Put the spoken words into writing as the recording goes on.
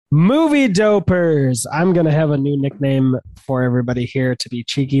Movie dopers. I'm going to have a new nickname for everybody here to be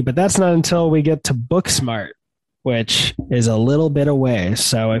cheeky, but that's not until we get to Booksmart, which is a little bit away.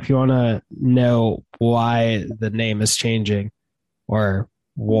 So if you want to know why the name is changing, or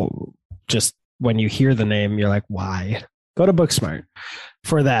just when you hear the name, you're like, why? Go to Booksmart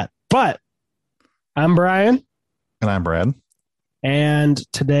for that. But I'm Brian. And I'm Brad. And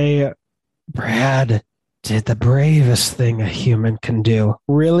today, Brad did the bravest thing a human can do.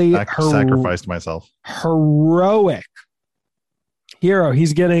 Really sacrificed myself. Heroic hero.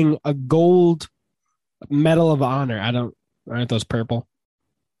 He's getting a gold medal of honor. Aren't those purple?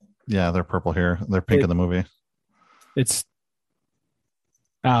 Yeah, they're purple here. They're pink in the movie.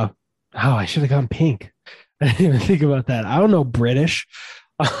 I should have gone pink. I didn't even think about that. I don't know British.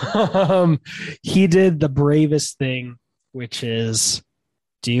 He did the bravest thing, which is,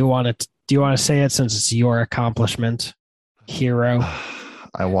 do you want to say it since it's your accomplishment, hero?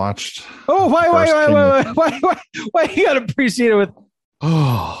 I watched. Oh, why you got to precede it with?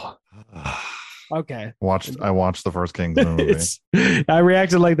 Oh, okay. I watched the first King's movie. I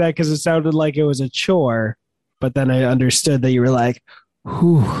reacted like that because it sounded like it was a chore, but then I understood that you were like,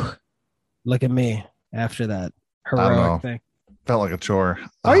 "Whew, look at me!" After that heroic thing. Felt like a chore.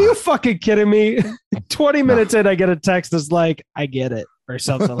 Are you fucking kidding me? 20 minutes in, I get a text that's like, I get it, or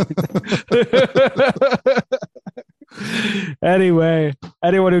something like that. Anyway,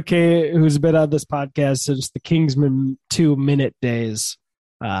 anyone who's been on this podcast since the Kingsman 2-minute days,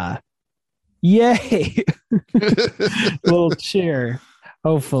 yay. Little cheer,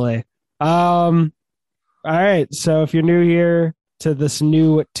 hopefully. All right, so if you're new here to this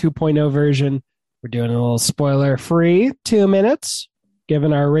new 2.0 version, we're doing a little spoiler-free 2 minutes,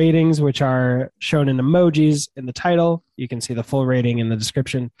 given our ratings, which are shown in emojis in the title. You can see the full rating in the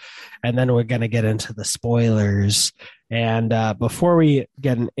description. And then we're going to get into the spoilers. And before we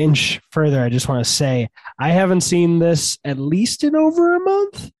get an inch further, I just want to say I haven't seen this at least in over a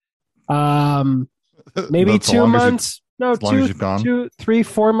month. Maybe 2 months. No, 2, 3,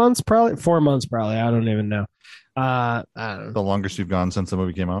 4 months, probably. 4 months, probably. I don't even know. I don't know. The longest you've gone since the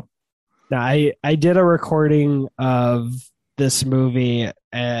movie came out? Now, I did a recording of this movie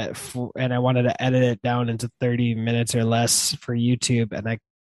and I wanted to edit it down into 30 minutes or less for YouTube, and I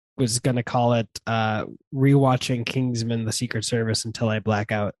was going to call it Rewatching Kingsman: The Secret Service Until I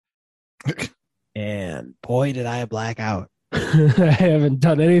Black Out. And boy, did I black out. I haven't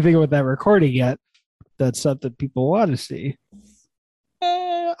done anything with that recording yet. That's something people want to see.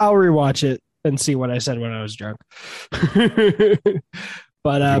 I'll rewatch it and see what I said when I was drunk.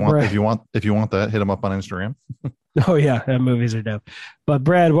 But if you want that, hit them up on Instagram. Oh yeah, movies are dope. But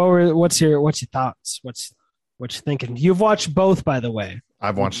Brad, what's your thoughts? What you thinking? You've watched both, by the way. I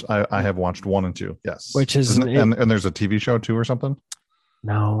have watched 1 and 2. Yes, which is and there's a TV show too or something.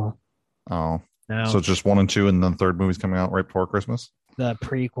 No. Oh no. So it's just 1 and 2, and then the third movie's coming out right before Christmas. The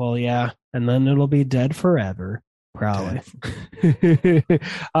prequel, yeah, and then it'll be dead forever, probably.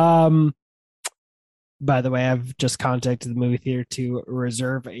 By the way, I've just contacted the movie theater to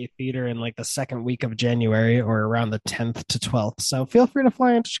reserve a theater in like the second week of January or around the 10th to 12th. So feel free to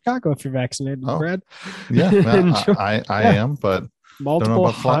fly into Chicago if you're vaccinated, Brad. Yeah, I am, but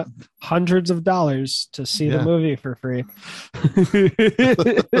multiple hundreds of dollars to see the movie for free.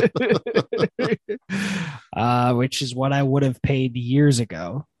 Which is what I would have paid years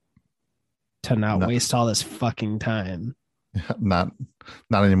ago to not waste all this fucking time. Not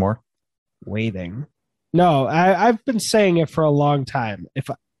anymore. Waiting. No, I've been saying it for a long time. If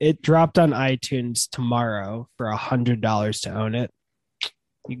it dropped on iTunes tomorrow for $100 to own it,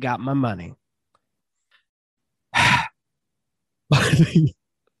 you got my money.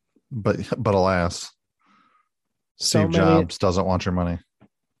 but alas, Steve Jobs doesn't want your money.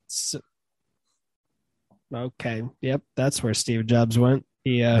 Okay, yep, that's where Steve Jobs went.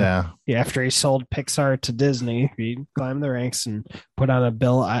 After he sold Pixar to Disney, he climbed the ranks and put on a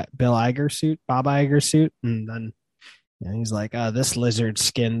Bob Iger suit, and then he's like, this lizard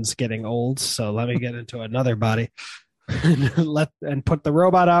skin's getting old, so let me get into another body and put the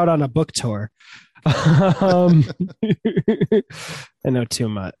robot out on a book tour. I know too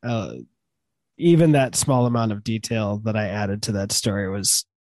much. Even that small amount of detail that I added to that story was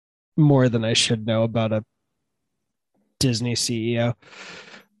more than I should know about a Disney CEO.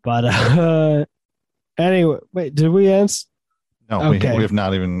 But anyway, wait, did we answer? No, okay. we have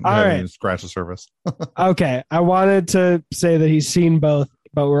not even scratched the surface. Okay, I wanted to say that he's seen both,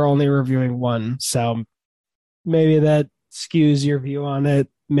 but we're only reviewing one, so maybe that skews your view on it.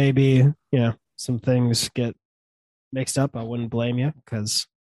 Maybe some things get mixed up. I wouldn't blame you because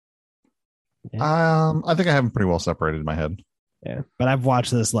I think I have them pretty well separated in my head. Yeah, but I've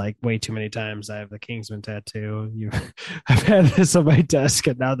watched this like way too many times. I have the Kingsman tattoo. I've had this on my desk,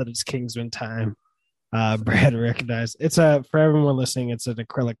 and now that it's Kingsman time, Brad recognized it's a for everyone listening. It's an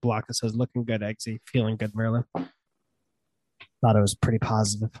acrylic block that says "Looking good, Eggsy. Feeling good, Merlin." Thought it was pretty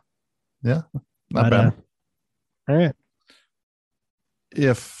positive. Yeah, not bad. All right.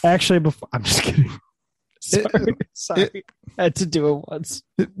 If actually, before I'm just kidding. Sorry, I had to do it once.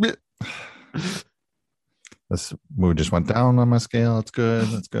 This movie just went down on my scale. It's good.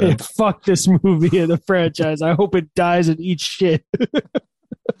 That's good. Yeah, fuck this movie and the franchise. I hope it dies and eats shit. I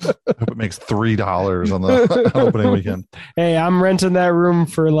hope it makes $3 on the opening weekend. Hey, I'm renting that room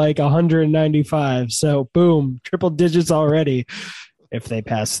for like $195. So boom, triple digits already. If they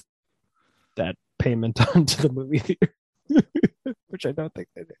pass that payment on to the movie theater, which I don't think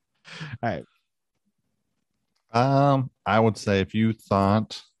they do. All right. I would say if you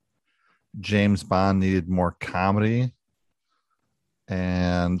thought James Bond needed more comedy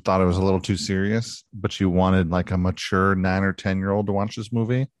and thought it was a little too serious, but you wanted like a mature 9 or 10-year-old to watch this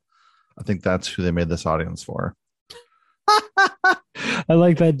movie, I think that's who they made this audience for. I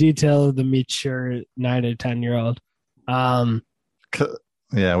like that detail of the mature 9 or 10-year-old.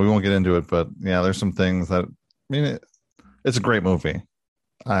 Yeah, we won't get into it, but yeah, there's some things that it's a great movie.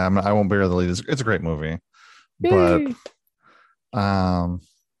 I won't bear the lead. It's a great movie. But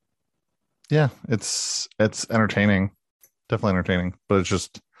yeah, it's entertaining, definitely entertaining, but it's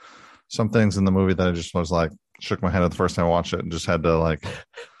just some things in the movie that I just was like shook my head at the first time I watched it and just had to like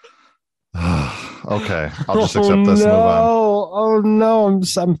okay, I'll just accept this and move on. Oh no,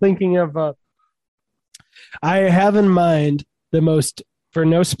 I'm thinking of I have in mind for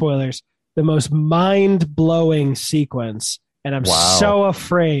no spoilers, the most mind-blowing sequence. And I'm so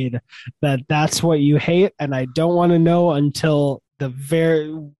afraid that that's what you hate. And I don't want to know until the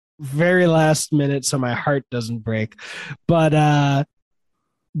very, very last minute so my heart doesn't break. But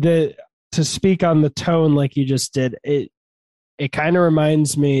to speak on the tone like you just did, it kind of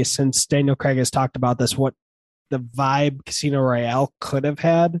reminds me, since Daniel Craig has talked about this, what the vibe Casino Royale could have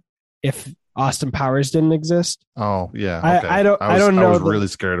had if Austin Powers didn't exist. Oh, yeah. Okay. I don't know. I was really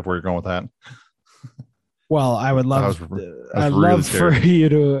scared of where you're going with that. Well, I would love, I'd love for you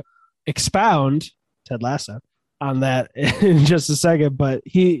to expound, Ted Lasso, on that in just a second. But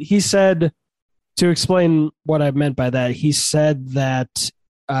he said, to explain what I meant by that, he said that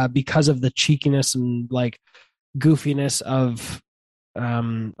because of the cheekiness and like goofiness of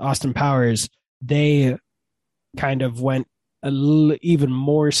Austin Powers, they kind of went even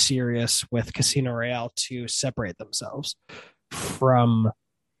more serious with Casino Royale to separate themselves from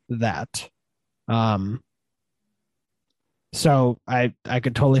that. So I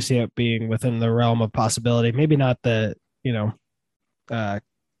could totally see it being within the realm of possibility. Maybe not the,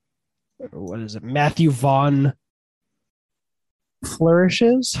 what is it? Matthew Vaughn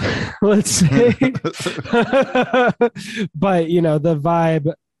flourishes, let's say. But, the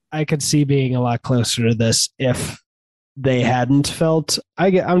vibe I could see being a lot closer to this if they hadn't felt,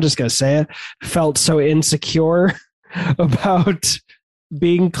 I'm just going to say it, felt so insecure about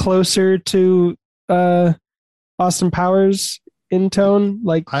being closer to Austin Powers in tone.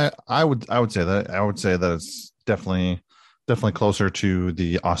 Like I would say that it's definitely closer to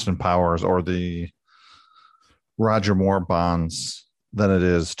the Austin Powers or the Roger Moore Bonds than it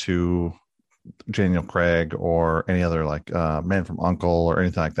is to Daniel Craig or any other like Man from U.N.C.L.E. or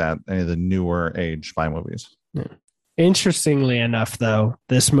anything like that, any of the newer age spy movies. Yeah. Interestingly enough, though,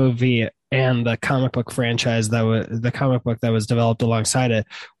 this movie and the comic book franchise that was developed alongside it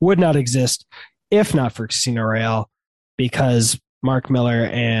would not exist if not for Casino Royale, because Mark Miller,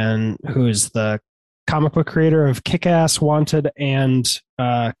 and who's the comic book creator of Kick-Ass, Wanted, and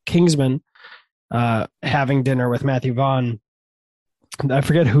Kingsman, having dinner with Matthew Vaughn. I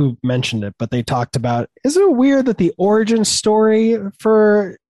forget who mentioned it, but they talked about, isn't it weird that the origin story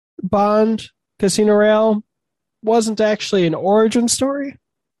for Bond Casino Royale wasn't actually an origin story?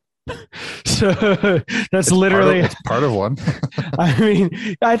 So that's literally it's part of one. I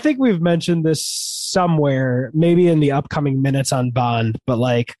mean, I think we've mentioned this somewhere, maybe in the upcoming minutes on Bond, but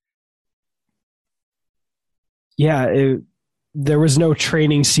like, yeah, there was no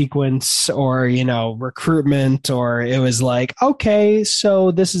training sequence or, recruitment, or it was like, okay,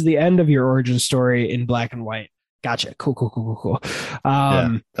 so this is the end of your origin story in black and white. Gotcha. Cool.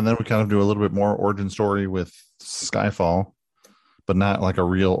 Yeah. And then we kind of do a little bit more origin story with Skyfall, but not like a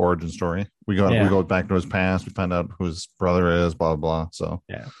real origin story. We go back to his past. We find out who his brother is, blah, blah, blah. So,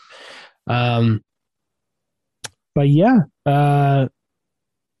 yeah. But yeah,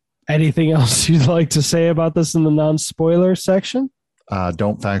 anything else you'd like to say about this in the non-spoiler section?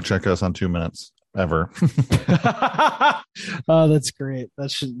 Don't fact check us on 2 minutes. ever. Oh, that's great.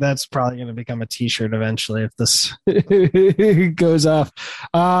 That's probably going to become a t-shirt eventually if this goes off.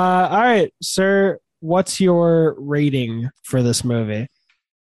 All right, sir, what's your rating for this movie?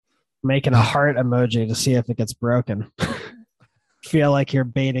 Making a heart emoji to see if it gets broken. Feel like you're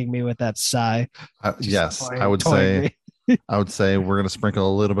baiting me with that sigh. Yes, I would say we're going to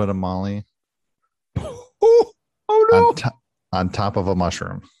sprinkle a little bit of Molly. Oh no. On top of a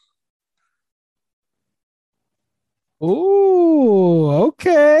mushroom. Ooh,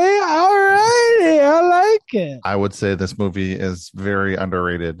 okay. All righty. I like it. I would say this movie is very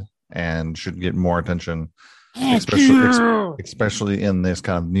underrated and should get more attention, especially in this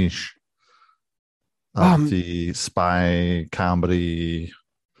kind of niche of the spy comedy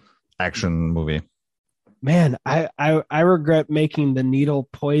action movie. Man, I regret making the needle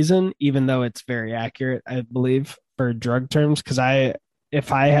poison, even though it's very accurate, I believe, for drug terms. Because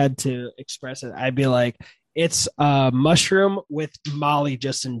if I had to express it, I'd be like, it's a mushroom with Molly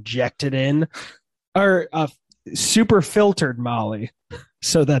just injected in, or a super filtered Molly,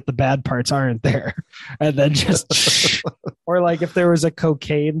 so that the bad parts aren't there, and then just, or like if there was a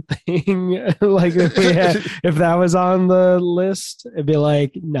cocaine thing, like if that was on the list, it'd be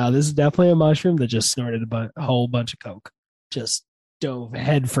like, no, this is definitely a mushroom that just snorted a whole bunch of coke, just dove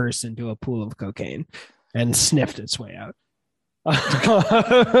headfirst into a pool of cocaine, and sniffed its way out. But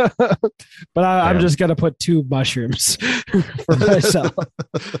I'm just gonna put 2 mushrooms for myself.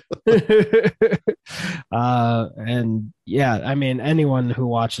 And yeah, I mean, anyone who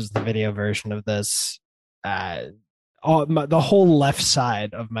watches the video version of this, the whole left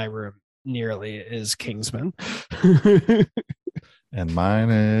side of my room nearly is Kingsman. And mine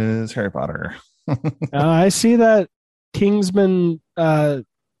is Harry Potter. I see that Kingsman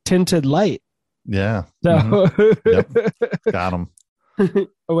tinted light. Yeah. So Yep. Got him.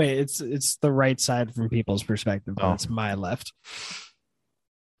 Oh wait, it's the right side from people's perspective, but it's my left.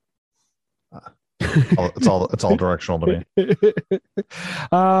 It's all directional to me.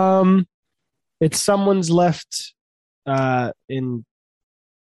 It's someone's left in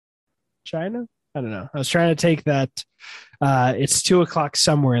China. I don't know. I was trying to take that it's 2:00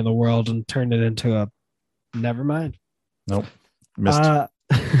 somewhere in the world and turn it into a never mind. Nope. Missed.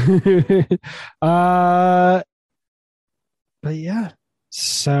 But yeah,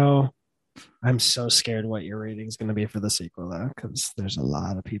 so I'm so scared what your rating is going to be for the sequel, though, because there's a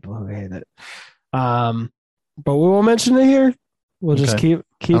lot of people who hate it. But we won't mention it here. We'll just keep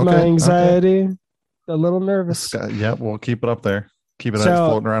my anxiety a little nervous. Yeah, we'll keep it up there. Keep it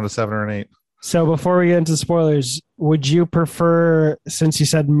floating around a 7 or an 8. So before we get into spoilers, would you prefer, since you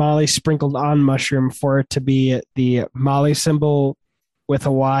said Molly sprinkled on mushroom, for it to be the Molly symbol with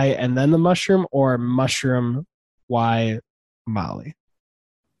a Y and then the mushroom, or mushroom Y Molly?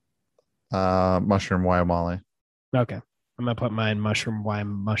 Mushroom Y Molly. Okay. I'm going to put mine mushroom Y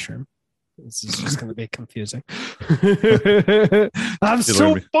mushroom. This is just going to be confusing. I'm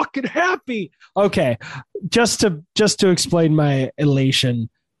so fucking happy. Okay. Just to explain my elation,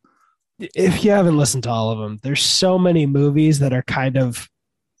 if you haven't listened to all of them, there's so many movies that are kind of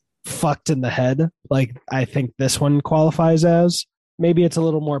fucked in the head. Like I think this one qualifies as. Maybe it's a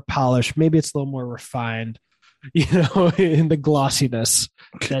little more polished. Maybe it's a little more refined, in the glossiness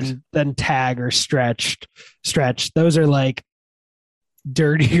than Tag or Stretch. Those are like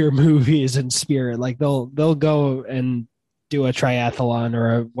dirtier movies in spirit. Like they'll go and do a triathlon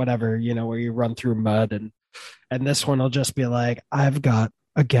or a whatever, where you run through mud, and this one will just be like, I've got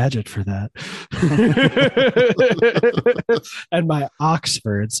a gadget for that. And my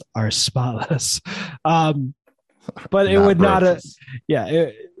Oxfords are spotless. But it would not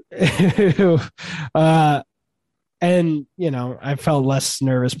and I felt less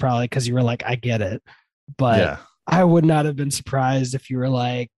nervous probably because you were like, I get it, but I would not have been surprised if you were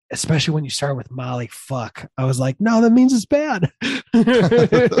like, especially when you start with Molly fuck, I was like, no, that means it's bad.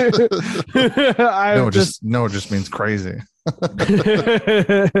 No, it just means crazy.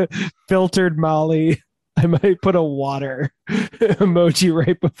 Filtered Molly. I might put a water emoji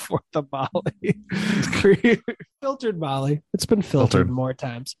right before the Molly. Filtered Molly. It's been filtered more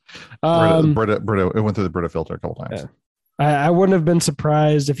times. Brita, it went through the Brita filter a couple times. I wouldn't have been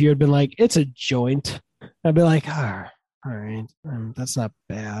surprised if you had been like, it's a joint. I'd be like, all right, that's not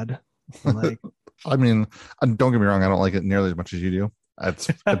bad. Like, I mean, don't get me wrong, I don't like it nearly as much as you do. It's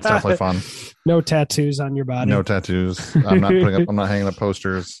definitely fun. No tattoos on your body. No tattoos. I'm not hanging up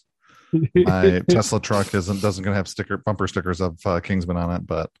posters. My Tesla truck doesn't gonna have bumper stickers of Kingsman on it,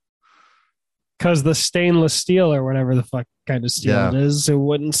 but because the stainless steel or whatever the fuck kind of steel it is, it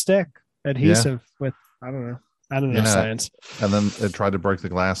wouldn't stick. Adhesive with I don't know science. And then it tried to break the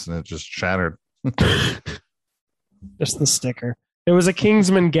glass and it just shattered. Just the sticker. It was a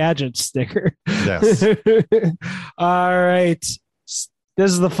Kingsman Gadget sticker. Yes. All right.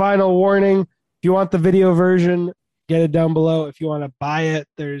 This is the final warning. If you want the video version, get it down below. If you want to buy it,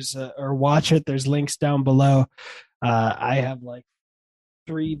 or watch it, there's links down below. I have like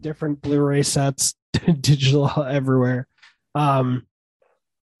 3 different Blu-ray sets, digital everywhere.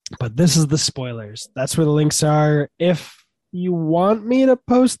 But this is the spoilers. That's where the links are. If you want me to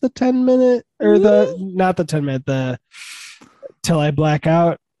post the 10-minute or not the 10-minute, the till I black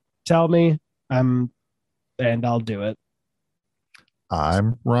out, tell me. And I'll do it.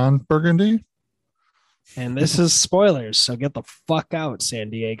 I'm Ron Burgundy. And this is spoilers, so get the fuck out, San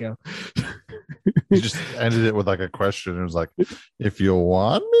Diego. You just ended it with like a question. It was like, if you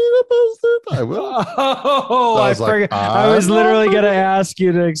want me to post it, I will. Oh, so I forgot. I was literally going to ask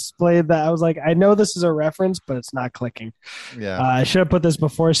you to explain that. I was like, I know this is a reference, but it's not clicking. Yeah. I should have put this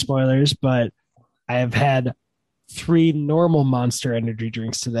before spoilers, but I have had 3 normal Monster energy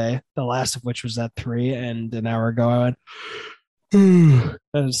drinks today, the last of which was at 3, and an hour ago I went, that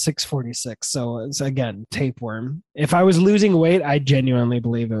was 6:46. So it's again tapeworm. If I was losing weight, I genuinely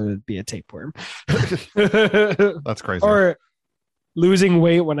believe it would be a tapeworm. That's crazy. Or losing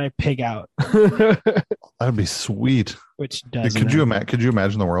weight when I pig out. That'd be sweet. Which does. Could you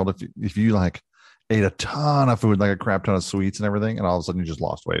imagine the world if you like ate a ton of food, like a crap ton of sweets and everything, and all of a sudden you just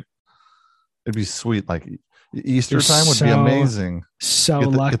lost weight? It'd be sweet. Like Easter time would be amazing. So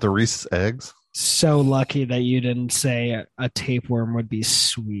get the Reese's eggs. So lucky that you didn't say a tapeworm would be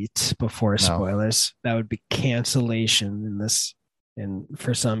sweet before spoilers. That would be cancellation in this, and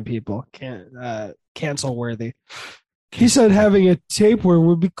for some people, cancel worthy. He said having a tapeworm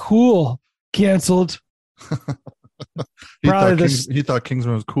would be cool. Canceled. He thought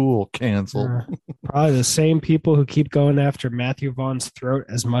Kingsman was cool. Canceled. Probably the same people who keep going after Matthew Vaughn's throat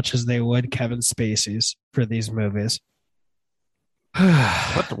as much as they would Kevin Spacey's for these movies.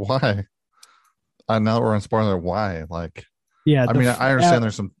 What? Why? Now that we're on spoiler, why? Like, yeah. I mean, I understand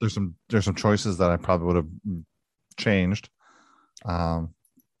there's some choices that I probably would have changed. But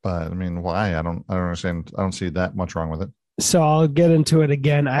I mean, why? I don't understand. I don't see that much wrong with it. So I'll get into it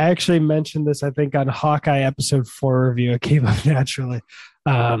again. I actually mentioned this, I think, on Hawkeye episode 4 review. It came up naturally.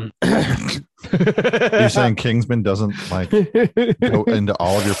 You're saying Kingsman doesn't like go into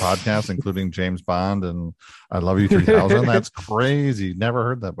all of your podcasts, including James Bond and I Love You 3000? That's crazy. Never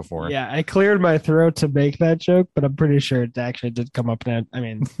heard that before. Yeah, I cleared my throat to make that joke, but I'm pretty sure it actually did come up. I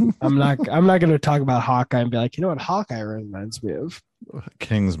mean, I'm not going to talk about Hawkeye and be like, you know what Hawkeye reminds me of?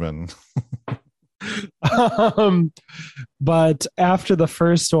 Kingsman. But after the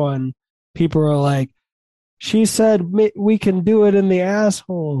first one, people were like, she said we can do it in the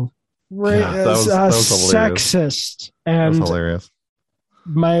asshole. Right? Yeah, that was sexist. And that was hilarious.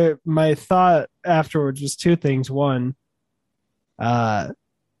 My thought afterwards was 2 things. One,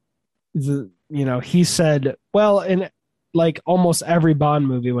 he said, well, in like almost every Bond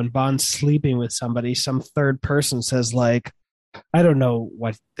movie, when Bond's sleeping with somebody, some third person says like, I don't know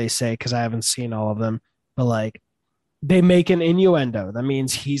what they say because I haven't seen all of them, but like they make an innuendo. That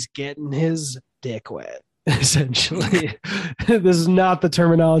means he's getting his dick wet. Essentially, this is not the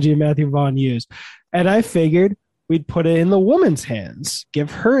terminology Matthew Vaughn used, and I figured we'd put it in the woman's hands, give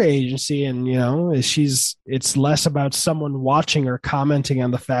her agency, and it's less about someone watching or commenting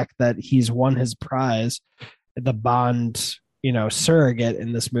on the fact that he's won his prize, the Bond, surrogate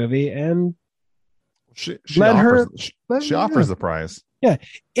in this movie, and she offers the prize. Yeah,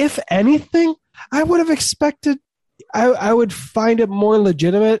 if anything, I would have expected. I would find it more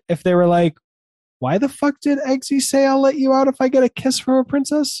legitimate if they were like, why the fuck did Eggsy say I'll let you out if I get a kiss from a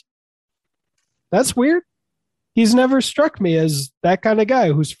princess? That's weird. He's never struck me as that kind of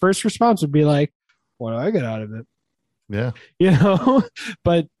guy whose first response would be like, what do I get out of it? Yeah.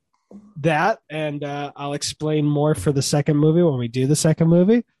 But that, and I'll explain more for the second movie when we do the second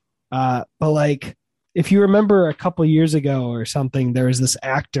movie. But like, if you remember a couple years ago or something, there was this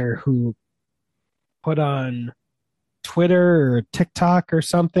actor who put on Twitter or TikTok or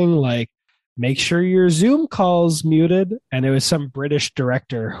something like, make sure your Zoom call's muted. And it was some British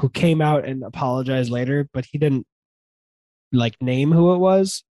director who came out and apologized later, but he didn't like name who it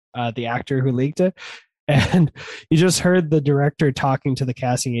was, the actor who leaked it. And you just heard the director talking to the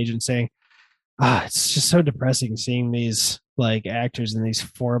casting agent saying, it's just so depressing seeing these like actors in these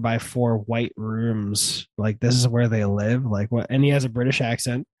 4x4 white rooms. Like, this is where they live. Like, what? And he has a British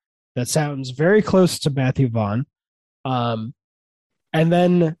accent that sounds very close to Matthew Vaughn. And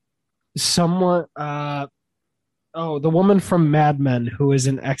then someone, the woman from Mad Men who is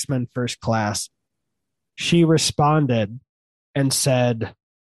in X-Men First Class, she responded and said,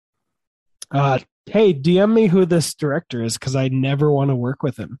 Hey, DM me who this director is because I never want to work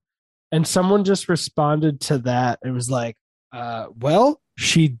with him. And someone just responded to that. It was like, well,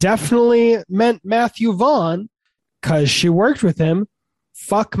 she definitely meant Matthew Vaughn because she worked with him.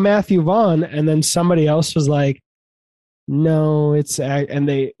 Fuck Matthew Vaughn. And then somebody else was like, no, and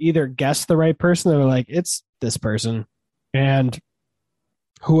they either guessed the right person or they're like, it's this person. And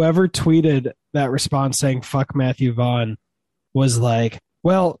whoever tweeted that response saying fuck Matthew Vaughn was like,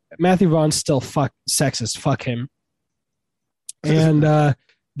 well, Matthew Vaughn's still sexist. Fuck him. And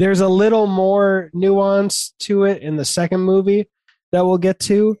there's a little more nuance to it in the second movie that we'll get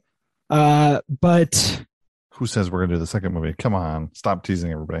to. But who says we're gonna do the second movie? Come on, stop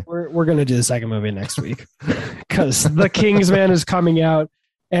teasing everybody. We're gonna do the second movie next week because The Kingsman is coming out,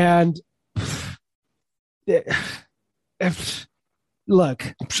 and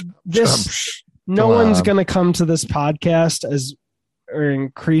look, no one's gonna come to this podcast or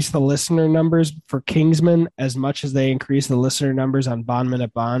increase the listener numbers for Kingsman as much as they increase the listener numbers on Bond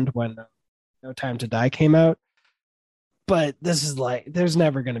Minute Bond when No Time to Die came out. But this is like, there's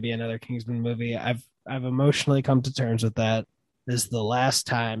never going to be another Kingsman movie. I've emotionally come to terms with that. This is the last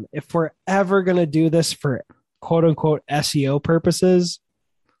time. If we're ever going to do this for quote unquote SEO purposes,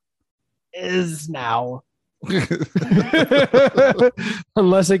 is now.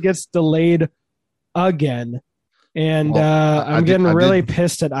 Unless it gets delayed again. And I'm getting really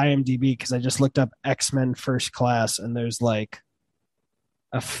pissed at IMDb because I just looked up X-Men First Class and there's like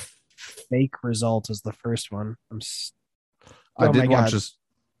a fake result as the first one. I did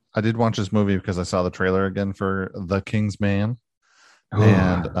watch this movie because I saw the trailer again for The Kingsman.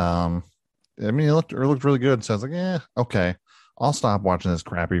 And I mean, it looked really good. So I was like, yeah, okay, I'll stop watching this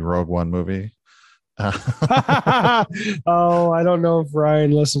crappy Rogue One movie. I don't know if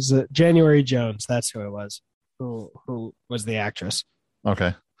Ryan listens to January Jones. That's who it was. Who was the actress?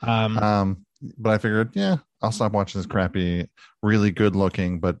 Okay. But I figured, yeah, I'll stop watching this crappy, really good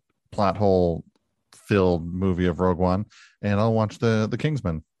looking but plot hole filled movie of Rogue One, and I'll watch the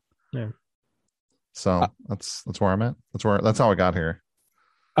Kingsman. Yeah. So that's where I'm at. That's how I got here.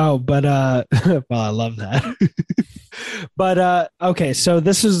 Oh, but well, I love that. But okay, so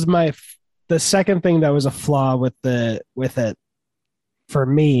this is the second thing that was a flaw with it for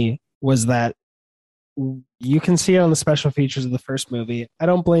me was that you can see it on the special features of the first movie. I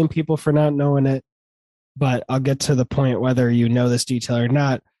don't blame people for not knowing it, but I'll get to the point whether you know this detail or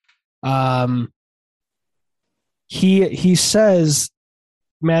not. He says,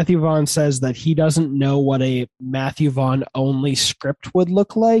 Matthew Vaughn says that he doesn't know what a Matthew Vaughn only script would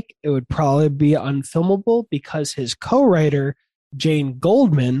look like. It would probably be unfilmable because his co-writer, Jane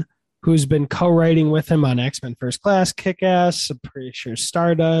Goldman, who's been co-writing with him on X-Men First Class, Kick-Ass, I'm pretty sure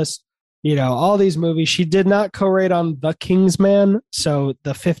Stardust, all these movies. She did not co-write on The Kingsman. So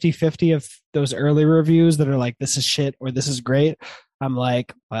the 50-50 of those early reviews that are like, this is shit or this is great, I'm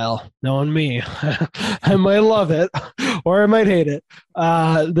like, well, knowing me, I might love it or I might hate it.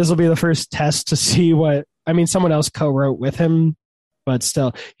 This will be the first test to see someone else co-wrote with him, but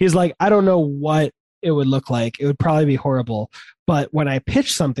still, he's like, I don't know what it would look like. It would probably be horrible. But when I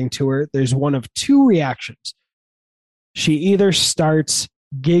pitch something to her, there's one of two reactions. She either starts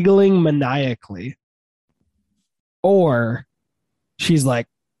giggling maniacally, or she's like,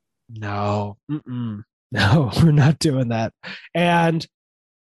 no, we're not doing that. And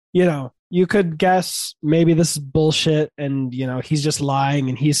you could guess maybe this is bullshit and he's just lying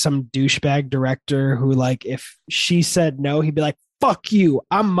and he's some douchebag director who, like, if she said no, he'd be like, fuck you,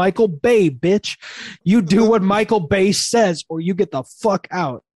 I'm Michael Bay, bitch. You do what Michael Bay says or you get the fuck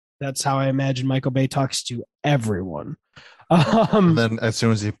out. That's how I imagine Michael Bay talks to everyone. And then as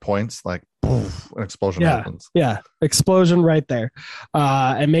soon as he points, like, poof, an explosion happens. Yeah, explosion right there.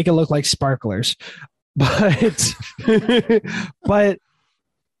 And make it look like sparklers. But but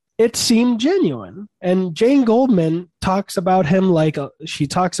it seemed genuine. And Jane Goldman talks about him like she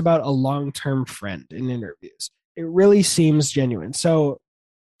talks about a long-term friend in interviews. It really seems genuine. So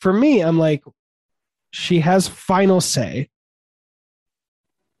for me, I'm like, she has final say.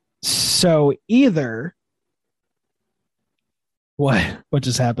 So either what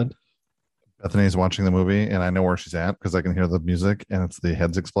just happened? Bethany is watching the movie, and I know where she's at because I can hear the music, and it's the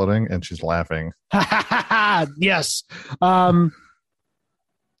heads exploding, and she's laughing. Yes. But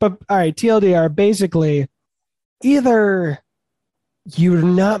all right, TLDR, basically, either you're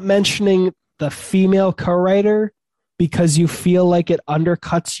not mentioning the female co-writer because you feel like it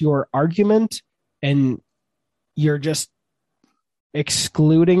undercuts your argument, and you're just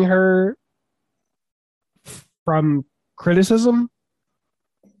excluding her from criticism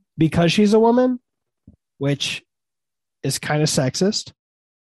because she's a woman, which is kind of sexist.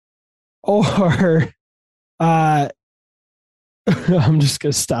 Or uh I'm just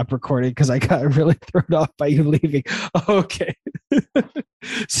gonna stop recording because I got really thrown off by you leaving. Okay.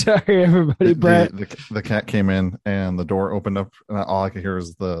 Sorry, everybody. Brett. The cat came in and the door opened up, and all I could hear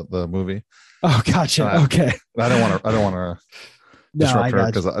is the movie. Oh, gotcha. Okay. I don't want to disrupt her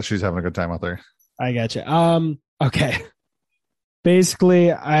because she's having a good time out there. I gotcha. Okay.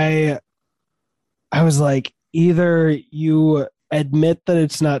 Basically, I was like, either you admit that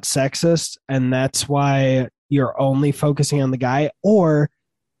it's not sexist and that's why you're only focusing on the guy, or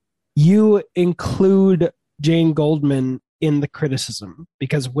you include Jane Goldman in the criticism,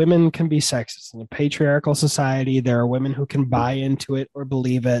 because women can be sexist in a patriarchal society. There are women who can buy into it or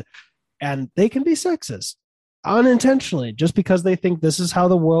believe it, and they can be sexist unintentionally just because they think this is how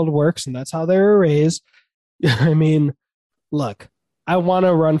the world works and that's how they were raised. I mean, look, I want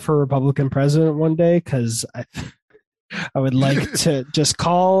to run for Republican president one day because I would like to just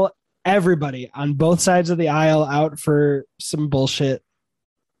call everybody on both sides of the aisle out for some bullshit.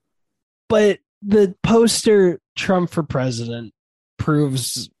 But the poster Trump for president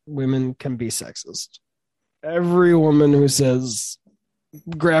proves women can be sexist. Every woman who says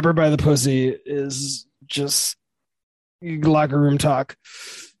grab her by the pussy is just locker room talk.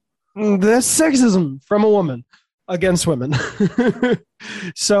 That's sexism from a woman against women.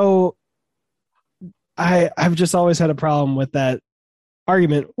 So I've just always had a problem with that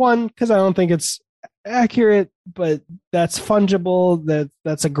argument. One, because I don't think it's accurate, but that's fungible.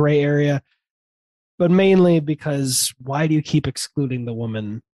 That's a gray area. But mainly because why do you keep excluding the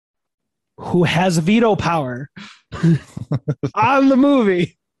woman who has veto power on the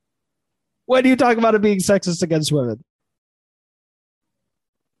movie? When do you talk about it being sexist against women?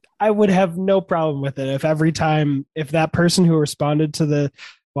 I would have no problem with it if every time, if that person who responded to the,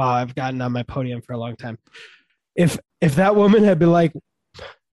 wow, I've gotten on my podium for a long time. If that woman had been like,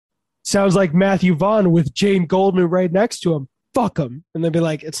 sounds like Matthew Vaughn with Jane Goldman right next to him, fuck him. And they'd be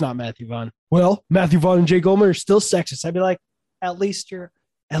like, it's not Matthew Vaughn. Well, Matthew Vaughn and Jane Goldman are still sexist. I'd be like, at least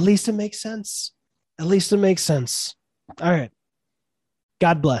it makes sense. At least it makes sense. All right.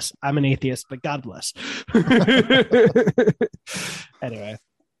 God bless. I'm an atheist, but God bless. Anyway,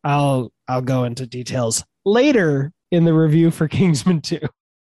 I'll go into details later in the review for Kingsman 2.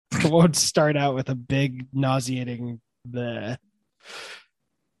 I won't start out with a big nauseating bleh.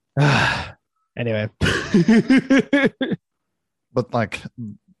 Anyway. But like,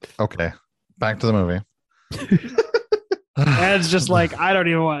 okay, back to the movie. And it's just like, I don't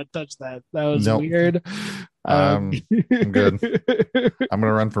even want to touch that. That was weird. I'm good. I'm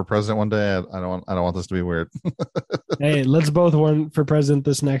gonna run for president one day. I don't want this to be weird. Hey, let's both run for president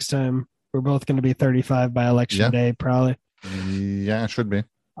this next time. We're both going to be 35 by election day, probably. Yeah, it should be.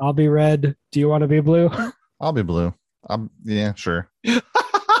 I'll be red. Do you want to be blue? I'll be blue. Yeah, sure.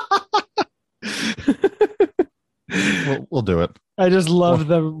 We'll do it. I just love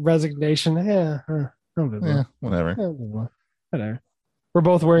the resignation. Yeah, whatever. Whatever. We're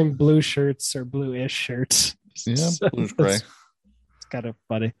both wearing blue shirts or blue-ish shirts. Yeah, blue's gray. It's kind of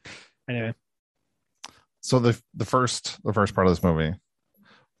funny. Anyway. So the first part of this movie,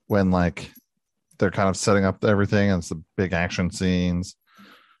 when like they're kind of setting up everything and it's the big action scenes,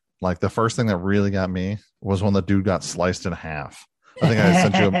 like the first thing that really got me was when the dude got sliced in half. I think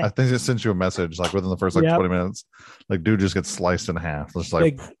I sent you a message like within the first 20 minutes. Like dude just gets sliced in half. It's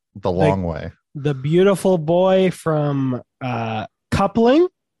like the long way. The beautiful boy from Coupling,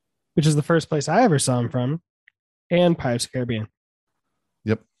 which is the first place I ever saw him from, and Pirates of the Caribbean.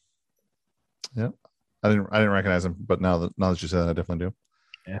 Yep. I didn't recognize him, but now that you said that, I definitely do.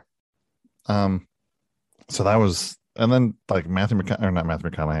 Yeah. So that was, and then like not Matthew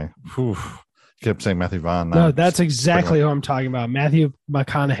McConaughey. Whew, kept saying Matthew Vaughn. No, that's exactly who I'm talking about. Matthew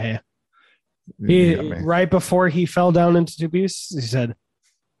McConaughey. He right before he fell down into two pieces, he said,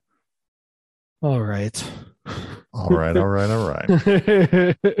 "All right." All right.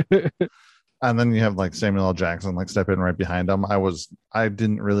 And then you have like Samuel L. Jackson like step in right behind him. I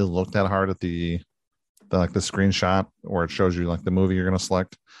didn't really look that hard at the screenshot where it shows you like the movie you're gonna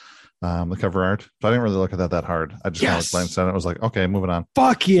select, the cover art. So I didn't really look at that hard. I just kind of glanced at it. I was like, okay, moving on.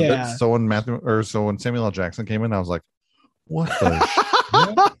 Fuck yeah. So when Samuel L. Jackson came in, I was like, what the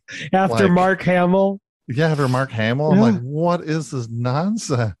shit? After Mark Hamill. Yeah, after Mark Hamill, I'm like, what is this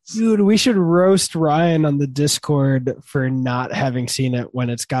nonsense? Dude, we should roast Ryan on the Discord for not having seen it when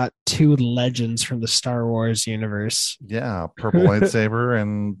it's got two legends from the Star Wars universe. Yeah, purple lightsaber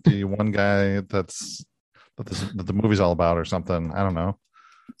and the one guy that the movie's all about or something. I don't know.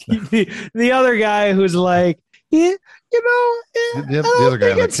 The other guy who's like, You the other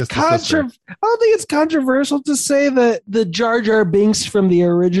guy that kissed his sister. I don't think it's controversial to say that the Jar Jar Binks from the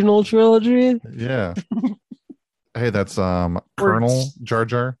original trilogy. Yeah. Hey, that's Colonel Jar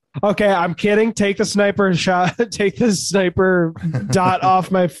Jar. Okay, I'm kidding. Take the sniper shot. Take the sniper dot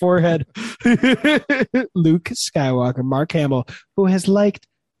off my forehead. Luke Skywalker, Mark Hamill, who has liked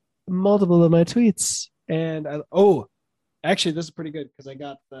multiple of my tweets, and actually, this is pretty good because I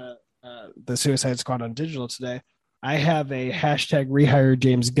got the Suicide Squad on digital today. I have a hashtag rehire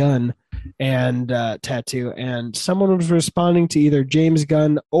James Gunn and tattoo, and someone was responding to either James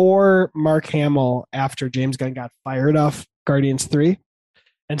Gunn or Mark Hamill after James Gunn got fired off Guardians 3.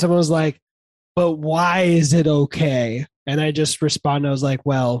 And someone was like, but why is it okay? And I just responded, I was like,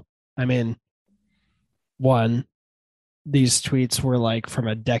 well, I mean, one, these tweets were like from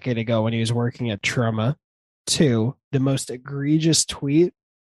a decade ago when he was working at Trauma. Two, the most egregious tweet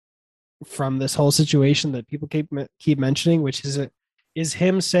from this whole situation that people keep mentioning, which is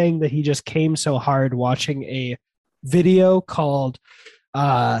him saying that he just came so hard watching a video called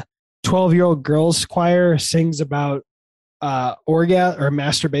 12-Year-Old Girls Choir Sings About orgasm or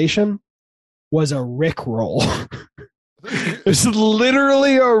masturbation, was a Rickroll. It's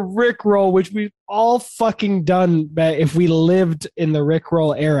literally a Rickroll, which we've all fucking done. But if we lived in the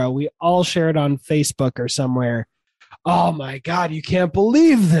Rickroll era, we all shared on Facebook or somewhere. Oh my God, you can't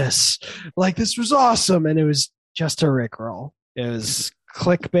believe this. Like, this was awesome. And it was just a Rickroll. It was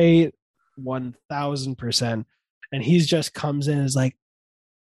clickbait 1000%. And he's just comes in and is like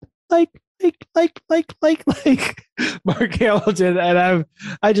Mark Hamilton. And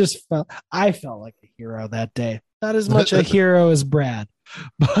I felt like a hero that day. Not as much a hero as Brad,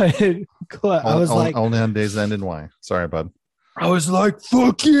 but I was like, only on Days End and why? Sorry, bud. I was like,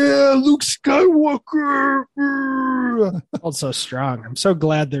 fuck yeah, Luke Skywalker. Felt so strong. I'm so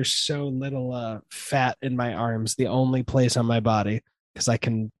glad there's so little fat in my arms, the only place on my body, because I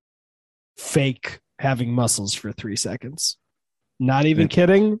can fake having muscles for 3 seconds. Not even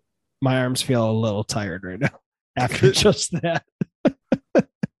kidding. My arms feel a little tired right now after just that.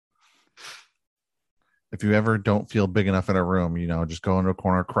 If you ever don't feel big enough in a room, just go into a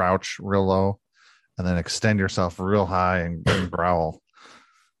corner, crouch real low, and then extend yourself real high and growl.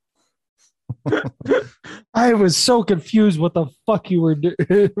 I was so confused what the fuck you were doing.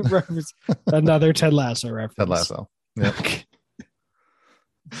 Another Ted Lasso reference. Ted Lasso. Yep.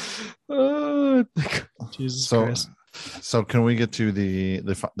 Jesus Christ. So can we get to the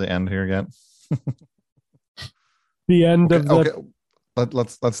end here again? The end of the... Okay.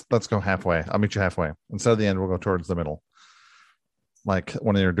 Let's go halfway. I'll meet you halfway. Instead of the end, we'll go towards the middle. Like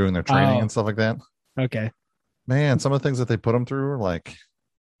when they're doing their training and stuff like that. Okay. Man, some of the things that they put them through, like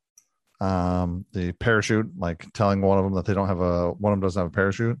the parachute, like telling one of them that they don't have one of them doesn't have a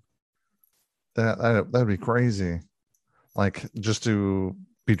parachute. That would be crazy. Like just to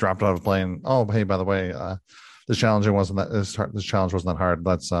be dropped out of a plane. Oh, hey, by the way, this challenge wasn't that hard.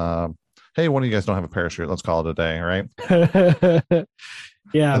 Let's hey, one of you guys don't have a parachute. Let's call it a day, right?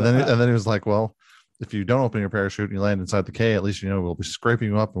 Yeah. And then he was like, well, if you don't open your parachute and you land inside the K, at least we'll be scraping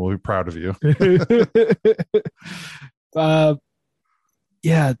you up and we'll be proud of you.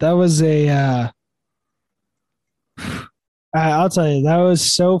 Yeah, that was I'll tell you, that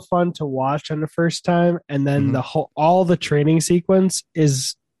was so fun to watch on the first time. And then all the training sequence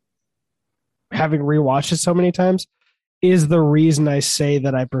is, having rewatched it so many times, is the reason I say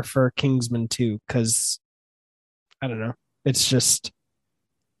that I prefer Kingsman 2, because I don't know. It's just,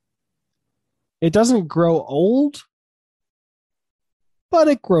 it doesn't grow old, but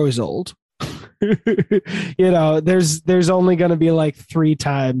it grows old. There's only going to be like 3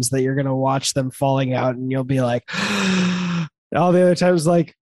 times that you're going to watch them falling out and you'll be like, all the other times,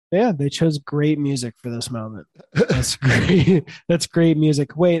 like, yeah, they chose great music for this moment. That's great. That's great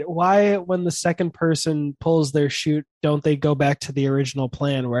music. Wait, why, when the second person pulls their chute, don't they go back to the original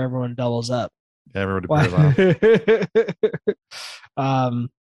plan where everyone doubles up? Yeah, everybody pairs off.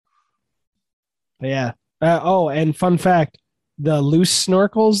 Yeah. And fun fact, the loose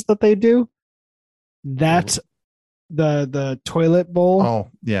snorkels that they do, that's the toilet bowl. Oh,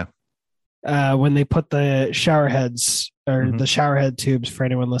 yeah. When they put the shower heads or the shower head tubes, for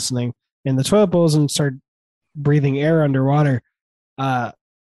anyone listening, in the toilet bowls and start breathing air underwater. Don't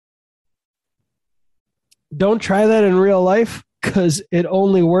try that in real life, because it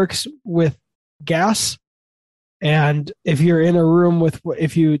only works with gas. And if you're in a room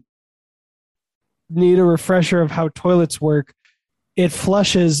if you need a refresher of how toilets work, it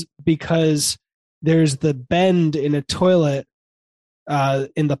flushes because there's the bend in a toilet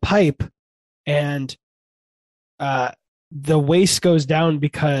in the pipe, and the waste goes down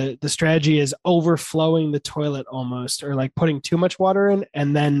because the strategy is overflowing the toilet almost, or like putting too much water in,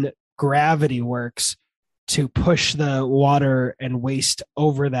 and then gravity works to push the water and waste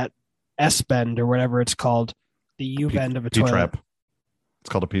over that S bend or whatever it's called, the U bend of a toilet. P-trap. It's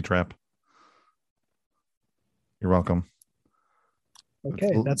called a P-trap. You're welcome.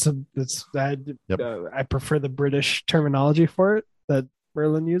 Okay, I prefer the British terminology for it that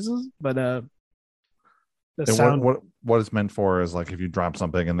Merlin uses, but what it's meant for is like if you drop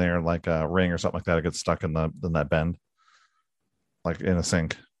something in there, like a ring or something like that, it gets stuck in that bend, like in a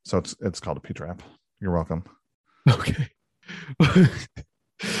sink. So it's called a P-trap. You're welcome. Okay.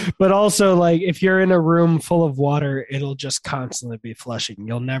 But also, like, if you're in a room full of water, it'll just constantly be flushing.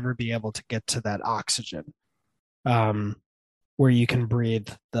 You'll never be able to get to that oxygen, where you can breathe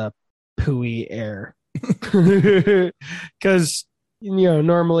the pooey air. Because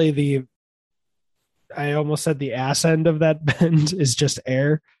normally I almost said the ass end of that bend is just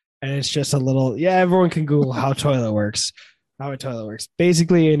air, and it's just a little. Yeah, everyone can Google how a toilet works.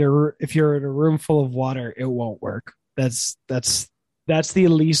 Basically, if you're in a room full of water, it won't work. That's the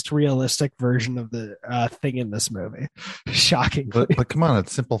least realistic version of the thing in this movie. Shockingly. But come on,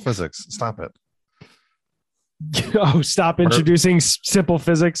 it's simple physics. Stop it. Oh, stop introducing simple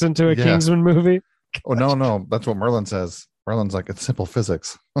physics into a Kingsman movie. Oh, no. That's what Merlin says. Merlin's like, it's simple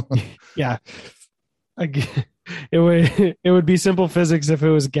physics. Yeah. It would be simple physics if it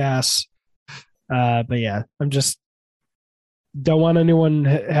was gas. But yeah, I'm just don't want anyone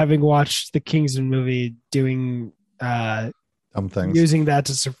having watched the Kingsman movie doing dumb things, using that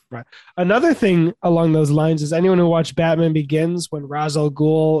to surprise. Another thing along those lines is anyone who watched Batman Begins, when Ra's al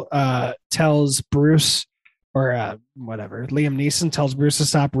Ghul tells Bruce, or Liam Neeson tells Bruce to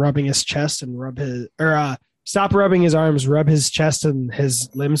stop rubbing his chest and stop rubbing his arms, rub his chest, and his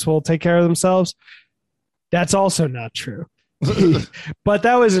limbs will take care of themselves. That's also not true. But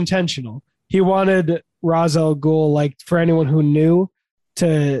that was intentional. He wanted Ra's al Ghul, like, for anyone who knew,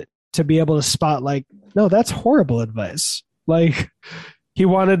 to be able to spot, like, no, that's horrible advice. Like, he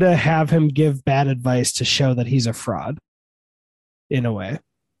wanted to have him give bad advice to show that he's a fraud, in a way.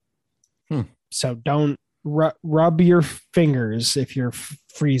 So don't rub your fingers if you're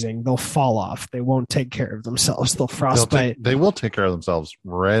freezing. They'll fall off. They won't take care of themselves. They'll frostbite. They will take care of themselves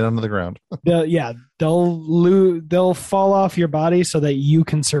right under the ground. They'll fall off your body so that you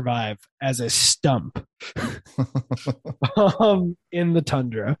can survive as a stump in the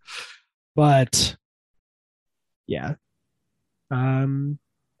tundra. But yeah,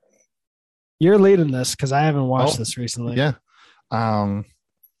 you're leading this because I haven't watched this recently. Yeah.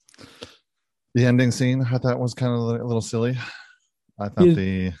 The ending scene, I thought was kind of a little silly. I thought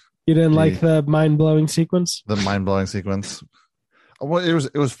you didn't like the mind-blowing sequence. The mind-blowing sequence. Well,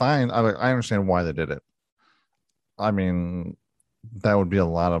 it was fine. I understand why they did it. I mean, that would be a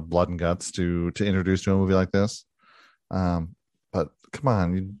lot of blood and guts to introduce to a movie like this. But come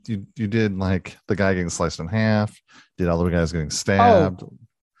on, you did, like, the guy getting sliced in half, did all the guys getting stabbed.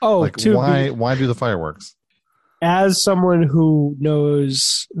 Like, why do the fireworks? As someone who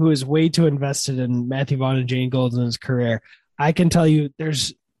is way too invested in Matthew Vaughn and Jane Golden's career, I can tell you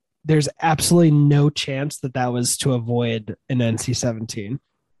there's absolutely no chance that was to avoid an NC-17.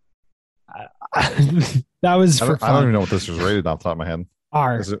 That was for fun. I don't even know what this was rated off the top of my head.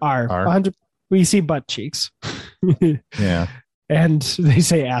 R. 100. We see butt cheeks. Yeah. And they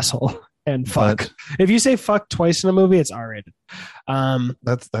say asshole and fuck. If you say fuck twice in a movie, it's R-rated.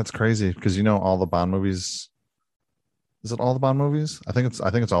 That's crazy because all the Bond movies. Is it all the Bond movies? I think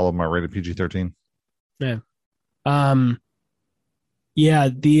it's all of them are rated PG-13. Yeah. Yeah,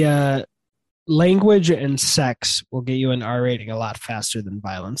 the language and sex will get you an R rating a lot faster than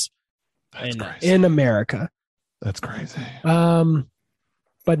violence in America. That's crazy.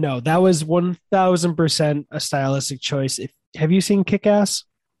 But no, that was 1,000% a stylistic choice. Have you seen Kick-Ass?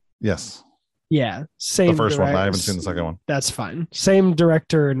 Yes. Yeah, same. The first one. I haven't seen the second one. That's fine. Same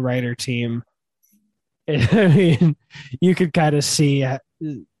director and writer team. I mean, you could kind of see a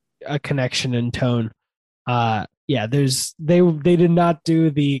connection in tone. Yeah, they did not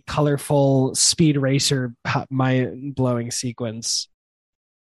do the colorful Speed Racer mind-blowing sequence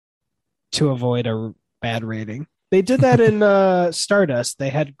to avoid a bad rating. They did that in Stardust. They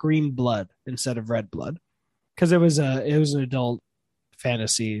had green blood instead of red blood because it was an adult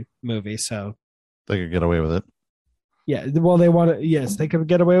fantasy movie, so they could get away with it. Yeah, well, they could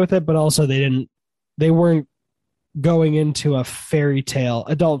get away with it, but also they weren't going into a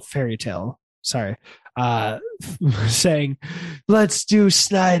adult fairy tale. Sorry. Saying, let's do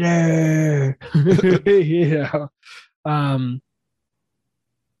Snyder.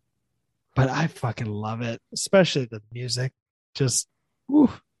 but I fucking love it, especially the music. Just, whew.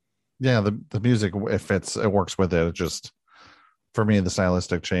 Yeah, the music, it works with it. It just, for me, the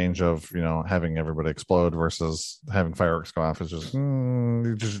stylistic change of having everybody explode versus having fireworks go off is just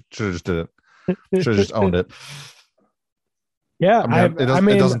you just should have just did it. Should have just owned it. Yeah, it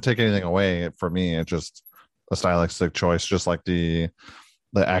doesn't take anything away for me. It's just a stylistic choice, just like the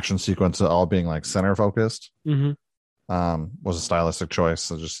action sequence all being like center focused. Was a stylistic choice.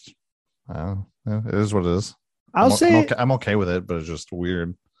 So just it is what it is. I'm okay with it, but it's just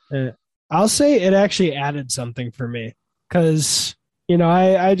weird. I'll say it actually added something for me because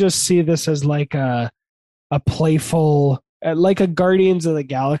I just see this as like a playful, like a Guardians of the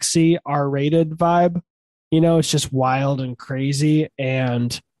Galaxy R-rated vibe. It's just wild and crazy,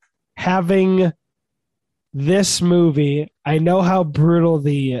 and having this movie, I know how brutal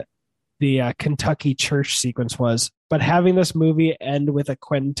the Kentucky church sequence was, but having this movie end with a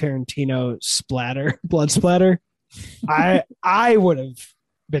Quentin Tarantino blood splatter, I would have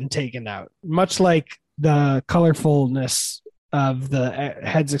been taken out, much like the colorfulness of the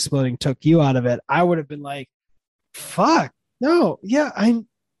heads exploding took you out of it. I would have been like, fuck, no, yeah,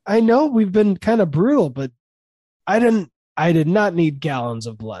 I know we've been kind of brutal, but I did not need gallons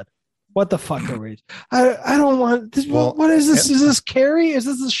of blood. What the fuck are we? I don't want this. Well, what is this? Is this Carrie? Is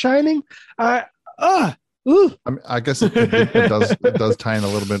this The Shining? I guess it does tie in a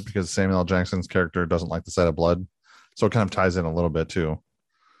little bit because Samuel L. Jackson's character doesn't like the sight of blood, so it kind of ties in a little bit too.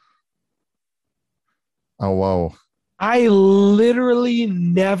 Oh whoa! I literally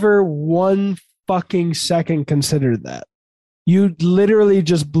never one fucking second considered that. You literally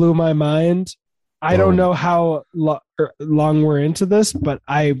just blew my mind. I don't know how long we're into this, but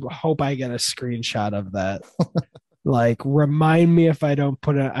I hope I get a screenshot of that. Like, remind me if I don't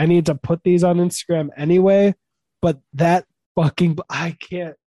put it. I need to put these on Instagram anyway, but that fucking, I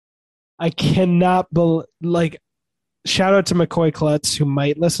cannot believe, like, shout out to McCoy Klutz who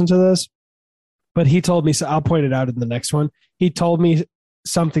might listen to this, but he told me, so I'll point it out in the next one. He told me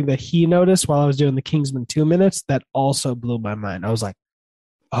something that he noticed while I was doing the Kingsman 2 minutes that also blew my mind. I was like,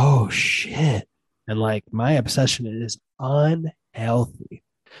 oh shit. And like, my obsession is unhealthy.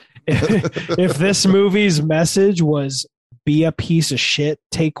 If this movie's message was be a piece of shit,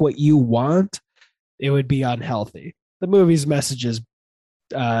 take what you want, it would be unhealthy. The movie's message is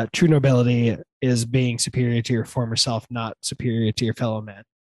true nobility is being superior to your former self, not superior to your fellow man.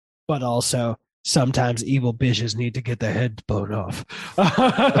 But also, sometimes evil bitches need to get their heads blown off.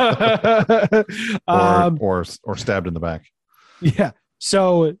 or stabbed in the back. Yeah.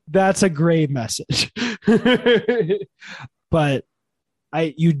 So that's a great message. But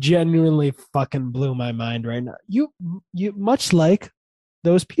you genuinely fucking blew my mind right now. You much like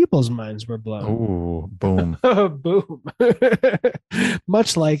those people's minds were blown. Oh, boom. Boom.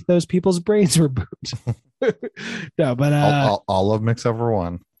 Much like those people's brains were boomed. No, but all of them except for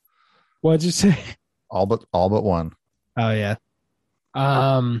one. What'd you say? All but one. Oh yeah.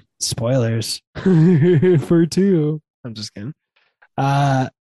 Spoilers for 2. I'm just kidding.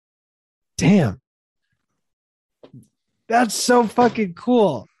 Damn. That's so fucking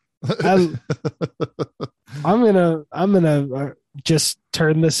cool. I'm gonna just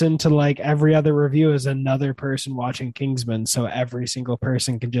turn this into like every other review is another person watching Kingsman, so every single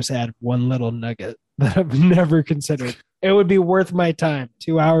person can just add one little nugget that I've never considered. It would be worth my time.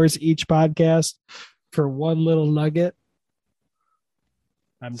 2 hours each podcast for one little nugget.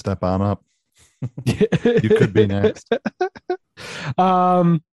 Step on up. You could be next.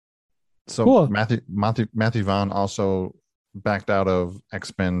 So cool. Matthew Vaughn also backed out of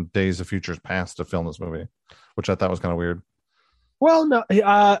X-Men Days of Futures Past to film this movie, which I thought was kind of weird. Well, no.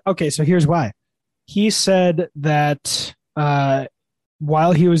 Okay, so here's why. He said that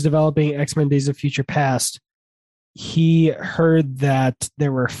while he was developing X-Men Days of Future Past, he heard that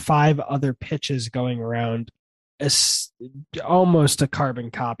there were 5 other pitches going around, almost a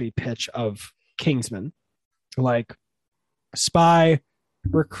carbon copy pitch of Kingsman, like spy,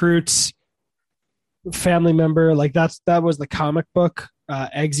 recruits, family member. Like that was the comic book.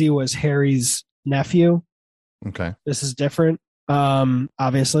 Eggsy was Harry's nephew. Okay, this is different,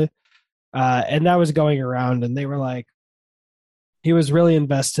 obviously, and that was going around, and they were like, he was really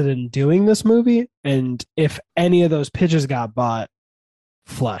invested in doing this movie, and if any of those pitches got bought,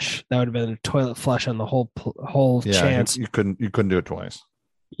 flush. That would have been a toilet flush on the whole chance. You couldn't do it twice.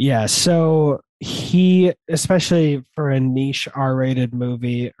 Yeah, so he, especially for a niche R-rated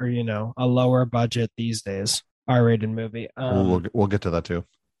movie, or a lower budget these days R-rated movie. We'll get to that too.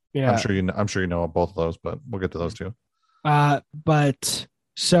 Yeah, I'm sure you know both of those, but we'll get to those too. But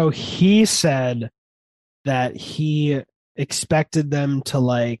so he said that he expected them to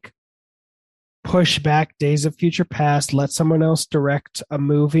like push back Days of Future Past, let someone else direct a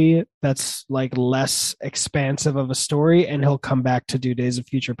movie that's like less expansive of a story, and he'll come back to do Days of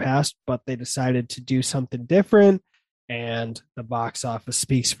Future Past. But they decided to do something different, and the box office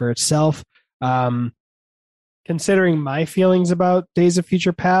speaks for itself. Considering my feelings about Days of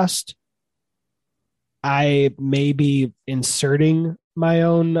Future Past, I may be inserting my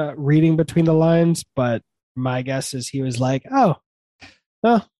own reading between the lines, but my guess is he was like, oh,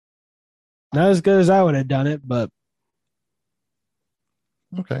 well, not as good as I would have done it, but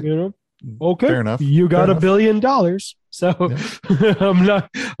okay, okay, fair enough. You got $1 billion, so yeah.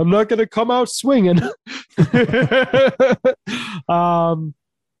 I'm not going to come out swinging.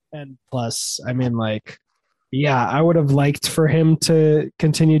 And plus, I mean, like, yeah, I would have liked for him to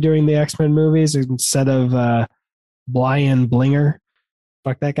continue doing the X-Men movies instead of Brian Blinger.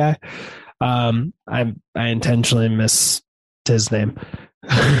 Fuck that guy. I intentionally missed his name.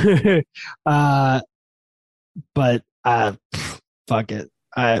 But fuck it.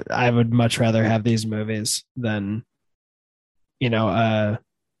 I would much rather have these movies than a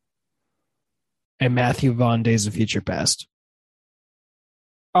Matthew Vaughn Days of Future Past.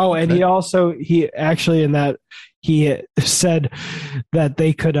 Oh, and he actually in that he said that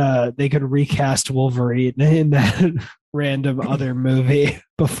they could recast Wolverine in that random other movie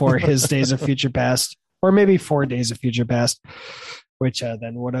before his Days of Future Past, or maybe 4 Days of Future Past, which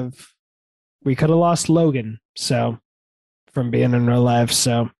then we could have lost Logan from being in real life.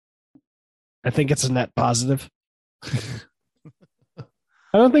 So I think it's a net positive.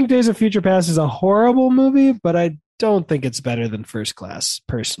 I don't think Days of Future Past is a horrible movie, but I don't think it's better than First Class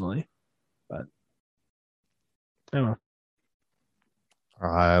personally. But I don't know.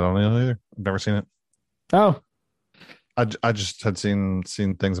 I don't know either. I've never seen it. Oh, I just had seen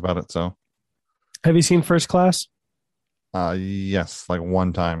things about it. So, have you seen First Class? Yes, like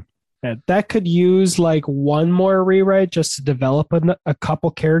one time. Yeah, that could use like one more rewrite just to develop a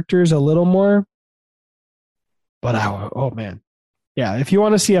couple characters a little more. But oh man, yeah. If you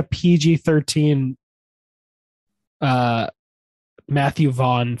want to see a PG-13 Matthew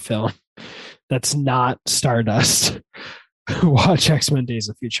Vaughn film that's not Stardust, watch X-Men Days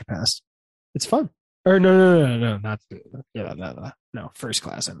of Future Past. It's fun. Or no, not no, First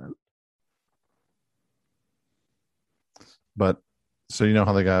Class. I meant. But so you know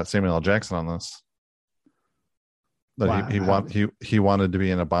how they got Samuel L. Jackson on this? That wow. he wanted to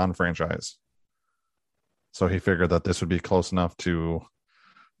be in a Bond franchise, so he figured that this would be close enough to,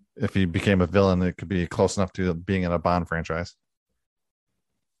 if he became a villain, it could be close enough to being in a Bond franchise.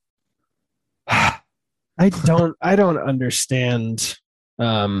 I don't understand.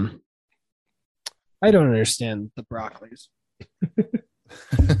 I don't understand the Broccoli's.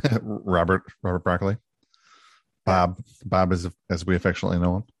 Robert Broccoli. Bob is, as we affectionately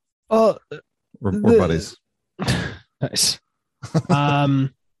know him. Oh, we're buddies. Nice. All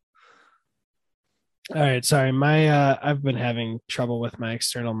right, sorry. I've been having trouble with my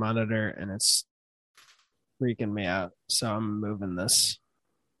external monitor and it's freaking me out. So I'm moving this.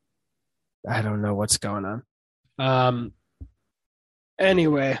 I don't know what's going on.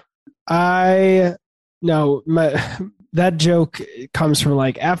 Anyway, that joke comes from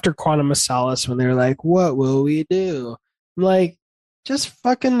like after Quantum of Solace when they're like, "What will we do?" I'm like, just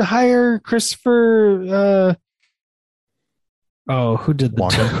fucking hire Christopher. Who did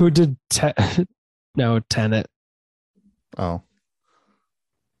Tenet? Oh,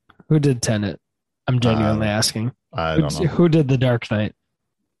 who did Tenet? I'm genuinely asking. I don't know. Who did The Dark Knight?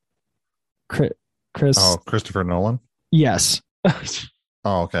 Chris. Oh, Christopher Nolan. Yes.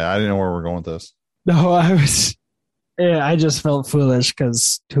 Oh, okay. I didn't know where we're going with this. No, I just felt foolish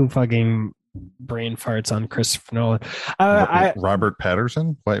because who fucking brain farts on Christopher Nolan? Robert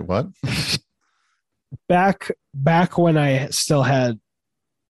Pattinson? Wait, what? Back when I still had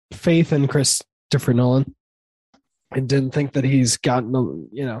faith in Christopher Nolan, I didn't think that he's gotten a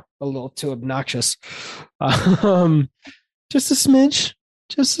little too obnoxious. Just a smidge.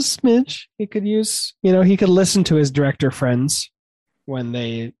 He could use, he could listen to his director friends when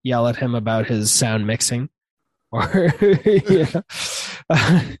they yell at him about his sound mixing. Or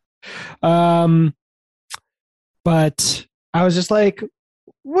but I was just like,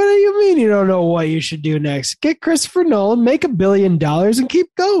 what do you mean you don't know what you should do next? Get Christopher Nolan, make $1 billion and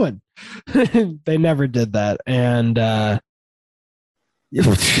keep going. They never did that. And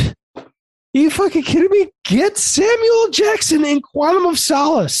you fucking kidding me? Get Samuel Jackson in Quantum of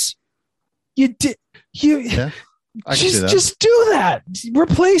Solace. Just do that.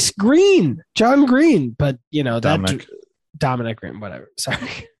 Replace John Green. But Dominic Green, whatever.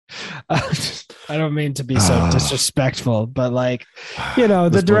 Sorry. I don't mean to be so disrespectful, but like,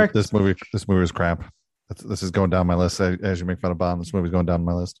 the direct. This movie is crap. This is going down my list as you make fun of Bond. This movie's going down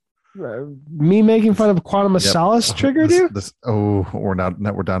my list. Me making fun of Quantum of Solace triggered you? We're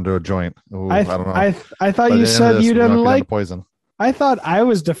down to a joint. I don't know. I thought you said you didn't like Poison. I thought I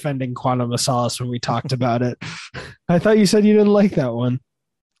was defending Quantum of Solace when we talked about it. I thought you said you didn't like that one.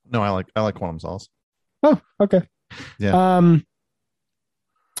 No, I like Quantum of Solace. Oh, okay. Yeah.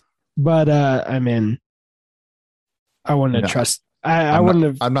 But I mean, I wouldn't have trust. I wouldn't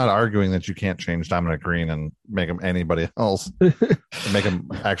have. I'm not arguing that you can't change Dominic Green and make him anybody else, make him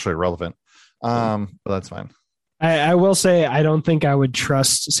actually relevant. But that's fine. I will say I don't think I would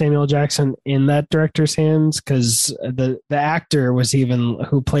trust Samuel Jackson in that director's hands, because the actor was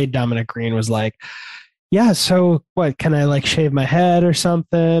who played Dominic Green was like, yeah, so what, can I like shave my head or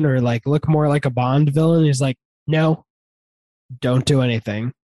something, or like look more like a Bond villain? He's like, no, don't do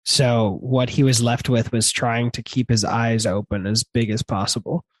anything. So what he was left with was trying to keep his eyes open as big as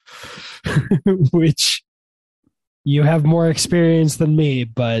possible, which you have more experience than me,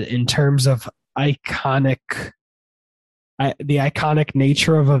 but in terms of the iconic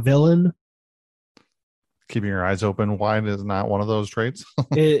nature of a villain, keeping your eyes open wide is not one of those traits.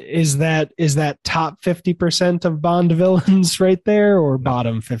 is that top 50% of Bond villains right there, or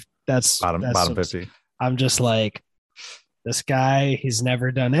bottom 50? That's bottom 50. I'm just like, this guy, he's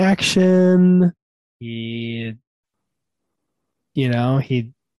never done action. He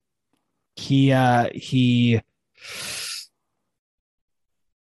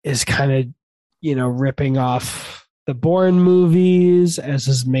is kind of, ripping off the Bourne movies as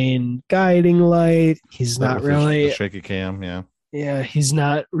his main guiding light. He's not really the shaky cam. Yeah. Yeah. He's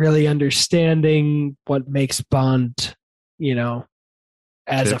not really understanding what makes Bond,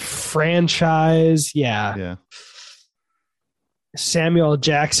 as a franchise. Yeah. Yeah. Samuel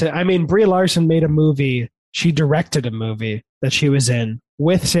Jackson. I mean, Brie Larson made a movie. She directed a movie that she was in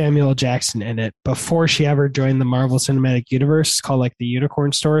with Samuel Jackson in it before she ever joined the Marvel Cinematic Universe, called like the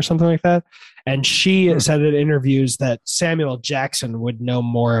Unicorn Store or something like that. And she said in interviews that Samuel Jackson would know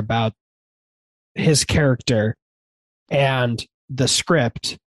more about his character and the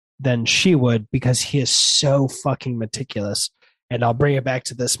script than she would, because he is so fucking meticulous. And I'll bring it back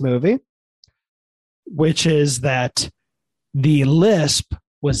to this movie, which is that the lisp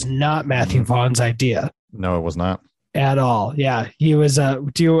was not Matthew Vaughn's idea. No, it was not at all. Yeah, he was.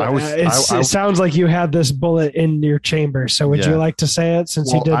 It sounds like you had this bullet in your chamber. So would you like to say it,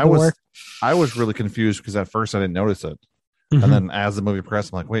 since you did the work? I was really confused because at first I didn't notice it, and then as the movie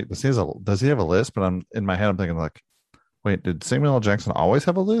progressed, I'm like, wait, does he have a lisp? But I'm in my head, I'm thinking like, wait, did Samuel L. Jackson always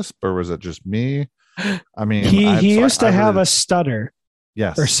have a lisp, or was it just me? I mean, he used to have a stutter,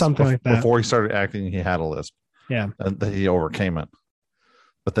 yes, or something like that. Before he started acting, he had a lisp. Yeah, and he overcame it.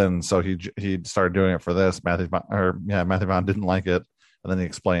 But then, so he started doing it for this. Matthew Vaughn didn't like it, and then he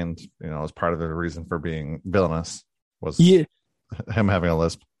explained, as part of the reason for being villainous was him having a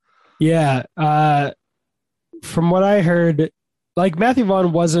lisp. Yeah, from what I heard, like Matthew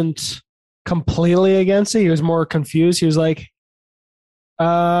Vaughn wasn't completely against it. He was more confused. He was like,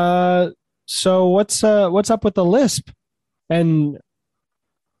 "So what's up with the lisp?" And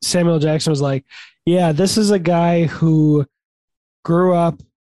Samuel Jackson was like, "Yeah, this is a guy who grew up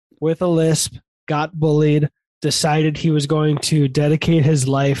with a lisp, got bullied, decided he was going to dedicate his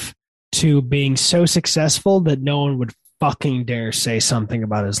life to being so successful that no one would fucking dare say something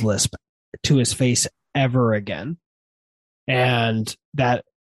about his lisp to his face ever again." And that,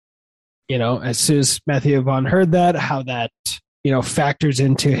 as soon as Matthew Vaughn heard that, how that, factors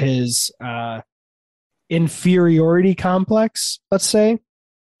into his inferiority complex, let's say,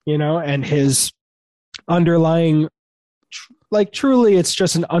 and his underlying, like, truly, it's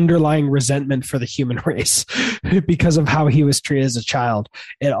just an underlying resentment for the human race because of how he was treated as a child.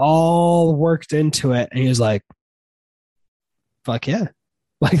 It all worked into it, and he was like, "Fuck yeah,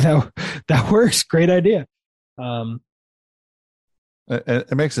 like that works. Great idea."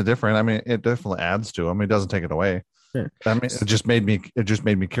 It makes it different. I mean, it definitely adds to him. It doesn't take it away. Sure. I mean, it just made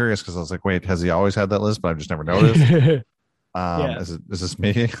me curious, because I was like, wait, has he always had that list, but I've just never noticed? Is this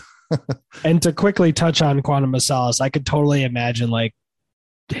me? And to quickly touch on Quantum of Solace, I could totally imagine like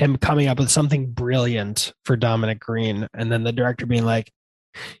him coming up with something brilliant for Dominic Green, and then the director being like,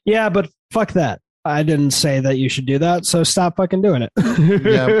 "Yeah, but fuck that. I didn't say that you should do that, so stop fucking doing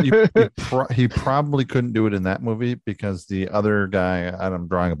it." He probably couldn't do it in that movie, because the other guy, I'm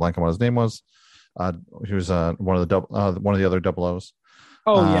drawing a blank on what his name was. He was one of the other double O's.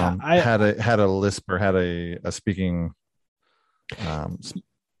 Oh yeah, had a lisp, or had a speaking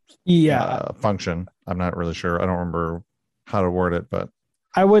function. I'm not really sure. I don't remember how to word it, but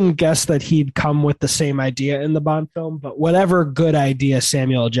I wouldn't guess that he'd come with the same idea in the Bond film, but whatever good idea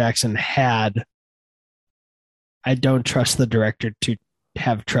Samuel L. Jackson had, I don't trust the director to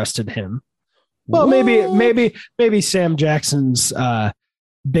have trusted him. Well, maybe Sam Jackson's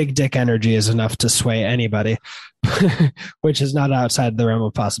big dick energy is enough to sway anybody, which is not outside the realm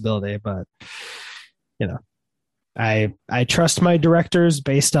of possibility. But I trust my directors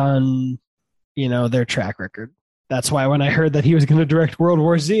based on their track record. That's why when I heard that he was going to direct World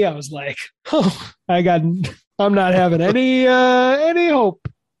War Z, I was like, oh, I'm not having any hope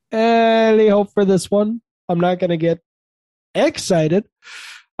for this one. I'm not going to get excited.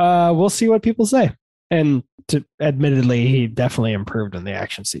 We'll see what people say. And admittedly, he definitely improved in the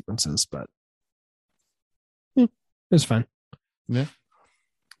action sequences, but it was fun. Yeah.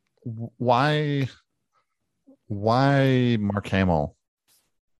 Why Mark Hamill?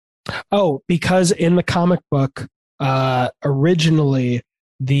 Oh, because in the comic book, originally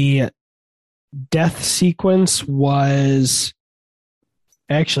the death sequence was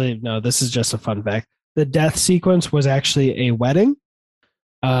actually, no, this is just a fun fact. The death sequence was actually a wedding,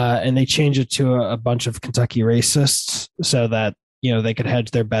 and they changed it to a bunch of Kentucky racists so that they could hedge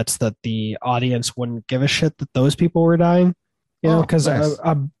their bets that the audience wouldn't give a shit that those people were dying. Because nice.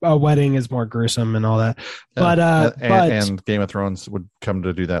 a wedding is more gruesome and all that. Yeah. And Game of Thrones would come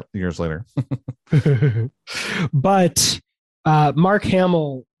to do that years later. But Mark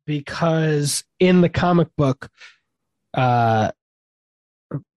Hamill, because in the comic book,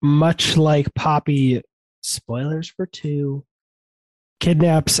 much like Poppy, spoilers for 2,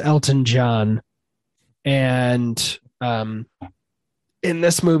 kidnaps Elton John, and in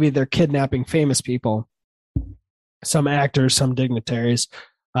this movie they're kidnapping famous people. Some actors, some dignitaries.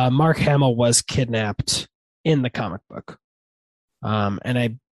 Mark Hamill was kidnapped in the comic book. And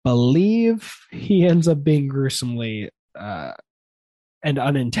I believe he ends up being gruesomely and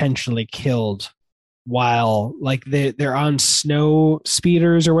unintentionally killed while they're on snow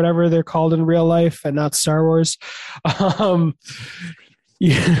speeders or whatever they're called in real life and not Star Wars.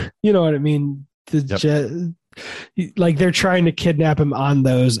 You know what I mean? They're trying to kidnap him on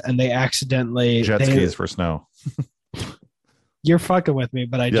those and they accidentally jet skis for snow. You're fucking with me,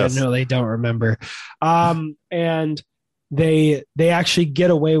 but I genuinely don't remember. And they actually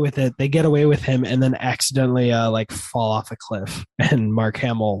get away with it. They get away with him and then accidentally fall off a cliff. And Mark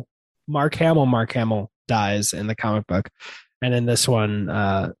Hamill dies in the comic book. And in this one,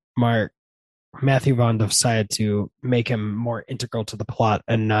 Matthew Vaughn decided to make him more integral to the plot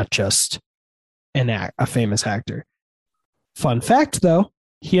and not just a famous actor. Fun fact, though,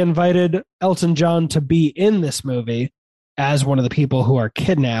 he invited Elton John to be in this movie as one of the people who are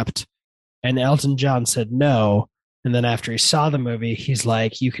kidnapped, and Elton John said no. And then after he saw the movie, he's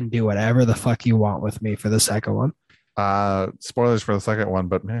like, you can do whatever the fuck you want with me for the second one. Spoilers for the second one,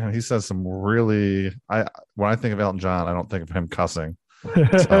 but man, he says some really, when I think of Elton John, I don't think of him cussing.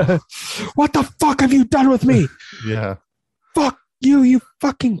 So. What the fuck have you done with me? Yeah. Fuck you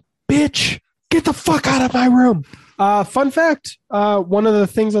fucking bitch. Get the fuck out of my room. Fun fact, one of the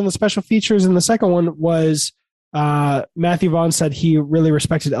things on the special features in the second one was Matthew Vaughn said he really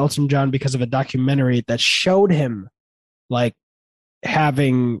respected Elton John because of a documentary that showed him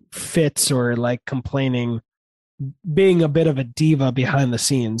having fits or complaining, being a bit of a diva behind the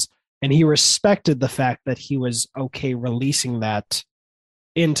scenes. And he respected the fact that he was okay releasing that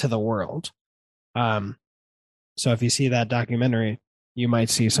into the world. So if you see that documentary, you might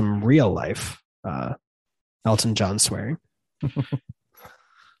see some real life Elton John swearing.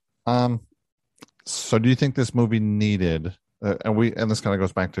 So do you think this movie needed and this kind of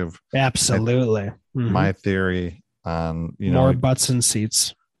goes back to absolutely my theory on more butts and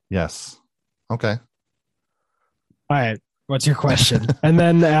seats? Yes. Okay. All right. What's your question? And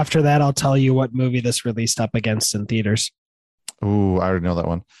then after that, I'll tell you what movie this released up against in theaters. Ooh, I already know that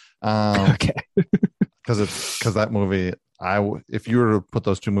one. Okay. Because that movie, if you were to put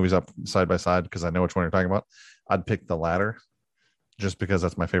those two movies up side by side, because I know which one you're talking about, I'd pick the latter, just because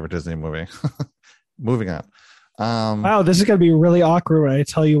that's my favorite Disney movie. Moving on. Wow, this is gonna be really awkward when I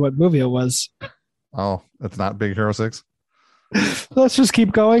tell you what movie it was. Oh, it's not Big Hero 6? Let's just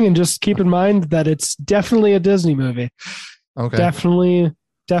keep going and just keep in mind that it's definitely a Disney movie. Okay. Definitely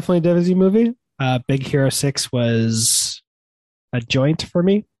a Disney movie. Big Hero 6 was a joint for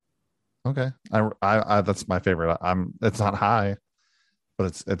me. Okay. I that's my favorite. It's not high, but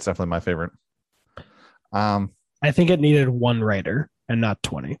it's definitely my favorite. I think it needed one writer and not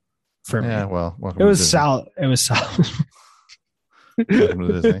 20 for me. Yeah, well, it was solid. It was solid. Welcome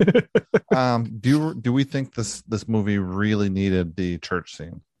to Disney. Do we think this movie really needed the church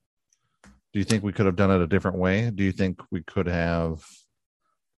scene? Do you think we could have done it a different way? Do you think we could have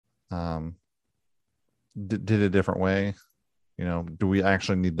um, did a different way. Do we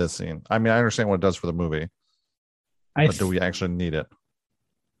actually need this scene? I mean, I understand what it does for the movie, but do we actually need it?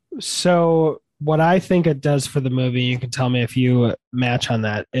 So what I think it does for the movie, you can tell me if you match on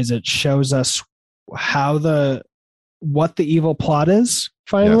that, is it shows us what the evil plot is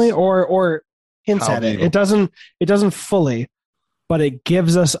finally, yes. or hints at it. It doesn't fully, but it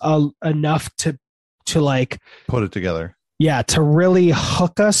gives us enough to like put it together. Yeah, to really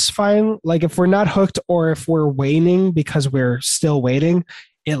hook us fine. Like if we're not hooked or if we're waiting because we're still waiting,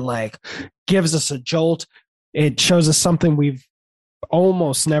 it like gives us a jolt. It shows us something we've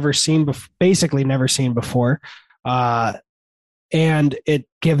almost never seen before, basically never seen before. And it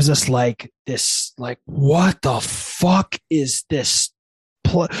gives us like this, like, what the fuck is this?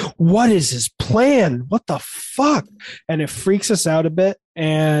 What is his plan? What the fuck? And it freaks us out a bit.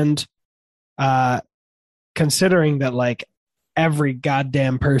 And considering that like every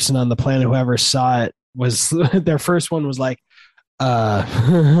goddamn person on the planet who ever saw it was their first one was like, that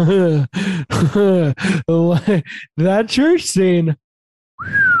church scene.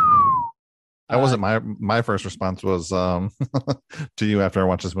 That wasn't my first response was to you after I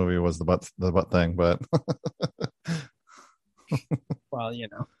watched this movie was the butt thing, but well,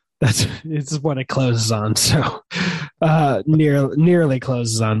 it's what it closes on. So nearly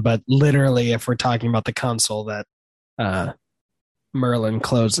closes on, but literally, if we're talking about the console that Merlin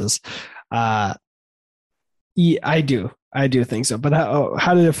closes, yeah, I do think so. But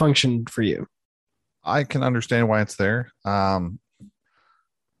how did it function for you? I can understand why it's there.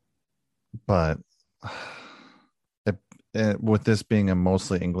 But with this being a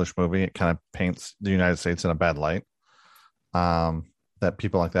mostly English movie, it kind of paints the United States in a bad light. That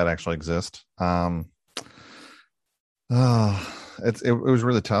people like that actually exist. It was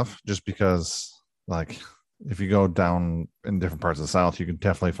really tough just because, like, if you go down in different parts of the South, you can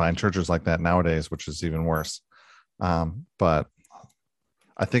definitely find churches like that nowadays, which is even worse. But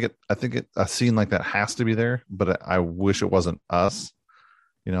I think a scene like that has to be there. But I wish it wasn't us.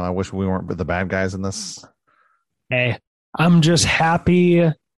 I wish we weren't the bad guys in this. Hey, I'm just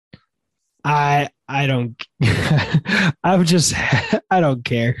happy. I don't. I don't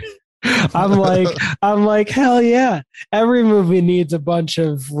care. I'm like, hell yeah. Every movie needs a bunch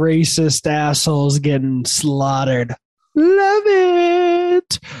of racist assholes getting slaughtered. Love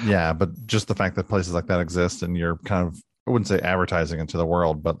it. Yeah, but just the fact that places like that exist and you're kind of, I wouldn't say advertising into the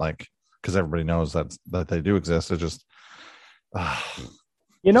world, but like, because everybody knows that they do exist. It just,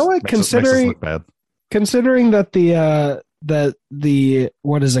 you know what? Considering that the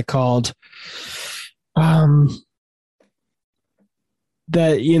what is it called? That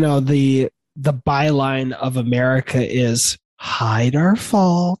the byline of America is hide our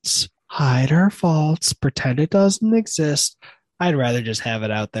faults, pretend it doesn't exist. I'd rather just have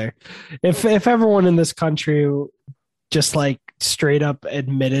it out there. If everyone in this country just like straight up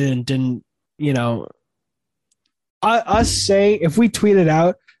admitted and didn't, us say, if we tweeted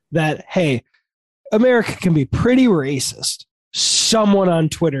out that, hey, America can be pretty racist, someone on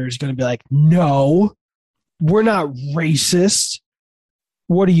Twitter is going to be like, no, we're not racist.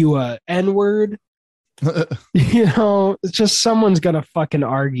 What are you, a N-word? It's just someone's going to fucking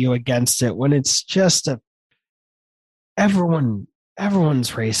argue against it when it's just everyone's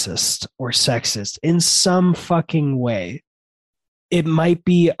racist or sexist in some fucking way. It might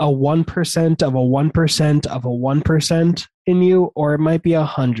be a 1% of a 1% of a 1% in you, or it might be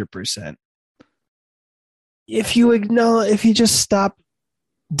 100%. If you just stop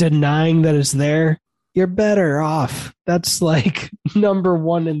denying that it's there, you're better off. That's like number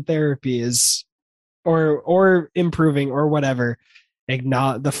one in therapy is, or improving or whatever.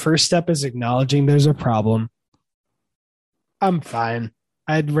 The first step is acknowledging there's a problem. I'm fine.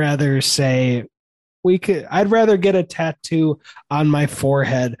 I'd rather get a tattoo on my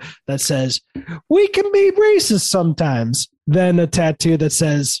forehead that says we can be racist sometimes than a tattoo that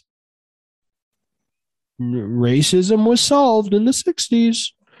says racism was solved in the 60s.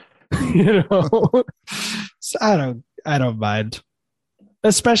 So I don't mind.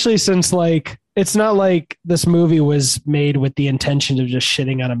 Especially since like it's not like this movie was made with the intention of just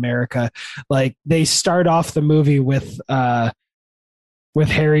shitting on America. Like they start off the movie with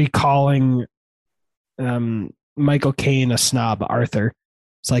Harry calling Michael Caine a snob, Arthur.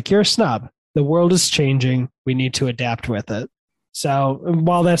 It's like, you're a snob. The world is changing. We need to adapt with it. So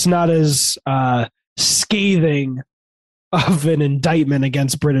while that's not as scathing of an indictment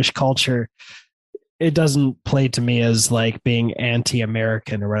against British culture, it doesn't play to me as like being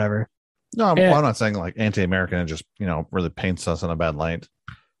anti-American or whatever. No, I'm not saying like anti-American. It just, really paints us in a bad light.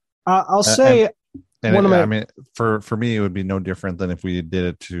 I'll say And I mean, for me, it would be no different than if we did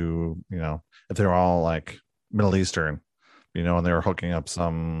it to, if they were all like Middle Eastern, and they were hooking up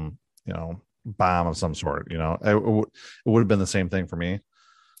some, bomb of some sort, it would have been the same thing for me.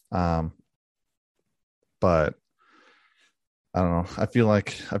 But I don't know. I feel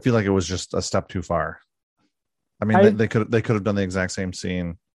like it was just a step too far. I mean, they could have done the exact same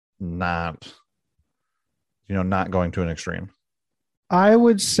scene, not going to an extreme. I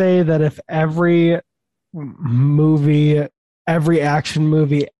would say that if every action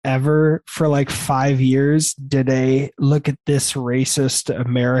movie ever for like 5 years did a look at this racist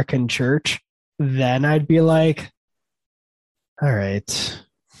American church, then I'd be like, all right,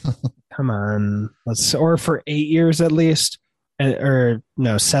 come on, or for 8 years at least, or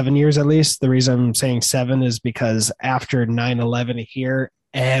no, 7 years at least. The reason I'm saying 7 is because after 9/11 here,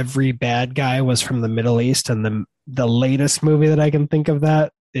 every bad guy was from the Middle East, and the latest movie that I can think of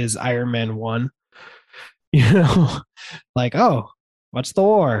that is Iron Man 1. Like, oh, what's the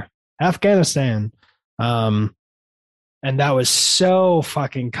war? Afghanistan. And that was so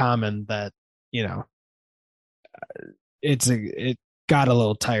fucking common that, it got a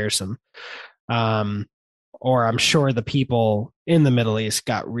little tiresome. Or I'm sure the people in the Middle East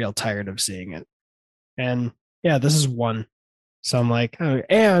got real tired of seeing it. And yeah, this is one. So I'm like, oh,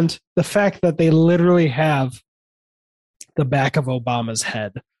 and the fact that they literally have the back of Obama's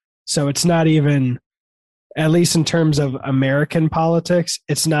head. So it's not even, at least in terms of American politics,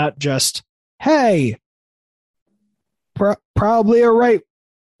 it's not just, hey, probably a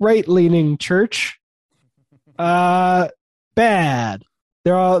right-leaning church. Bad.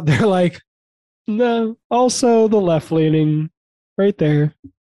 They're like, no, also the left-leaning right there.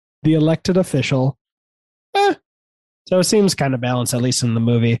 The elected official. So it seems kind of balanced, at least in the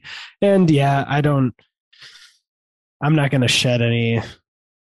movie. And yeah, I'm not going to shed any.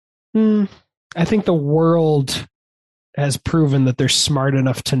 I think the world has proven that they're smart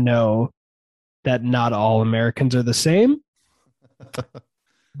enough to know that not all Americans are the same,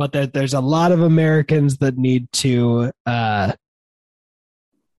 but that there's a lot of Americans that need to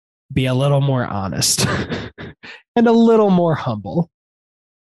be a little more honest and a little more humble.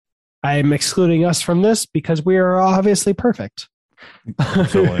 I'm excluding us from this because we are obviously perfect.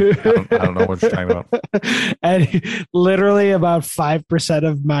 Absolutely. I don't know what you're talking about. And literally about 5%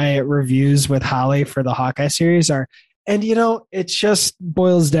 of my reviews with Holly for the Hawkeye series are, and it just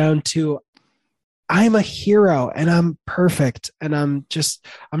boils down to, I'm a hero and I'm perfect and I'm just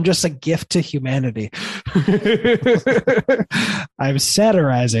a gift to humanity. I'm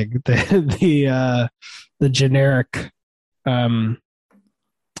satirizing the generic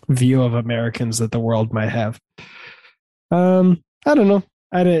view of Americans that the world might have. I don't know.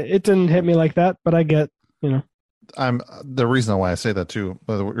 It didn't hit me like that, but I get, I'm the reason why I say that too.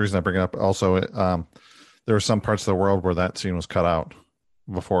 The reason I bring it up also, there were some parts of the world where that scene was cut out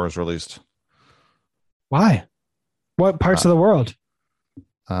before it was released. Why? What parts of the world?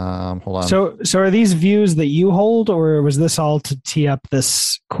 Hold on. So are these views that you hold, or was this all to tee up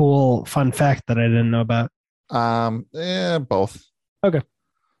this cool fun fact that I didn't know about? Both. Okay.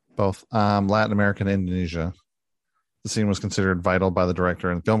 Both. Latin America and Indonesia. The scene was considered vital by the director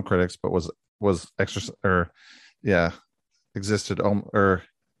and film critics, but existed, or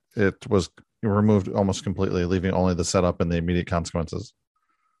it was removed almost completely, leaving only the setup and the immediate consequences.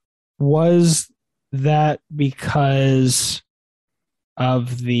 Was that because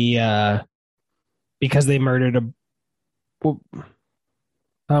of because they murdered how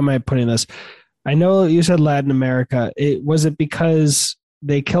am I putting this? I know you said Latin America. Was it because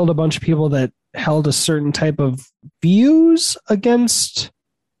they killed a bunch of people that held a certain type of views against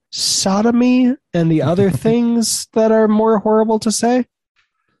sodomy and the other things that are more horrible to say?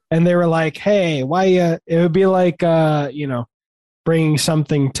 And they were like, hey, why it would be like bringing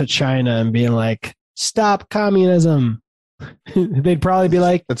something to China and being like, stop communism. They'd probably be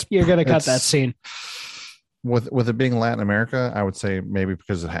like, you're going to cut that scene. With it being Latin America, I would say maybe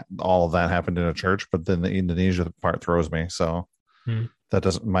because all of that happened in a church, but then the Indonesia part throws me. So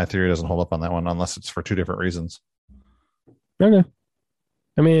my theory doesn't hold up on that one unless it's for two different reasons. Okay.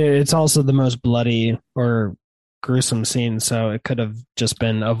 I mean, it's also the most bloody or gruesome scene, so it could have just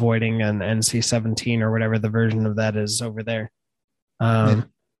been avoiding an NC-17 or whatever the version of that is over there. To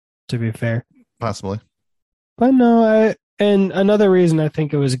be fair. Possibly. But no, and another reason I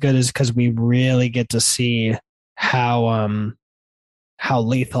think it was good is because we really get to see how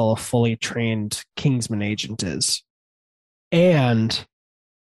lethal a fully trained Kingsman agent is. And,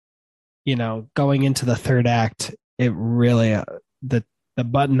 going into the third act, it really, the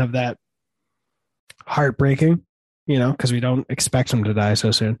button of that heartbreaking, because we don't expect him to die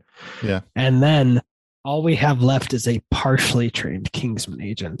so soon. Yeah. And then all we have left is a partially trained Kingsman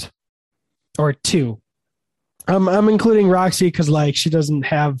agent, or two. I'm including Roxy because like she doesn't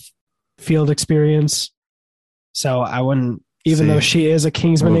have field experience, so I wouldn't. Even though she is a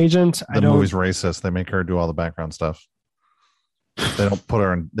Kingsman agent, the movie's racist. They make her do all the background stuff. They don't put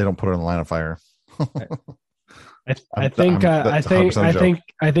her in. They don't put her in the line of fire. I think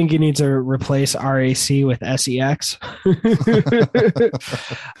you need to replace RAC with SEX.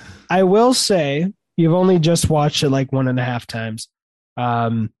 I will say you've only just watched it like 1.5 times.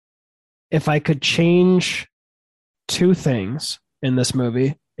 If I could change 2 things in this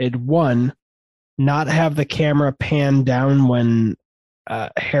movie, it'd one, not have the camera pan down when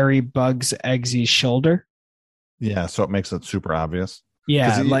Harry bugs Eggsy's shoulder. Yeah, so it makes it super obvious.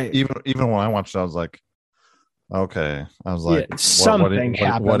 Yeah, like even when I watched it, I was like, okay. I was like, something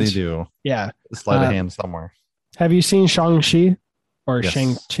happened. What do you do? Yeah, slide a hand somewhere. Have you seen Shang-Chi or Yes.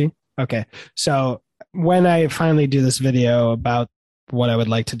 Shang-Chi? Okay, so when I finally do this video about what I would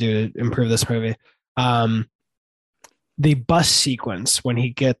like to do to improve this movie, the bus sequence when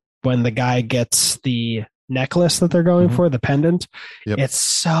the guy gets the necklace that they're going for, the pendant, it's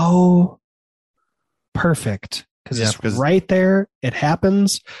so perfect because it's right there. It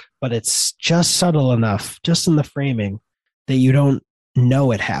happens, but it's just subtle enough, just in the framing, that you don't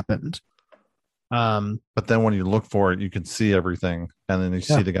know it happened. But then when you look for it, you can see everything, and then you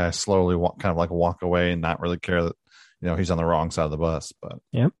see the guy slowly walk away and not really care that he's on the wrong side of the bus. But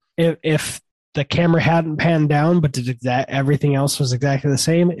if the camera hadn't panned down, but everything else was exactly the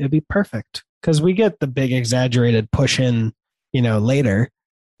same, it'd be perfect because we get the big exaggerated push in, later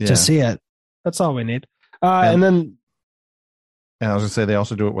to see it. That's all we need. And I was gonna say they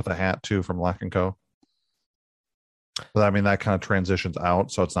also do it with a hat too from Lock and Co. But I mean that kind of transitions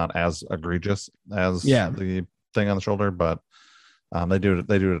out, so it's not as egregious as the thing on the shoulder. But they do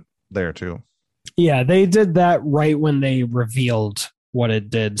it there too. Yeah, they did that right when they revealed what it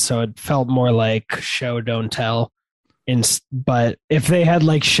did, so it felt more like show don't tell. But if they had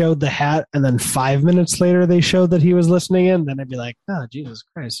like showed the hat and then 5 minutes later they showed that he was listening in, then I'd be like, oh Jesus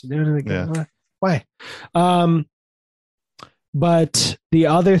Christ, you're doing it again. Yeah. Why? But the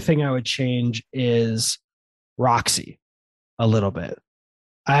other thing I would change is Roxy a little bit.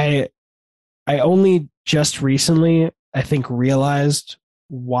 I only just recently, I think, realized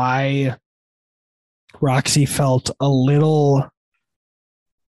why Roxy felt a little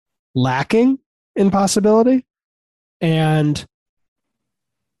lacking in possibility. And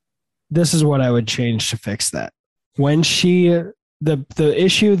this is what I would change to fix that. When the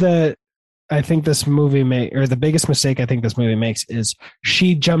issue that I think this movie or the biggest mistake I think this movie makes is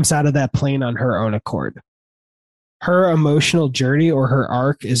she jumps out of that plane on her own accord. Her emotional journey or her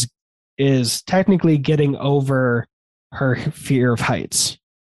arc is technically getting over her fear of heights.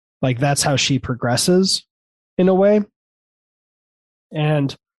 Like that's how she progresses in a way.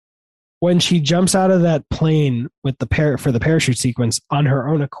 And when she jumps out of that plane with for the parachute sequence on her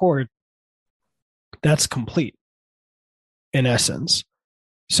own accord, that's complete in essence.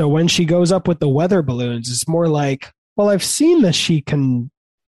 So when she goes up with the weather balloons, it's more like, well, I've seen that she can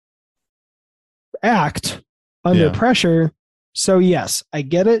act under pressure. So yes, I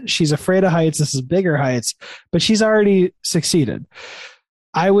get it. She's afraid of heights. This is bigger heights, but she's already succeeded.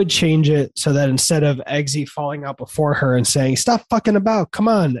 I would change it so that instead of Eggsy falling out before her and saying, stop fucking about, come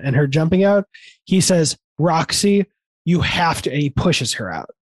on, and her jumping out, he says, Roxy, you have to, and he pushes her out.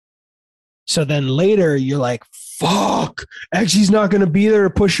 So then later you're like, fuck, Eggsy's not going to be there to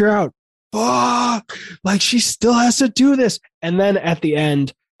push her out. Fuck, like she still has to do this. And then at the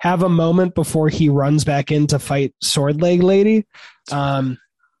end, have a moment before he runs back in to fight Sword Leg Lady,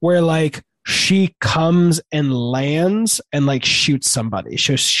 where like, she comes and lands and like shoots somebody.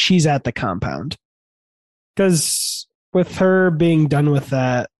 So she's at the compound. Because with her being done with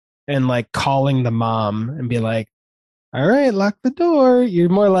that and like calling the mom and be like, all right, lock the door. You're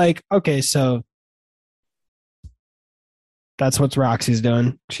more like, okay, so that's what Roxy's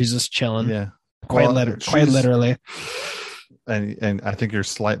doing. She's just chilling. Yeah. Quite literally. And I think you're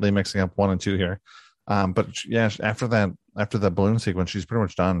slightly mixing up 1 and 2 here. But yeah, after the balloon sequence, she's pretty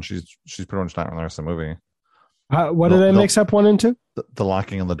much done. She's pretty much done in the rest of the movie. What did I mix up 1 and 2? The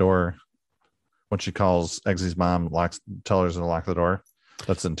locking of the door. When she calls Eggsy's mom, tell her to lock the door.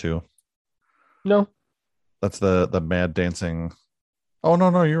 That's in 2. No. That's the mad dancing. Oh,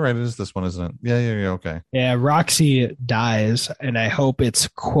 no, you're right. It is this one, isn't it? Yeah, okay. Yeah, Roxy dies, and I hope it's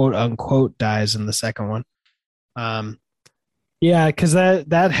quote unquote dies in the second one. Yeah, because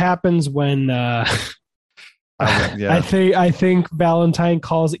that happens when I think Valentine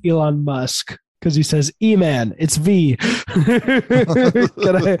calls Elon Musk because he says E-Man, it's V. Can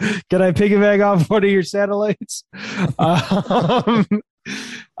I piggyback off one of your satellites?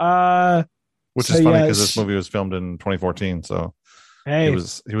 Which is funny because this movie was filmed in 2014, so hey, he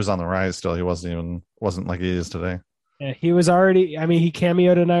was on the rise still. He wasn't like he is today. Yeah, he was already. I mean, he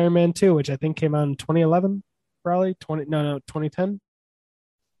cameoed in Iron Man 2, which I think came out in 2011, probably 2010,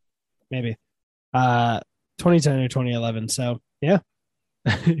 maybe 2010 or 2011. So yeah.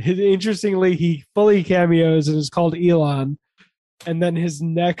 Interestingly, he fully cameos and is called Elon, and then his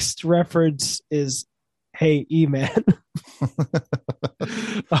next reference is, "Hey, E-Man."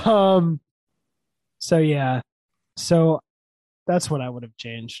 So yeah, so that's what I would have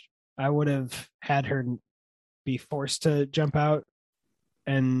changed. I would have had her be forced to jump out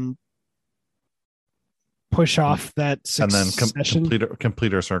and push off that succession. And then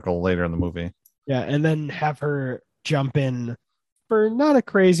complete her circle later in the movie. Yeah, and then have her jump in for not a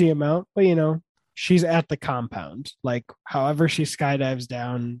crazy amount, but she's at the compound. Like, however she skydives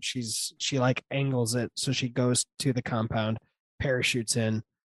down, she like angles it so she goes to the compound, parachutes in.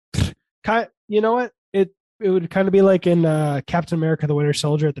 You know what? It would kind of be like in Captain America: The Winter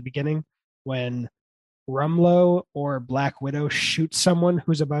Soldier at the beginning when Rumlow or Black Widow shoots someone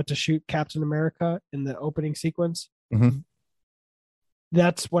who's about to shoot Captain America in the opening sequence. Mm-hmm.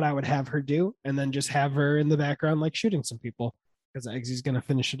 That's what I would have her do, and then just have her in the background, like shooting some people, because Eggsy's going to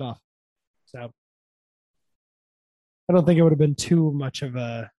finish it off. So I don't think it would have been too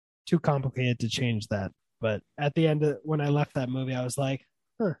complicated to change that. But at the end, when I left that movie, I was like,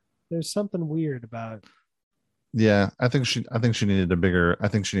 there's something weird about. Yeah, I think she needed a bigger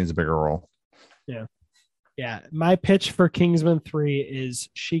role. Yeah. Yeah. My pitch for Kingsman 3 is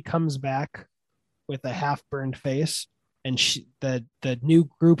she comes back with a half-burned face, and the new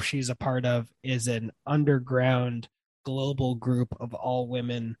group she's a part of is an underground global group of all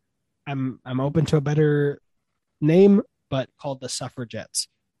women. I'm open to a better name, but called the Suffragettes.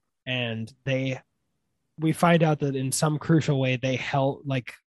 And we find out that in some crucial way they help,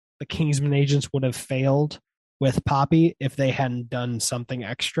 like the Kingsman agents would have failed with Poppy if they hadn't done something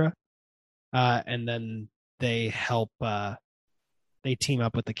extra. And then they team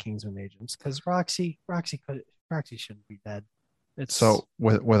up with the Kingsman agents because Roxy shouldn't be dead. So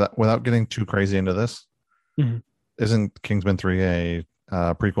without getting too crazy into this, mm-hmm. Isn't Kingsman 3 a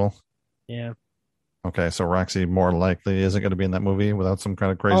prequel? Yeah. Okay, so Roxy more likely isn't going to be in that movie without some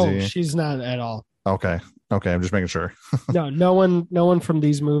kind of crazy. Oh, she's not at all. Okay, I'm just making sure. No one from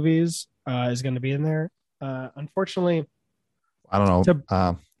these movies is going to be in there. Unfortunately, I don't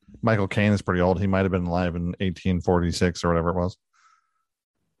know. Michael Caine is pretty old. He might have been alive in 1846 or whatever it was.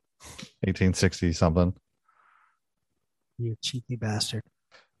 1860 something. You cheeky bastard.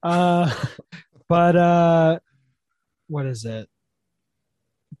 But what is it?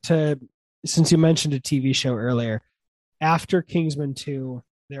 Since you mentioned a TV show earlier, after Kingsman 2,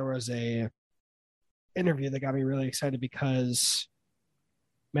 there was a interview that got me really excited because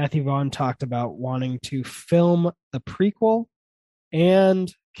Matthew Vaughn talked about wanting to film the prequel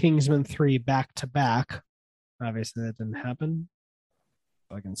and Kingsman 3 back to back. Obviously, that didn't happen.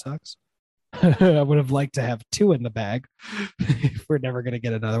 Fucking sucks. I would have liked to have 2 in the bag if we're never going to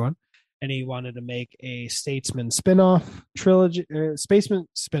get another one. And he wanted to make a Statesman spin-off trilogy, Spaceman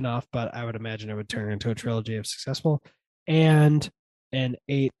spin-off, but I would imagine it would turn into a trilogy if successful, and an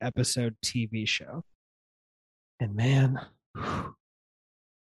 8-episode TV show. And man,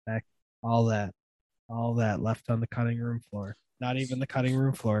 all that left on the cutting room floor. Not even the cutting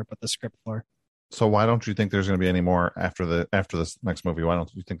room floor, but the script floor. So why don't you think there's going to be any more after this next movie? Why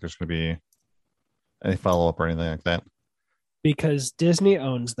don't you think there's going to be any follow-up or anything like that? Because Disney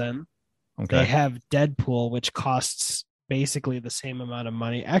owns them. Okay. They have Deadpool, which costs basically the same amount of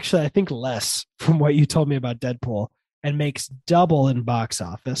money. Actually, I think less from what you told me about Deadpool, and makes double in box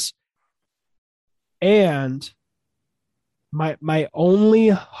office. And my only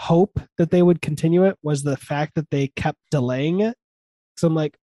hope that they would continue it was the fact that they kept delaying it. So I'm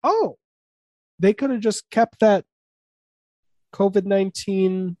like, oh, they could have just kept that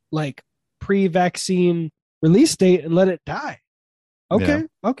COVID-19 like pre-vaccine release date and let it die. Okay,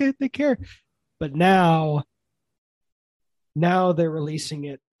 they care. But now they're releasing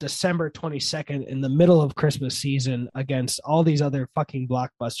it December 22nd in the middle of Christmas season against all these other fucking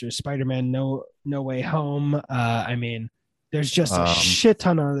blockbusters. Spider-Man No Way Home. I mean, there's just a shit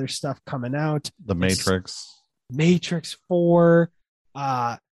ton of other stuff coming out. The Matrix. Matrix 4.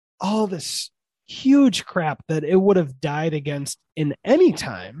 All this huge crap that it would have died against in any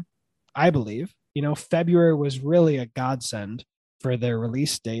time, I believe. February was really a godsend for their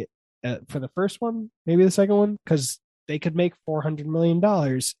release date for the first one, maybe the second one, because they could make $400 million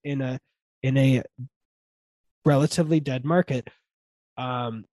in a in a relatively dead market.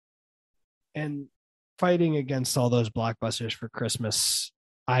 And fighting against all those blockbusters for Christmas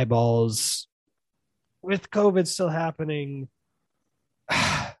eyeballs with COVID still happening.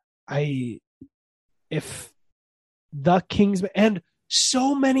 If the Kingsman, and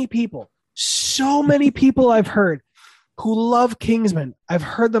so many people I've heard who love Kingsman, I've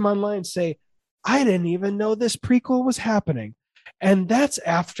heard them online say, I didn't even know this prequel was happening. And that's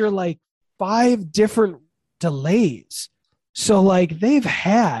after like 5 different delays. So like they've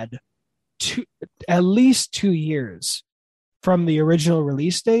had at least 2 years from the original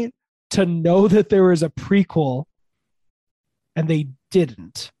release date to know that there was a prequel, and they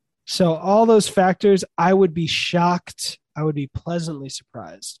didn't. So all those factors, I would be shocked. I would be pleasantly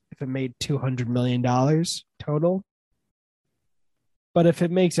surprised if it made $200 million total. But if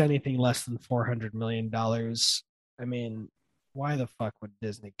it makes anything less than $400 million, I mean, why the fuck would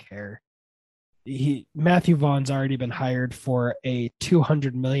Disney care? Matthew Vaughn's already been hired for a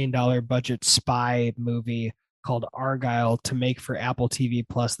 $200 million budget spy movie called Argyle to make for Apple TV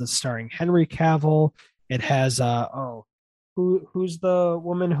Plus that's starring Henry Cavill. It has who's the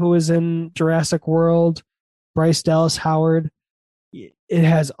woman who was in Jurassic World? Bryce Dallas Howard. It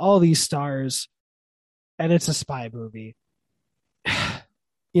has all these stars, and it's a spy movie.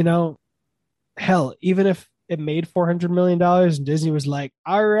 You know, hell, even if it made $400 million and Disney was like,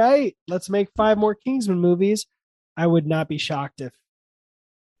 all right, let's make 5 more Kingsman movies, I would not be shocked if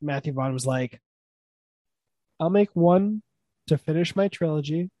Matthew Vaughn was like, I'll make one to finish my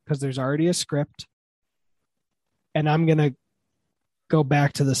trilogy because there's already a script, and I'm going to go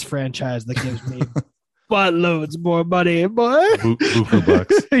back to this franchise that gives me buttloads more money, boy. Buku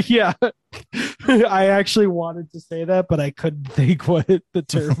bucks. Yeah. I actually wanted to say that, but I couldn't think what the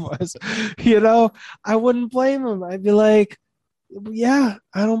term was. I wouldn't blame him. I'd be like, yeah,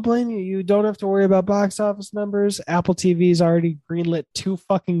 I don't blame you. You don't have to worry about box office numbers. Apple TV's already greenlit 2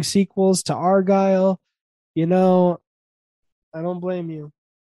 fucking sequels to Argyle. I don't blame you.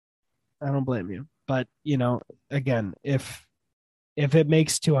 But, again, if it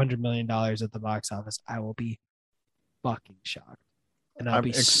makes $200 million at the box office, I will be fucking shocked. And I'll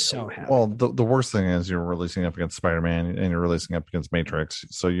be so happy. Well, the worst thing is you're releasing up against Spider-Man and you're releasing up against Matrix.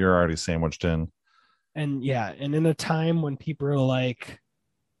 So you're already sandwiched in. And yeah, and in a time when people are like,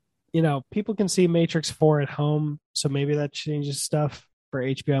 people can see Matrix 4 at home. So maybe that changes stuff for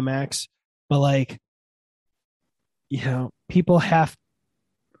HBO Max. But like,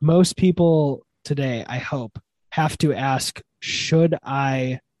 most people today, I hope, have to ask,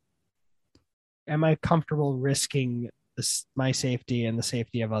 am I comfortable risking my safety and the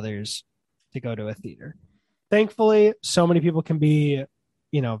safety of others to go to a theater? Thankfully, so many people can be,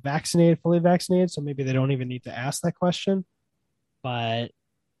 fully vaccinated. So maybe they don't even need to ask that question. But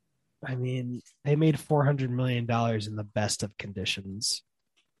I mean, they made $400 million in the best of conditions.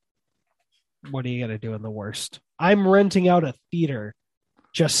 What are you going to do in the worst? I'm renting out a theater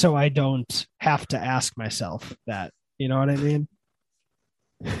just so I don't have to ask myself that. You know what I mean?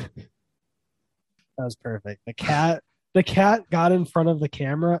 That was perfect. The cat got in front of the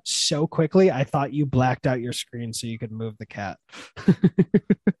camera so quickly, I thought you blacked out your screen so you could move the cat.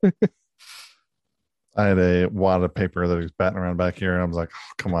 I had a wad of paper that was batting around back here, and I was like,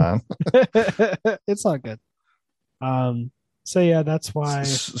 oh, come on. It's all good. So yeah, that's why.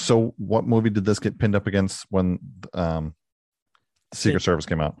 So what movie did this get pinned up against when Secret Service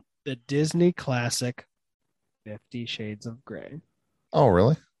came out? The Disney classic 50 Shades of Grey. Oh,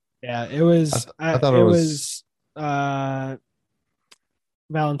 really? Yeah, it was. I thought it was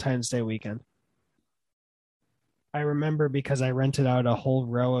Valentine's Day weekend. I remember because I rented out a whole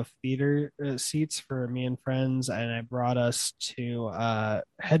row of theater seats for me and friends, and I brought us to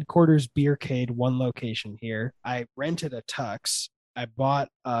Headquarters Beercade, one location here. I rented a tux. I bought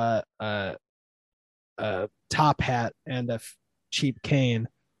a top hat and a cheap cane,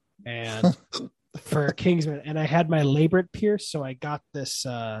 and for Kingsman, and I had my labret pierced, so I got this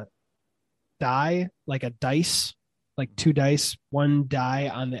die, like a dice, like 2 dice, 1 die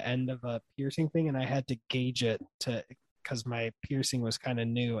on the end of a piercing thing, and I had to gauge it because my piercing was kind of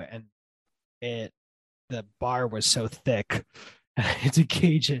new and the bar was so thick. I had to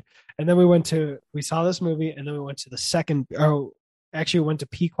gauge it. And then we saw this movie, and then we went to the second, we went to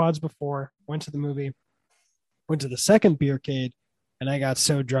Pequod's before, went to the movie, went to the second beercade, and I got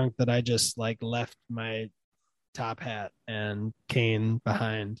so drunk that I just like left my top hat and cane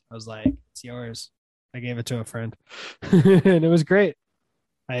behind. I was like, it's yours. I gave it to a friend. And it was great.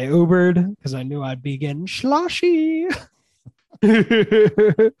 I Ubered because I knew I'd be getting sloshy.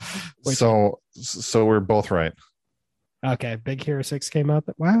 So we're both right. Okay, Big Hero 6 came out.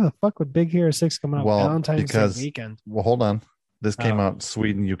 Why the fuck would Big Hero 6 come out Well, Valentine's Day because weekend? well, hold on. This came Oh, out in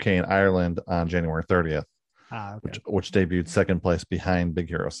Sweden, UK, and Ireland on January 30th, okay. which debuted second place behind Big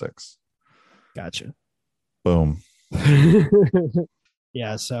Hero 6. Gotcha. Boom.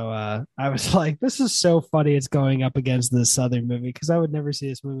 Yeah, so I was like, this is so funny it's going up against this Southern movie because I would never see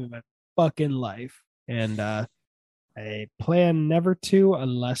this movie in my fucking life. And I plan never to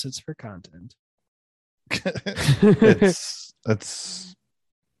unless it's for content. it's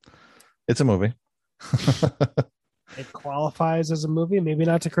a movie. It qualifies as a movie, maybe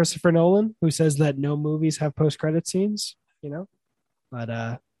not to Christopher Nolan, who says that no movies have post-credit scenes,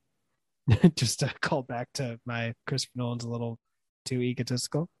 but just to call back to my Christopher Nolan's a little too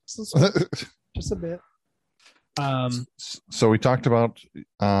egotistical. Just a bit. So we talked about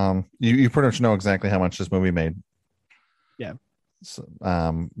you pretty much know exactly how much this movie made. Yeah. So,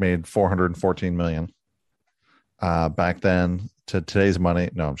 made 414 million. Back then to today's money.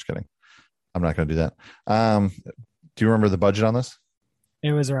 No, I'm just kidding. I'm not going to do that. Do you remember the budget on this?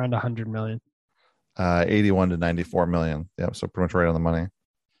 It was around 100 million. 81 to 94 million. Yeah, so pretty much right on the money.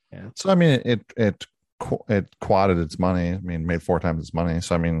 Yeah. So I mean, it quadded its money. I mean, made 4 times its money.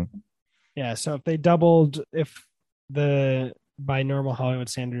 So I mean, yeah. So if they doubled, if by normal Hollywood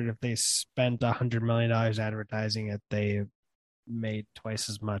standard, if they spent $100 million advertising it, they made twice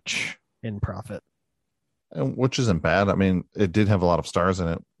as much in profit. Which isn't bad. I mean, it did have a lot of stars in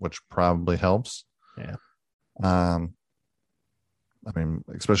it, which probably helps. Yeah. I mean,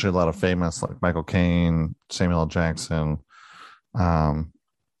 especially a lot of famous like Michael Caine, Samuel L. Jackson.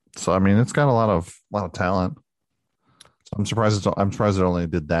 So I mean, it's got a lot of talent. So I'm surprised it only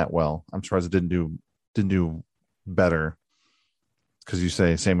did that well. I'm surprised it didn't do better. Because you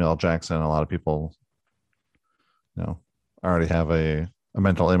say Samuel L. Jackson, a lot of people, already have a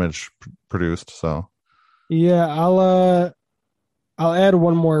mental image produced. So yeah, I'll add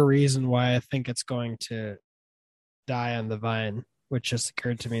one more reason why I think it's going to die on the vine, which just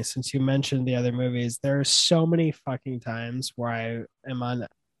occurred to me since you mentioned the other movies. There are so many fucking times where I am on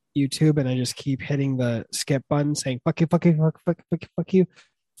YouTube and I just keep hitting the skip button saying fuck you, fuck you, fuck you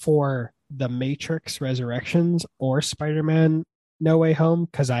for The Matrix Resurrections or Spider-Man No Way Home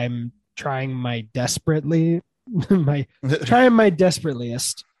because I'm trying my desperateliest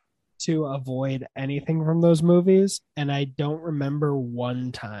to avoid anything from those movies, and I don't remember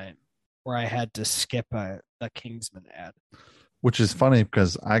one time where I had to skip a Kingsman ad. Which is funny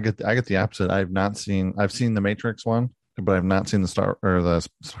because I get the opposite. I've seen the Matrix one, but I've not seen the Star Wars,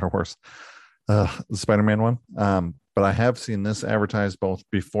 the Spider-Man one. But I have seen this advertised both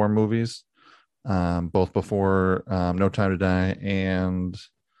before movies, both before No Time to Die and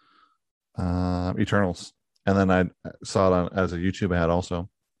Eternals, and then I saw it as a YouTube ad also.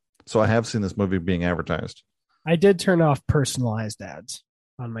 So I have seen this movie being advertised. I did turn off personalized ads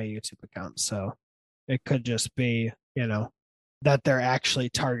on my YouTube account, so it could just be, that they're actually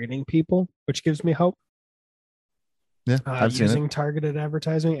targeting people, which gives me hope. Yeah, I've seen using targeted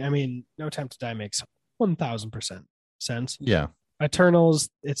advertising. I mean, No Time to Die makes 1000% sense. Yeah. Eternals,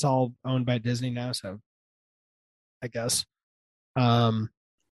 it's all owned by Disney now, so I guess. Although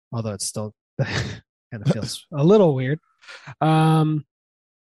it still kind of feels a little weird.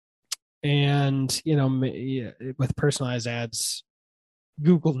 And with personalized ads,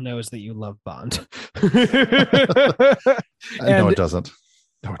 Google knows that you love Bond. No, it doesn't.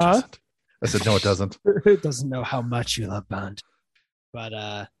 No, it doesn't. I said, no, it doesn't. It doesn't know how much you love Bond.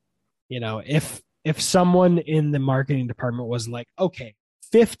 But, if someone in the marketing department was like, okay,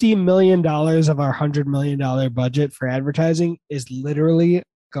 $50 million of our $100 million budget for advertising is literally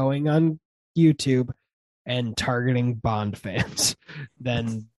going on YouTube and targeting Bond fans,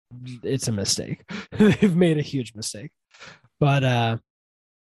 then it's a mistake. They've made a huge mistake. But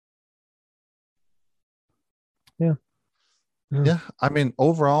yeah. I mean,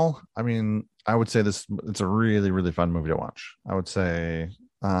 overall, I would say it's a really, really fun movie to watch. I would say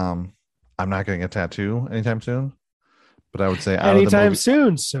I'm not getting a tattoo anytime soon, but I would say anytime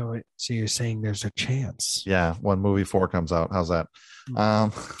soon. So you're saying there's a chance? Yeah, when movie 4 comes out. How's that?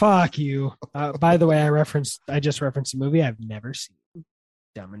 Fuck you. By the way, I just referenced a movie I've never seen.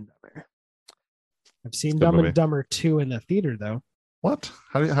 Dumb and Dumber. I've seen Dumb and Dumber 2 in the theater though. What?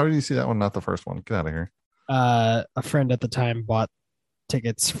 How did you see that one? Not the first one. Get out of here. A friend at the time bought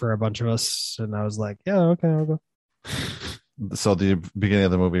tickets for a bunch of us, and I was like, "Yeah, okay, I'll go." So the beginning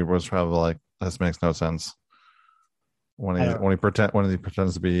of the movie was probably like, "This makes no sense." When he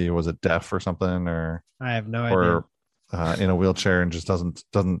pretends to be, was it deaf or something, or I have no idea. Or in a wheelchair and just doesn't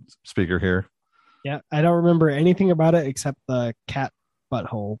speak or hear. Yeah, I don't remember anything about it except the cat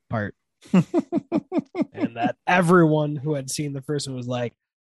butthole part. And that everyone who had seen the first one was like,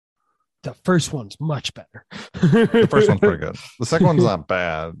 the first one's much better. The first one's pretty good. The second one's not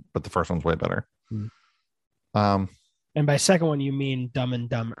bad, but the first one's way better. And by second one, you mean Dumb and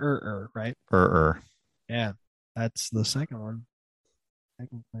Dumber, right? Yeah, that's the second one.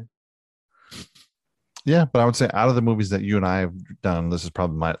 Yeah, but I would say out of the movies that you and I have done, this is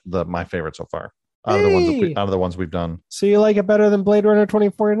probably my favorite so far. Out of the ones we've done. So you like it better than Blade Runner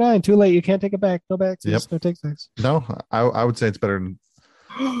 2049? Too late. You can't take it back. No back. Yep. No take backs. No, I would say it's better than.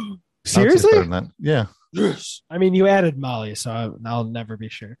 Seriously? Better than that. Yeah. Yes. I mean, you added Molly, so I'll never be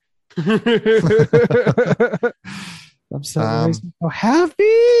sure. I'm so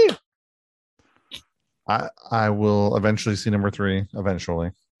happy. I will eventually see number 3.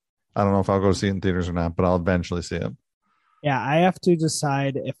 Eventually, I don't know if I'll go see it in theaters or not, but I'll eventually see it. Yeah, I have to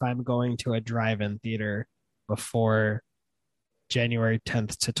decide if I'm going to a drive-in theater before January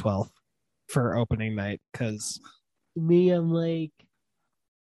 10th to 12th for opening night. Because me, I'm like,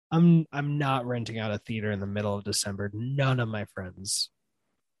 I'm not renting out a theater in the middle of December. None of my friends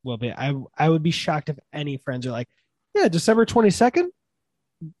will be. I would be shocked if any friends are like, yeah, December 22nd.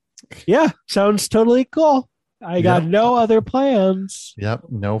 Yeah, sounds totally cool. I got no other plans. Yep,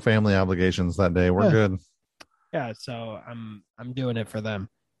 no family obligations that day. We're good. Yeah, so I'm doing it for them.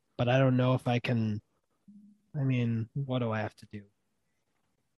 But I don't know if I can. I mean, what do I have to do?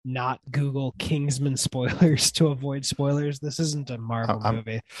 Not Google Kingsman spoilers to avoid spoilers. This isn't a Marvel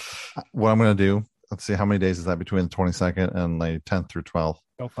movie. What I'm going to do, let's see, how many days is that between the 22nd and the 10th through 12th?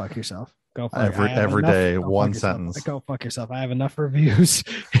 Go fuck yourself. Go fuck every day, one sentence. Go fuck yourself. I have enough reviews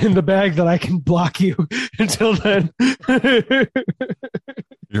in the bag that I can block you until then.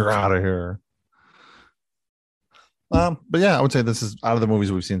 You're out of here. But yeah, I would say this is out of the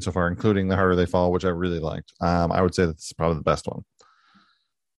movies we've seen so far, including The Harder They Fall, which I really liked. I would say that's probably the best one.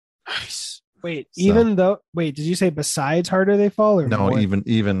 Nice. Wait, did you say besides Harder They Fall? Or no, more? even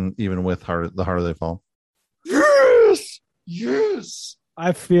with The Harder They Fall. Yes.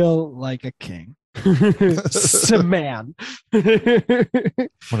 I feel like a king. It's a man. I'm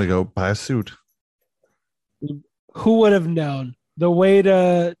gonna go buy a suit. Who would have known? The way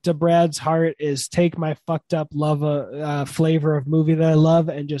to Brad's heart is take my fucked up flavor of movie that I love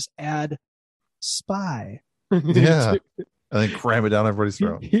and just add spy. Yeah. And then cram it down everybody's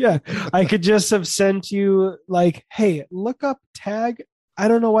throat. Yeah. I could just have sent you like, hey, look up tag. I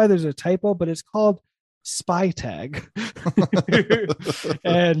don't know why there's a typo, but it's called Spy Tag.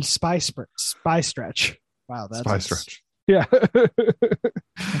 And Spy Stretch. Wow, that's Spy Stretch. Yeah.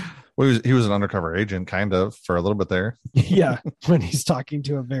 Well, he was an undercover agent, kind of, for a little bit there. Yeah, when he's talking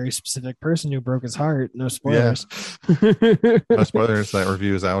to a very specific person who broke his heart. No spoilers. Yeah. No spoilers. That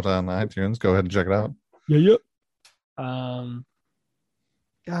review is out on iTunes. Go ahead and check it out. Yeah. God,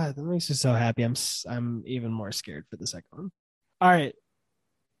 that makes me so happy. I'm even more scared for the second one. All right.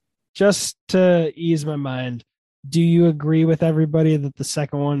 Just to ease my mind, do you agree with everybody that the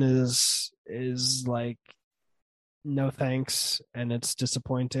second one is like no thanks and it's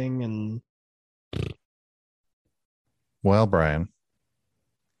disappointing? And well, Brian,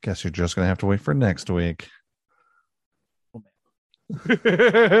 guess you're just gonna have to wait for next week.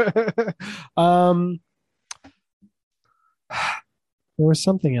 There was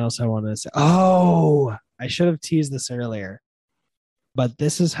something else I wanted to say. Oh, I should have teased this earlier, but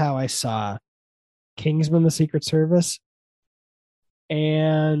this is how I saw Kingsman: The Secret Service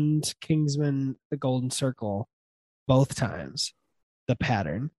and Kingsman: The Golden Circle both times. The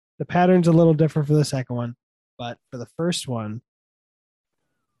pattern's a little different for the second one, but for the first one,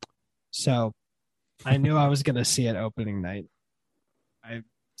 so I knew I was going to see it opening night. I've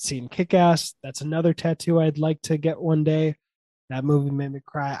seen Kick-Ass. That's another tattoo I'd like to get one day. That movie made me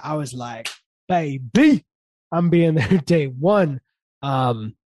cry. I was like, baby, I'm being there day one.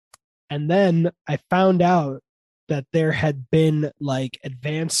 And then I found out that there had been like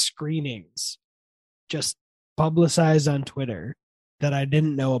advanced screenings just publicized on Twitter that I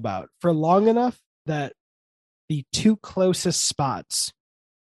didn't know about for long enough that the two closest spots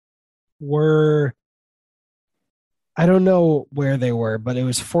were, I don't know where they were, but it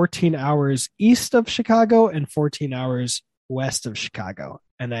was 14 hours east of Chicago and 14 hours west of Chicago.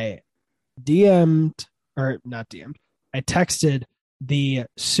 And I I texted the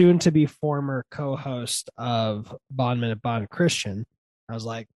soon to be former co-host of Bond Minute Bond, Christian. I was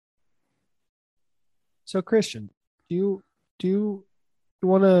like, so Christian, do you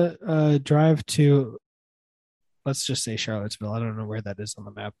want to drive to, let's just say Charlottesville. I don't know where that is on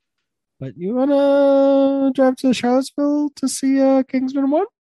the map, but you want to drive to Charlottesville to see Kingsman 1?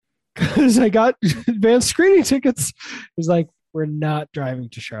 Because I got advanced screening tickets. He's like, we're not driving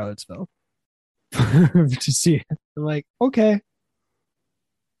to Charlottesville to see it. I'm like, okay.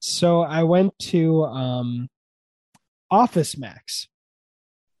 So I went to Office Max,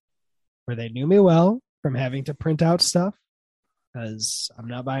 where they knew me well from having to print out stuff, because I'm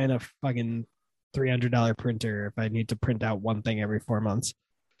not buying a fucking $300 printer if I need to print out one thing every 4 months.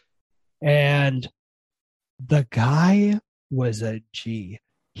 And the guy was a G.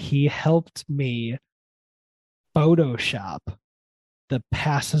 He helped me Photoshop the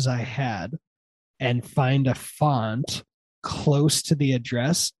passes I had and find a font close to the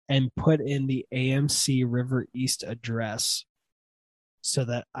address and put in the AMC River East address so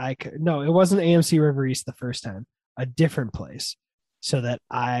that I could. No, it wasn't AMC River East the first time, a different place, so that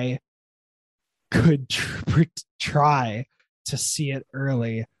I could try to see it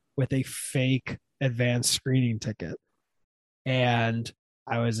early with a fake advanced screening ticket. And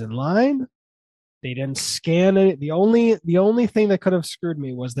I was in line. They didn't scan it. The only thing that could have screwed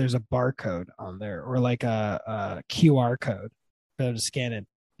me was there's a barcode on there, or like a QR code for them to scan it.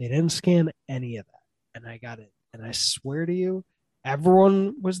 They didn't scan any of that, and I got it. And I swear to you,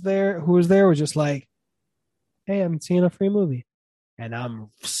 everyone was there who was there was just like, "Hey, I'm seeing a free movie," and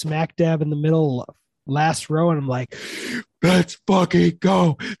I'm smack dab in the middle, last row, and I'm like, "Let's fucking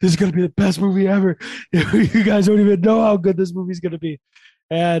go! This is gonna be the best movie ever. You guys don't even know how good this movie's gonna be."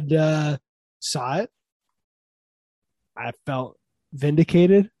 And saw it. I felt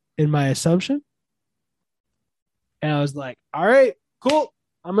vindicated in my assumption, and I was like, "All right, cool.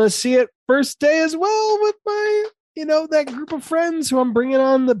 I'm gonna see it first day as well with my, that group of friends who I'm bringing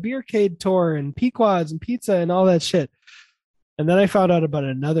on the Beercade tour and Pequods and pizza and all that shit." And then I found out about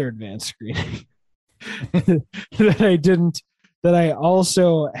another advanced screening that I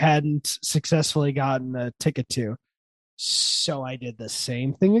also hadn't successfully gotten a ticket to. So I did the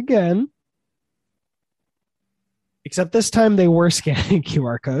same thing again, except this time they were scanning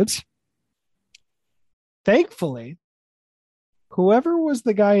QR codes. Thankfully, whoever was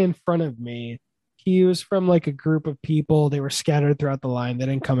the guy in front of me, he was from like a group of people. They were scattered throughout the line. They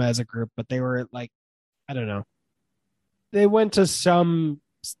didn't come as a group, but they were like, I don't know. They went to some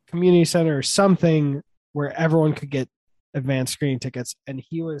community center or something where everyone could get advanced screening tickets. And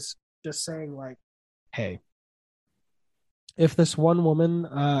he was just saying like, "Hey, if this one woman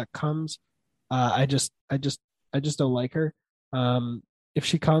comes, I just don't like her. If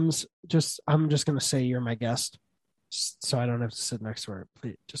she comes, I'm just gonna say you're my guest, so I don't have to sit next to her.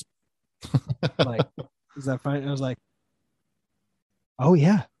 Please, just like, is that fine?" I was like, "Oh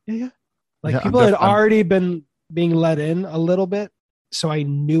yeah, yeah, yeah." Like, yeah, people had already been being let in a little bit, so I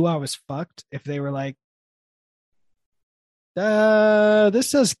knew I was fucked if they were like, "This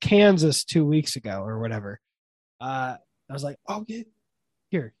says Kansas 2 weeks ago," or whatever. I was like, "Okay,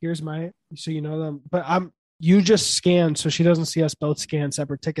 here's my," so you know them, but you just scan so she doesn't see us both scan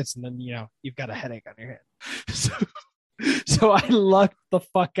separate tickets, and then you've got a headache on your head. So I lucked the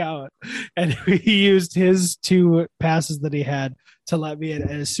fuck out, and he used his 2 passes that he had to let me in.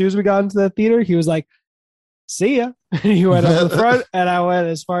 And as soon as we got into the theater, he was like, "See ya." He went up the front, and I went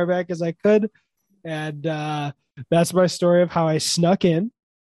as far back as I could, and that's my story of how I snuck in.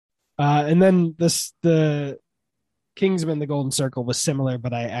 And then the Kingsman, the Golden Circle, was similar,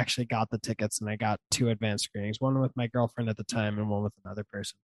 but I actually got the tickets, and I got 2 advanced screenings, one with my girlfriend at the time and one with another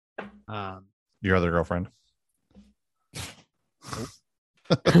person. Your other girlfriend?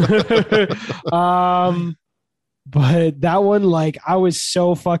 But that one, like, I was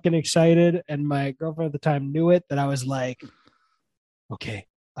so fucking excited, and my girlfriend at the time knew it, that I was like, "Okay,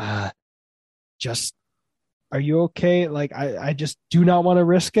 just, are you okay? Like, I just do not want to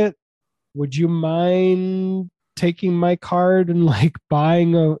risk it. Would you mind taking my card and like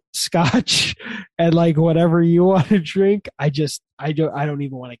buying a scotch and like whatever you want to drink? I don't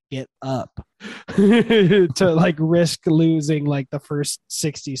even want to get up to like risk losing like the first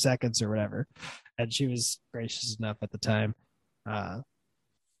 60 seconds or whatever." And she was gracious enough at the time to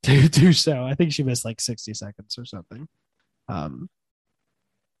do so. I think she missed like 60 seconds or something.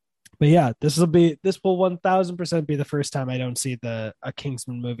 But yeah, this will 1000% be the first time I don't see a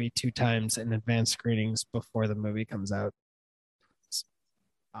Kingsman movie 2 times in advanced screenings before the movie comes out,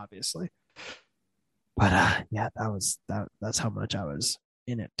 obviously. But yeah, that's how much I was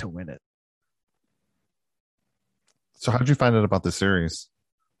in it to win it. So how did you find out about the series?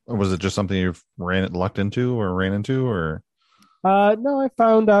 Or was it just something you lucked into or ran into, or? No, I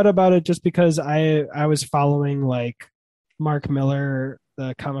found out about it just because I was following like Mark Miller,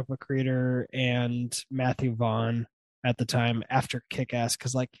 the comic book creator, and Matthew Vaughn at the time after Kick-Ass,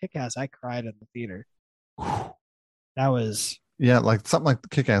 because like Kick-Ass, I cried in the theater. That was Yeah, like something like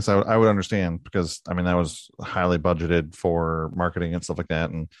Kick-Ass, I would understand because I mean that was highly budgeted for marketing and stuff like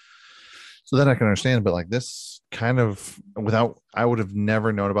that, and so that I can understand. But like this kind of without, I would have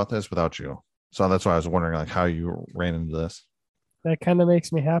never known about this without you. So that's why I was wondering like how you ran into this. That kind of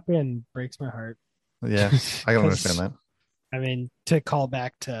makes me happy and breaks my heart. Yeah, I can understand Because that. I mean, to call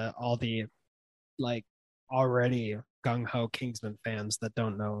back to all the like already gung ho Kingsman fans that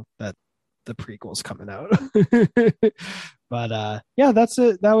don't know that the prequel's coming out. But yeah, that's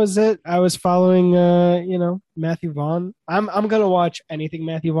it. That was it. I was following Matthew Vaughn. I'm gonna watch anything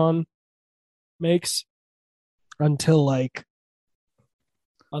Matthew Vaughn makes until like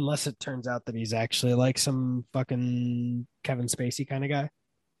unless it turns out that he's actually like some fucking Kevin Spacey kind of guy.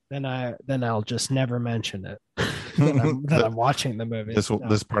 Then I'll just never mention it. that I'm watching the movie. No.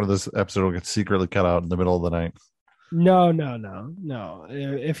 This part of this episode will get secretly cut out in the middle of the night. No.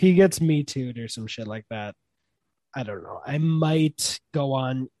 If he gets Me Too'd or some shit like that, I don't know. I might go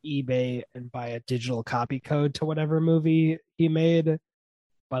on eBay and buy a digital copy code to whatever movie he made,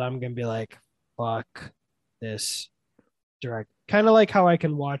 but I'm gonna be like, fuck this direct. Kind of like how I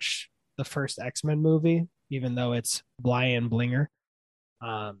can watch the first X-Men movie, even though it's Bly and Blinger.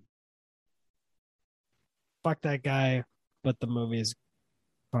 Um, fuck that guy, but the movie's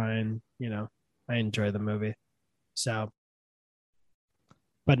fine. I enjoy the movie. So,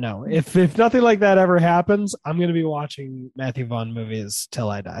 but no, if nothing like that ever happens, I'm gonna be watching Matthew Vaughn movies till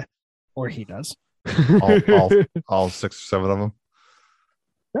I die, or he does. all 6 or 7 of them.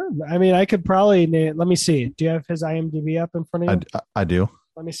 I mean, I could probably name. Let me see. Do you have his IMDb up in front of you? I do.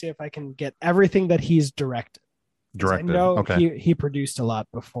 Let me see if I can get everything that he's directed. I know okay. he produced a lot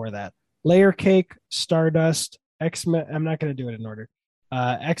before that. Layer Cake, Stardust, X-Men. I'm not going to do it in order.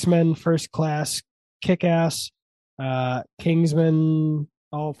 X-Men, First Class, Kick-Ass, Kingsman,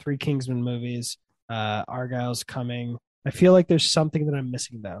 all 3 Kingsman movies. Argyle's Coming. I feel like there's something that I'm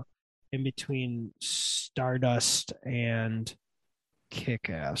missing though, in between Stardust and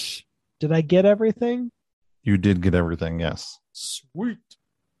Kick-Ass. Did I get everything? You did get everything, yes. Sweet.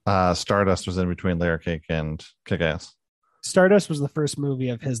 Stardust was in between Layer Cake and Kick-Ass. Stardust was the first movie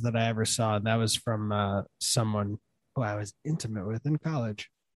of his that I ever saw, and that was from someone who I was intimate with in college.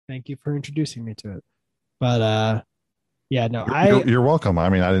 Thank you for introducing me to it. But yeah, no, you're welcome. I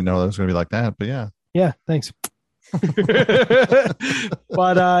mean, I didn't know that was going to be like that, but yeah. Yeah, thanks.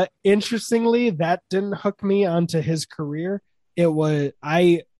 But interestingly, that didn't hook me onto his career.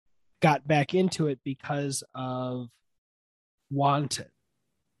 I got back into it because of Wanted,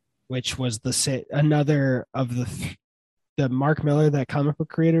 which was another of the Mark Miller, that comic book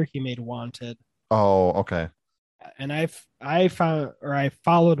creator. He made Wanted. Oh, okay. And I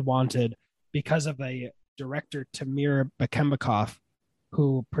followed Wanted because of a director, Tamir Bekembekov,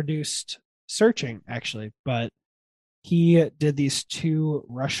 who produced Searching, actually, but he did these 2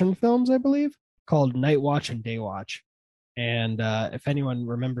 Russian films, I believe, called Night Watch and Day Watch. And if anyone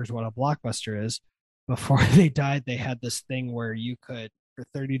remembers what a Blockbuster is, before they died, they had this thing where you could, for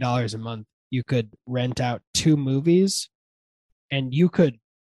 $30 a month, you could rent out 2 movies, and you could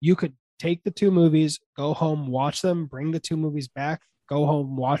take the 2 movies, go home, watch them, bring the 2 movies back, go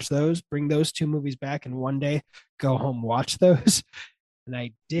home, watch those, bring those 2 movies back, and one day go home, watch those. And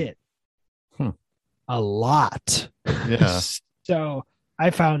I did a lot. Yeah. So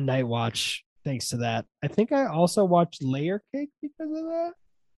I found Night Watch thanks to that. I think I also watched Layer Cake because of that,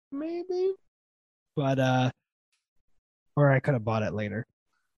 maybe. But or I could have bought it later.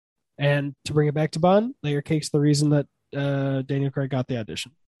 And to bring it back to Bond, Layer Cake's the reason that Daniel Craig got the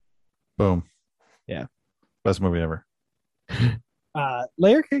audition. Boom. Yeah. Best movie ever.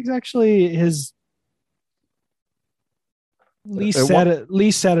 Layer Cake's actually his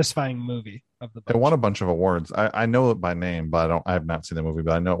least satisfying movie of the bunch. It won a bunch of awards. I know it by name, but I have not seen the movie,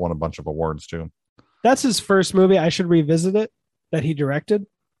 but I know it won a bunch of awards too. That's his first movie. I should revisit it that he directed,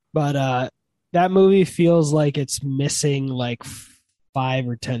 but that movie feels like it's missing like 5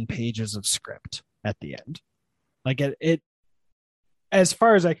 or 10 pages of script at the end. Like it as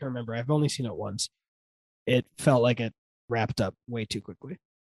far as I can remember, I've only seen it once. It felt like it wrapped up way too quickly.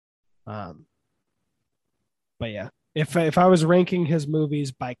 But yeah, if I was ranking his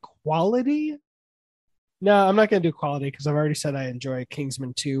movies by quality, no, I'm not going to do quality because I've already said I enjoy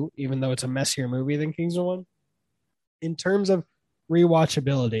Kingsman 2, even though it's a messier movie than Kingsman 1. In terms of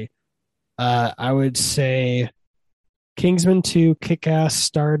rewatchability, I would say Kingsman 2, Kick-Ass,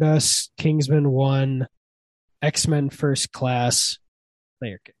 Stardust, Kingsman 1, X-Men First Class,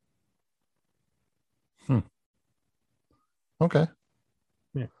 Layer Cake. Okay.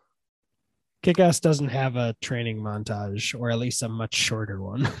 Yeah. Kick-Ass doesn't have a training montage, or at least a much shorter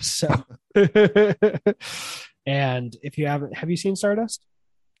one. So, and if you haven't, have you seen Stardust?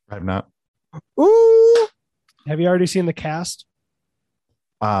 I have not. Ooh, have you already seen the cast?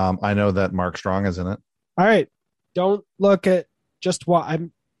 I know that Mark Strong is in it. All right, don't look at just what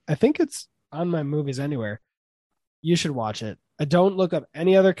I'm. I think it's on my movies anywhere. You should watch it. I don't look up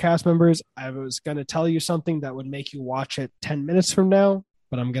any other cast members. I was going to tell you something that would make you watch it 10 minutes from now,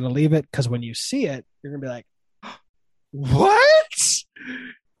 but I'm going to leave it because when you see it, you're going to be like, what?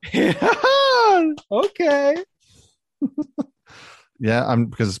 Yeah, okay. Yeah, I'm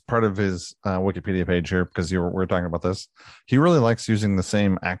because part of his Wikipedia page here, because we're talking about this. He really likes using the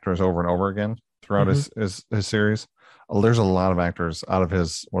same actors over and over again throughout his series. There's a lot of actors out of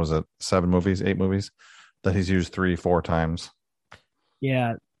his, what is it, 8 movies that he's used 3-4 times.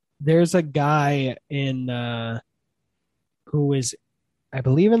 Yeah, there's a guy in who is, I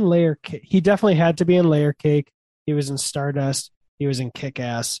believe, in Layer Cake. He definitely had to be in Layer Cake. He was in Stardust. He was in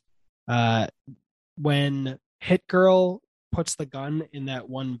Kick-Ass. When Hit Girl puts the gun in that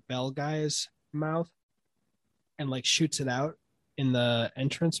one Bell guy's mouth and like shoots it out in the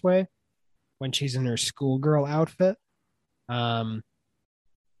entranceway when she's in her schoolgirl outfit.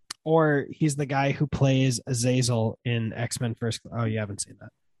 Or he's the guy who plays Azazel in X-Men First. Oh, you haven't seen that.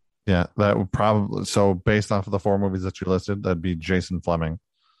 Yeah, that would probably, so based off of the 4 movies that you listed, that'd be Jason Fleming.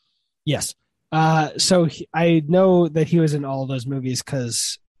 Yes. I know that he was in all those movies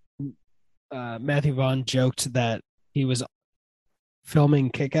because Matthew Vaughn joked that he was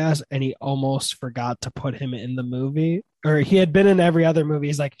filming Kick-Ass and he almost forgot to put him in the movie, or he had been in every other movie.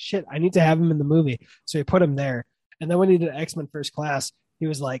 He's like, shit, I need to have him in the movie. So he put him there. And then when he did X-Men First Class, he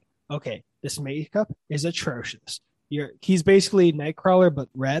was like, okay, this makeup is atrocious. He's basically Nightcrawler, but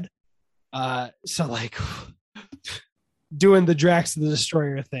red. So like doing the Drax the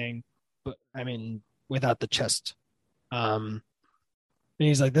Destroyer thing, but I mean, without the chest. And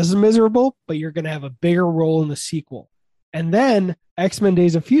he's like, this is miserable, but you're going to have a bigger role in the sequel. And then X-Men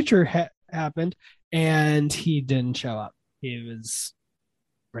Days of Future happened, and he didn't show up. He was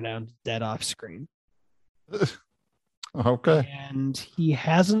pronounced dead off screen. Okay. And he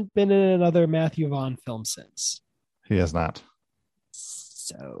hasn't been in another Matthew Vaughn film since. He has not.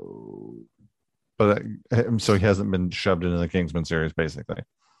 So. But so he hasn't been shoved into the Kingsman series, basically.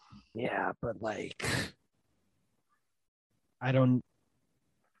 Yeah, but like,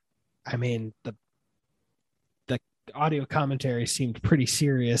 the audio commentary seemed pretty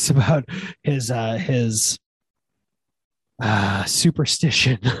serious about his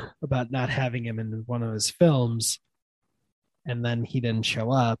superstition about not having him in one of his films, and then he didn't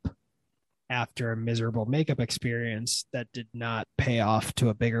show up after a miserable makeup experience that did not pay off to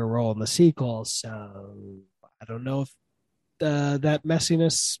a bigger role in the sequel. So I don't know if that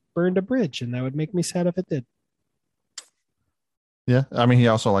messiness burned a bridge, and that would make me sad if it did. Yeah, I mean, he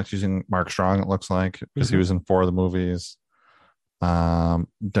also likes using Mark Strong, it looks like, because he was in 4 of the movies.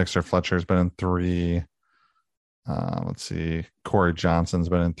 Dexter Fletcher's been in 3. Let's see, Corey Johnson's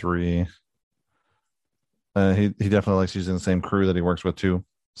been in 3. He definitely likes using the same crew that he works with too.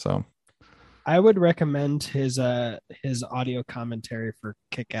 So I would recommend his audio commentary for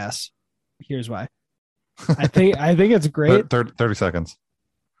Kick-Ass. Here's why. I think it's great. 30 seconds.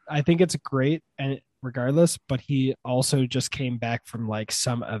 I think it's great, and regardless, but he also just came back from like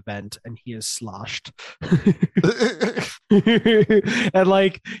some event and he is sloshed. And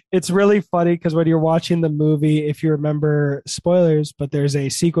like, it's really funny because when you're watching the movie, if you remember, spoilers, but there's a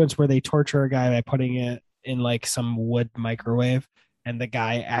sequence where they torture a guy by putting it in like some wood microwave, and the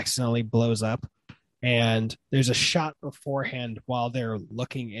guy accidentally blows up. And there's a shot beforehand while they're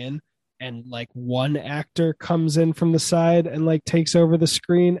looking in, and like one actor comes in from the side and like takes over the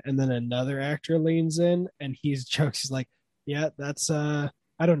screen, and then another actor leans in and he's jokes. He's like, yeah, that's I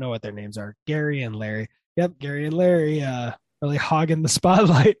don't know what their names are. Gary and Larry. Yep, Gary and Larry really hogging the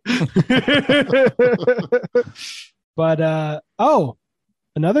spotlight. But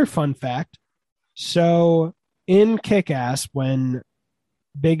another fun fact. So in Kick-Ass, when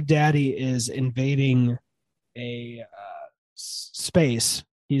Big Daddy is invading a space,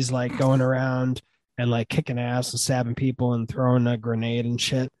 he's like going around and like kicking ass and stabbing people and throwing a grenade and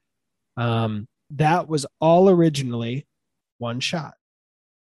shit. That was all originally one shot.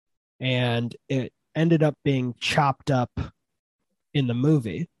 And it ended up being chopped up in the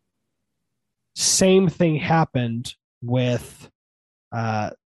movie. Same thing happened with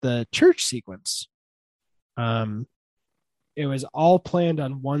the church sequence. It was all planned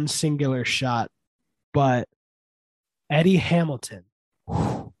on one singular shot, but Eddie Hamilton,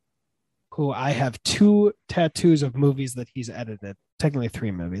 who I have 2 tattoos of movies that he's edited, technically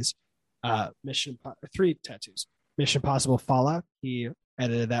 3 movies. Three tattoos. Mission Impossible Fallout. He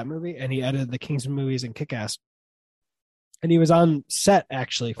edited that movie, and he edited the Kingsman movies and Kick-Ass. And he was on set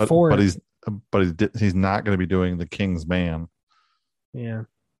actually but he's not going to be doing the King's Man. Yeah.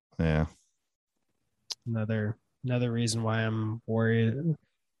 Yeah. Another reason why I'm worried.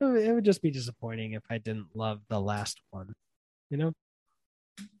 It would just be disappointing if I didn't love the last one, you know?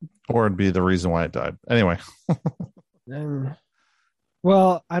 Or it'd be the reason why it died. Anyway.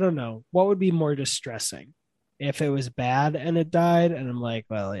 Well, I don't know. What would be more distressing? If it was bad and it died, and I'm like,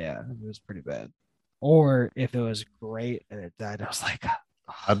 well, yeah, it was pretty bad. Or if it was great and it died, I was like, oh.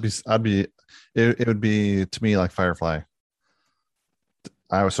 It would be to me like Firefly.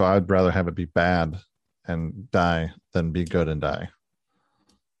 I'd rather have it be bad and die than be good and die.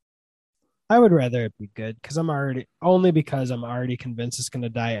 I would rather it be good because I'm already convinced it's going to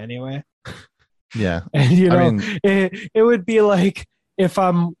die anyway. Yeah. And it would be like if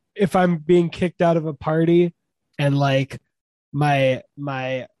I'm being kicked out of a party and like my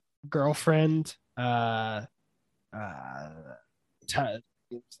girlfriend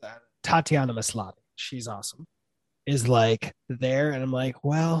Tatiana Maslany, she's awesome, is like there, and I'm like,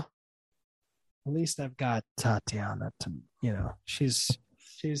 well, at least I've got Tatiana to, she's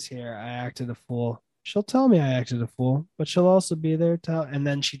here. I acted a fool. She'll tell me I acted a fool, but she'll also be there and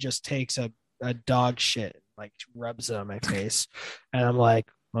then she just takes a dog shit, like rubs it on my face, and I'm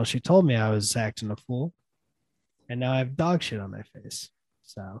like, well, she told me I was acting a fool, and now I have dog shit on my face.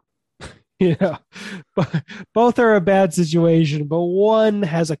 So but both are a bad situation, but one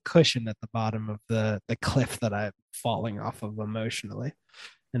has a cushion at the bottom of the cliff that I'm falling off of emotionally.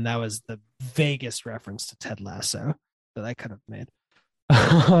 And that was the vaguest reference to Ted Lasso that I could have made.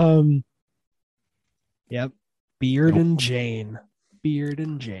 Yep. Beard and Jane.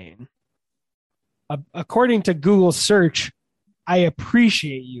 According to Google search, I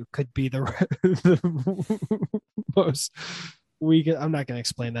appreciate you could be the most I'm not going to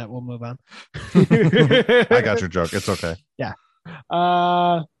explain that. We'll move on. I got your joke. It's okay. Yeah.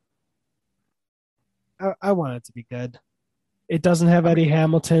 I want it to be good. It doesn't have Eddie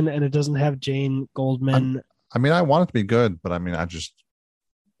Hamilton and it doesn't have Jane Goldman. I want it to be good, but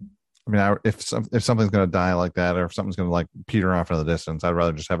if something's going to die like that, or if something's going to like peter off in the distance, I'd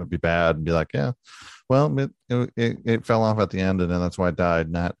rather just have it be bad and be like, yeah, well, it fell off at the end and then that's why it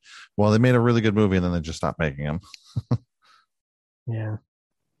died. Not, well, they made a really good movie and then they just stopped making them. Yeah.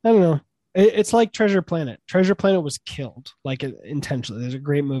 I don't know. It's like Treasure Planet. Treasure Planet was killed, like intentionally. There's a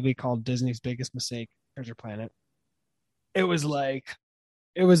great movie called Disney's Biggest Mistake, Treasure Planet. They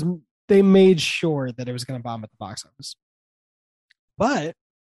made sure that it was going to bomb at the box office. But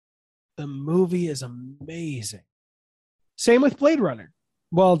the movie is amazing. Same with Blade Runner.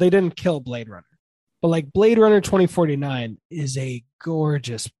 Well, they didn't kill Blade Runner, but like Blade Runner 2049 is a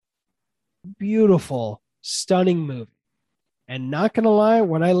gorgeous, beautiful, stunning movie. And not going to lie,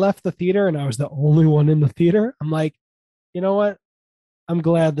 when I left the theater and I was the only one in the theater, I'm like, you know what? I'm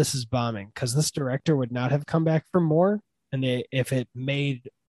glad this is bombing because this director would not have come back for more. And if it made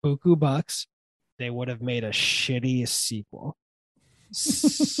buku bucks, they would have made a shitty sequel.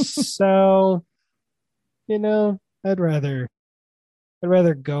 So, I'd rather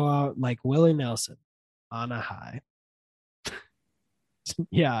go out like Willie Nelson on a high.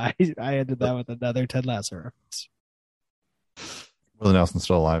 Yeah, I ended that with another Ted Lasso reference. Willie Nelson's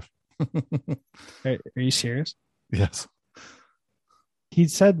still alive. Are you serious? Yes. He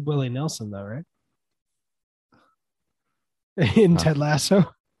said Willie Nelson though, right? In Ted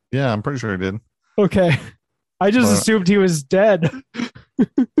Lasso? Yeah, I'm pretty sure he did. Okay. I just assumed he was dead.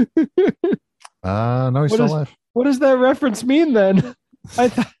 No, he's still alive. What does that reference mean then? I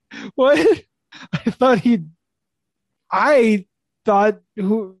thought Willie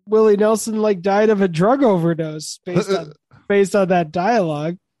Nelson died of a drug overdose based on that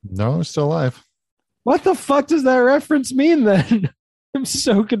dialogue. No, he's still alive. What the fuck does that reference mean then? I'm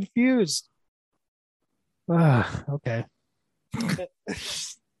so confused. Okay.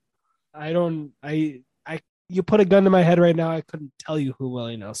 You put a gun to my head right now, I couldn't tell you who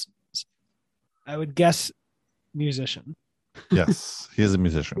Willie Nelson is. I would guess musician. Yes, he is a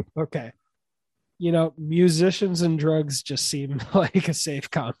musician. Okay. Musicians and drugs just seem like a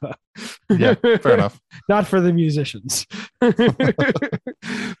safe combo. Yeah, fair enough. Not for the musicians.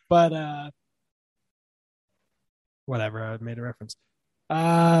 But whatever, I made a reference.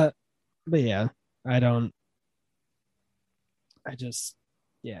 But yeah,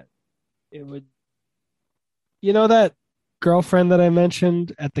 it would, that girlfriend that I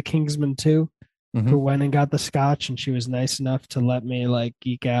mentioned at the Kingsman 2 who went and got the scotch and she was nice enough to let me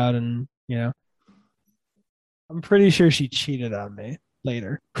geek out and I'm pretty sure she cheated on me.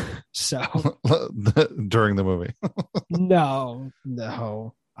 later. So during the movie. no.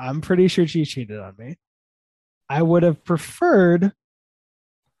 I'm pretty sure she cheated on me. I would have preferred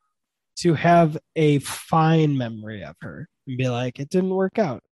to have a fine memory of her and be like, it didn't work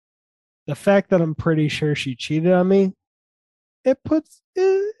out. The fact that I'm pretty sure she cheated on me, it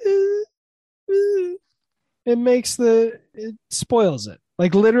spoils it.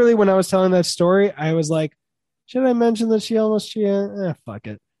 Like literally when I was telling that story, I was like, should I mention that she almost cheated? Fuck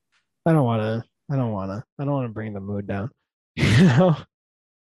it. I don't wanna bring the mood down. You know?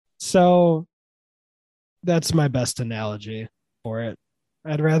 So that's my best analogy for it.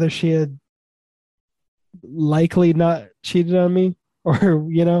 I'd rather she had likely not cheated on me or,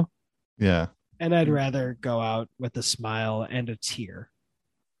 Yeah. and I'd rather go out with a smile and a tear.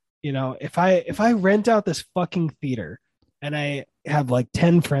 If I rent out this fucking theater and I have like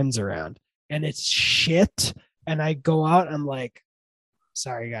 10 friends around and it's shit and I go out, I'm like,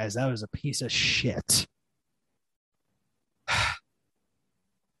 sorry guys, that was a piece of shit.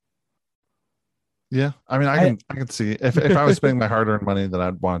 Yeah. I mean, I can see if I was spending my hard-earned money that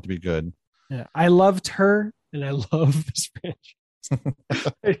I'd want it to be good. Yeah. I loved her and I love this franchise.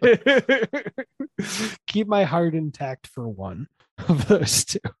 Keep my heart intact for one of those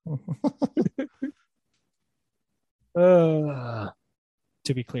two. To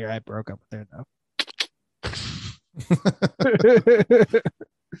be clear, I broke up with her though.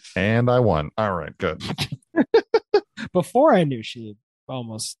 And I won. All right, good. Before I knew she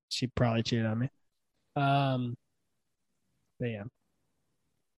probably cheated on me. But yeah.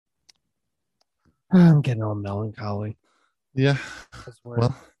 I'm getting all melancholy. Yeah.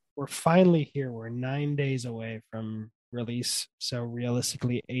 We're finally here. We're 9 days away from release. So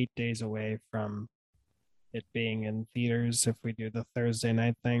realistically 8 days away from it being in theaters if we do the Thursday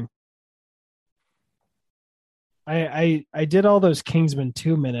night thing. I did all those Kingsman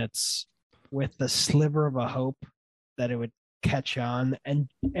 2 minutes with the sliver of a hope that it would catch on and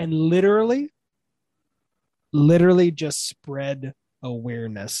literally just spread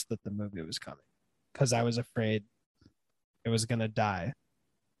awareness that the movie was coming because I was afraid it was going to die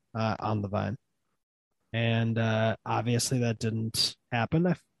on the vine. And obviously that didn't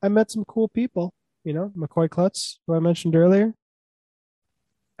happen. I met some cool people, McCoy Klutz, who I mentioned earlier.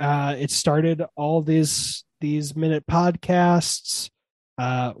 It started all these minute podcasts.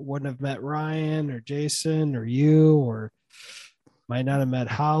 Wouldn't have met Ryan or Jason or you, or might not have met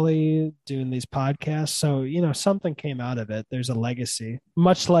Holly doing these podcasts. So, something came out of it. There's a legacy,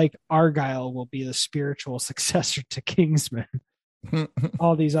 much like Argyle will be the spiritual successor to Kingsman.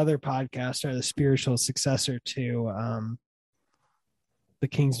 All these other podcasts are the spiritual successor to the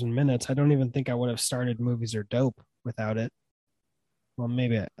Kingsman Minutes. I don't even think I would have started Movies Are Dope without it. Well,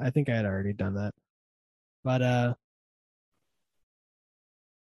 maybe I think I had already done that. But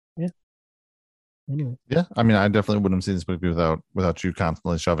yeah. Anyway. Yeah, I mean, I definitely wouldn't have seen this movie without you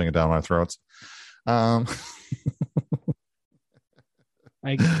constantly shoving it down my throats. I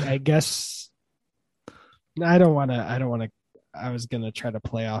guess I don't want to. I was gonna try to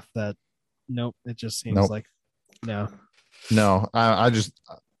play off that. Nope, it just seems like no. No, I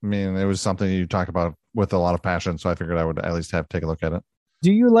mean, it was something you talk about with a lot of passion, so I figured I would at least take a look at it.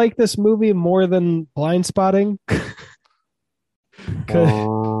 Do you like this movie more than Blind Spotting?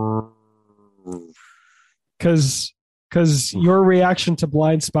 Because your reaction to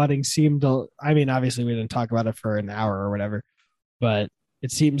Blind Spotting seemed I mean, obviously we didn't talk about it for an hour or whatever, but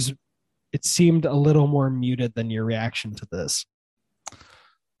it seemed a little more muted than your reaction to this.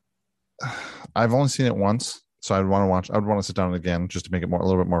 I've only seen it once, so I'd want to sit down again just to make it a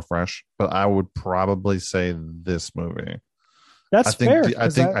little bit more fresh, but I would probably say this movie. That's fair. I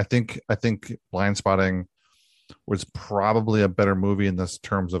think Blind Spotting was probably a better movie in this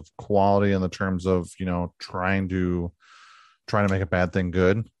terms of quality and the terms of, trying to make a bad thing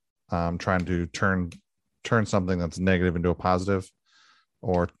good, trying to turn something that's negative into a positive,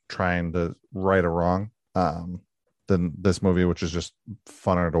 or trying to right a wrong, than this movie, which is just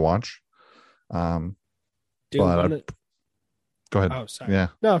funner to watch. Go ahead. Oh, sorry. Yeah.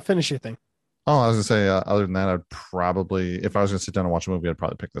 No, finish your thing. Oh, I was gonna say, other than that, I'd probably, if I was gonna sit down and watch a movie, I'd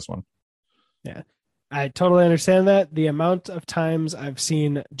probably pick this one. Yeah, I totally understand that. The amount of times I've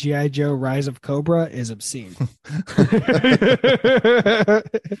seen G.I. Joe: Rise of Cobra is obscene.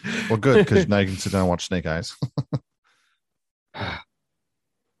 Well, good, because now you can sit down and watch Snake Eyes. That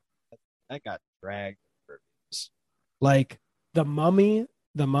got dragged. Like the Mummy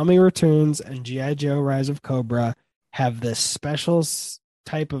Returns and G.I. Joe: Rise of Cobra have this special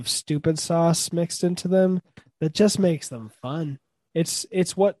type of stupid sauce mixed into them that just makes them fun.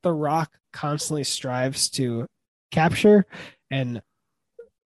 It's what The Rock constantly strives to capture, and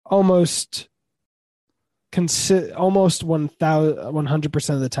almost almost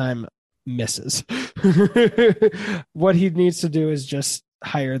 100% of the time misses. What he needs to do is just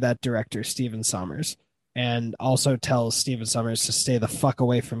hire that director, Stephen Sommers, and also tell Stephen Sommers to stay the fuck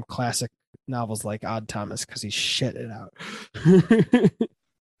away from classic novels like Odd Thomas because he's shit it out.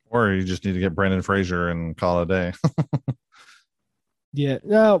 Or you just need to get Brendan Fraser and call it a day. Yeah.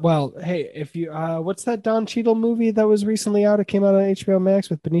 No. Well, hey, if you what's that Don Cheadle movie that was recently out? It came out on HBO Max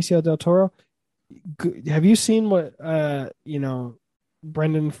with Benicio del Toro. Have you seen what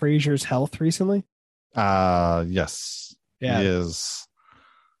Brendan Fraser's health recently? Yes. Yeah. He is.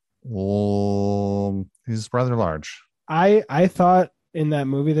 He's rather large. I thought in that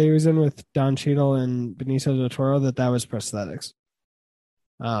movie that he was in with Don Cheadle and Benicio del Toro that was prosthetics.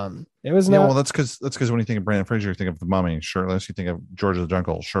 It was not. Yeah, well, that's because when you think of Brendan Fraser, you think of The Mummy shirtless. You think of George of the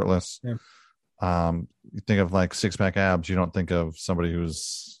Jungle shirtless. Yeah. You think of like six pack abs. You don't think of somebody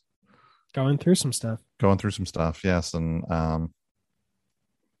who's going through some stuff. Yes, and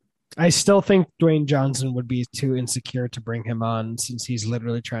I still think Dwayne Johnson would be too insecure to bring him on since he's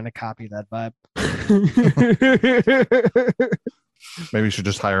literally trying to copy that vibe. Maybe you should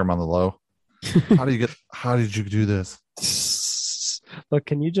just hire him on the low. How did you do this? Look,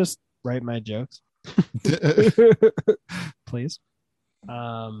 can you just write my jokes? Please.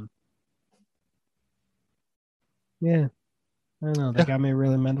 Yeah. I don't know. They got me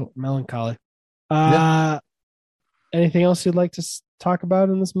really melancholy. Anything else you'd like to talk about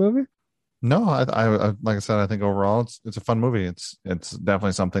in this movie? No, I like I said, I think overall it's a fun movie. It's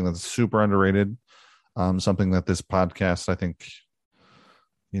definitely something that's super underrated. Something that this podcast, I think,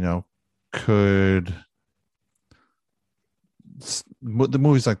 could. The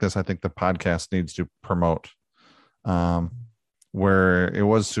movies like this, I think the podcast needs to promote. Where it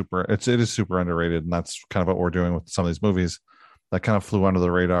is super underrated, and that's kind of what we're doing with some of these movies that kind of flew under the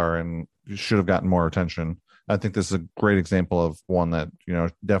radar and should have gotten more attention. I think this is a great example of one that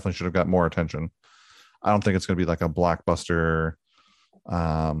definitely should have got more attention. I don't think it's going to be like a blockbuster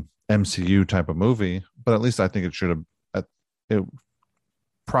MCU type of movie, but at least I think it should have. It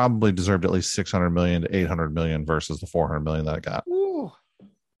probably deserved at least 600 million to 800 million versus the 400 million that it got. Ooh,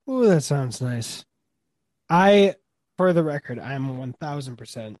 that sounds nice. For the record, I'm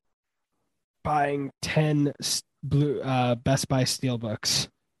 1000% buying 10 blue Best Buy Steelbooks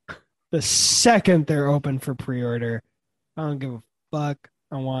the second they're open for pre-order. I don't give a fuck.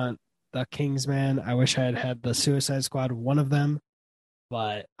 I want the Kingsman. I wish I had had the Suicide Squad, one of them,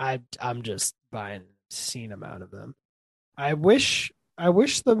 but I'm just buying an obscene amount of them. I wish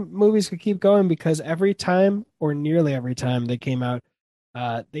the movies could keep going because every time or nearly every time they came out,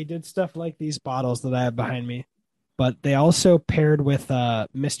 they did stuff like these bottles that I have behind me, but they also paired with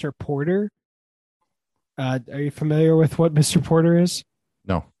Mr. Porter. Are you familiar with what Mr. Porter is?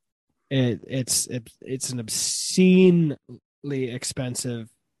 No. It's an obscenely expensive.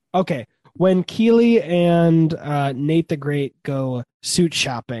 Okay, when Keely and Nate the Great go suit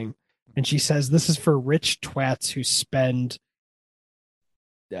shopping, and she says this is for rich twats who spend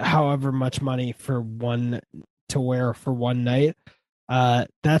however much money for one to wear for one night.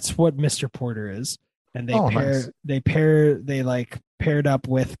 That's what Mr. Porter is, and they paired up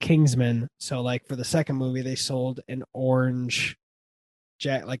with Kingsman. So like for the second movie, they sold an orange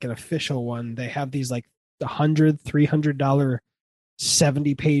like an official one. They have these like $300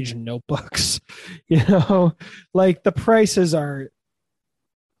 70-page notebooks. Like the prices are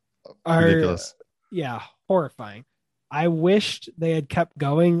ridiculous. Yeah, horrifying. I wished they had kept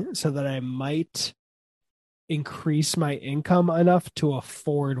going so that I might increase my income enough to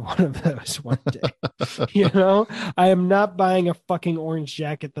afford one of those one day. I am not buying a fucking orange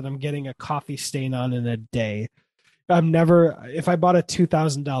jacket that I'm getting a coffee stain on in a day. If I bought a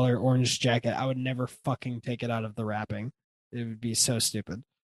 $2,000 orange jacket, I would never fucking take it out of the wrapping. It would be so stupid.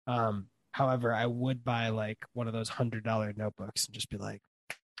 However, I would buy like one of those $100 notebooks and just be like,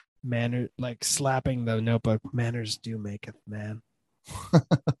 like slapping the notebook. Manners do maketh man.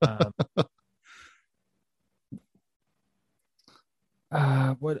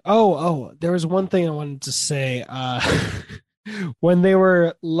 What? Oh, there was one thing I wanted to say. When they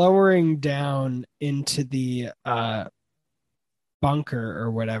were lowering down into the bunker or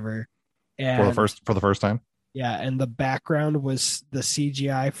whatever, and for the first time, yeah, and the background was the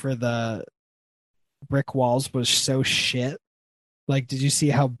CGI for the brick walls was so shit. Like, did you see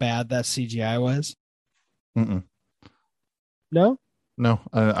how bad that CGI was? Mm-mm. No,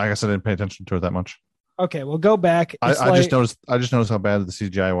 I guess I didn't pay attention to it that much. Okay, well, go back. I just noticed how bad the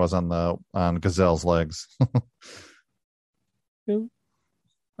CGI was on Gazelle's legs.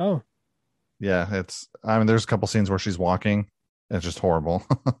 Oh, yeah, there's a couple scenes where she's walking It's just horrible.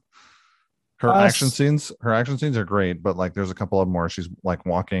 Her Us. action scenes are great, but like there's a couple of them where she's like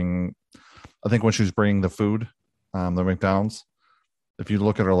walking. I think when she's bringing the food, the McDonald's, if you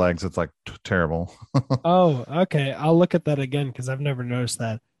look at her legs, it's like terrible. Oh, okay. I'll look at that again because I've never noticed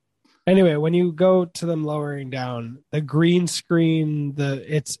that. Anyway, when you go to them lowering down, the green screen,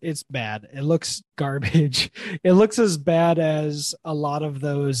 it's bad. It looks garbage. It looks as bad as a lot of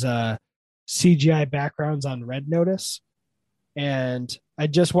those CGI backgrounds on Red Notice. And I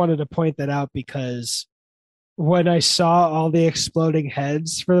just wanted to point that out because when I saw all the exploding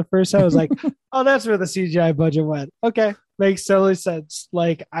heads for the first time, I was like, oh, that's where the CGI budget went. Okay, makes totally sense.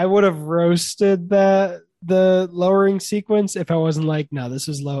 Like I would have roasted the lowering sequence if I wasn't like, no, this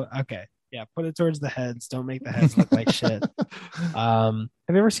is low. Okay, yeah, put it towards the heads. Don't make the heads look like shit. Have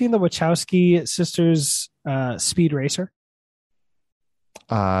you ever seen the Wachowski sisters Speed Racer?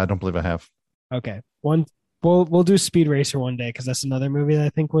 I don't believe I have. Okay, one we'll do Speed Racer one day because that's another movie that I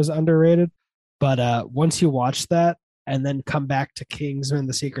think was underrated. But once you watch that and then come back to Kingsman: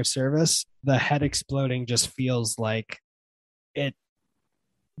 The Secret Service, the head exploding just feels like it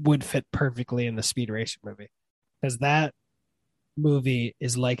would fit perfectly in the Speed Racer movie because that movie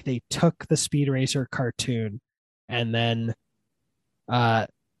is like they took the Speed Racer cartoon and then uh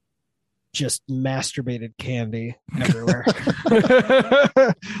just masturbated candy everywhere.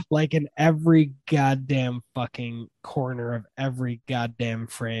 Like in every goddamn fucking corner of every goddamn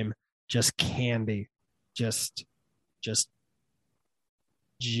frame, just candy. Just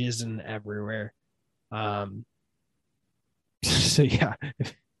jizzing everywhere. So yeah.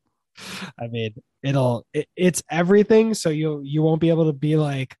 I mean, it's everything, so you won't be able to be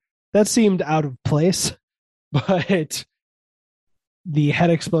like that seemed out of place, but the head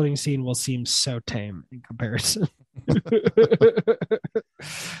exploding scene will seem so tame in comparison.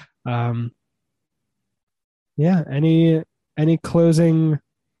 um, yeah. Any closing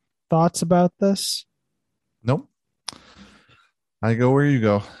thoughts about this? Nope. I go where you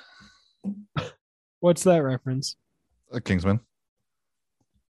go. What's that reference? Kingsman.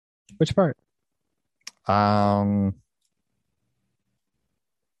 Which part? It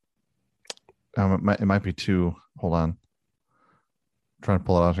might be two. Hold on. I'm trying to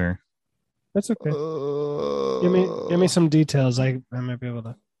pull it out here. That's okay. Give me some details. I might be able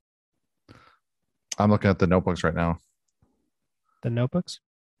to. I'm looking at the notebooks right now. The notebooks?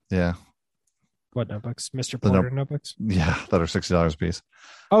 Yeah. What notebooks? Mr. Porter notebooks? Yeah, that are $60 a piece.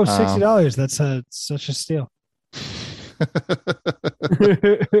 Oh, $60. That's such a steal.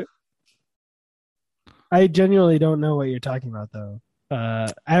 I genuinely don't know what you're talking about, though.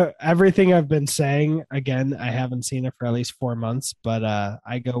 Everything I've been saying, again, I haven't seen it for at least 4 months, but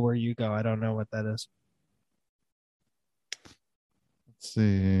I go where you go. I don't know what that is. Let's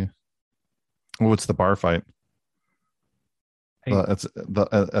see. Oh, it's the bar fight. Hey. It's at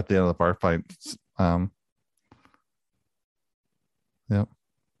the end of the bar fight. Yep.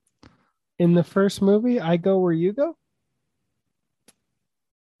 In the first movie, I go where you go?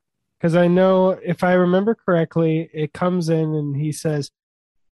 Because I know, if I remember correctly, it comes in and he says,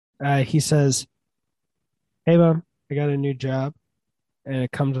 "Hey, Mom, I got a new job, and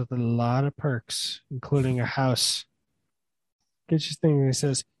it comes with a lot of perks, including a house." Get your thing. And he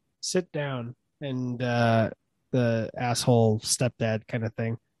says, "Sit down," and the asshole stepdad kind of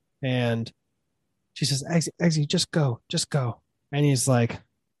thing, and she says, "Eggsy, just go," and he's like,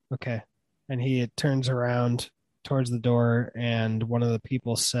 "Okay," and he turns around towards the door, and one of the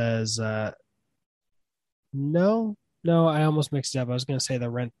people says, no, I almost mixed it up. I was going to say the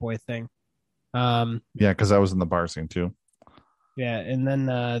rent boy thing. Yeah, because I was in the bar scene too. Yeah, and then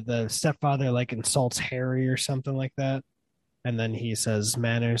the stepfather like insults Harry or something like that, and then he says,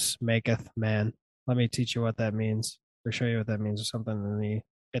 "Manners maketh man. Let me teach you what that means, or show you what that means," or something. And he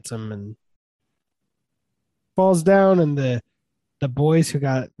hits him and falls down, and the boys who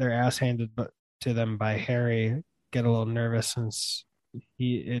got their ass handed to them by Harry get a little nervous, and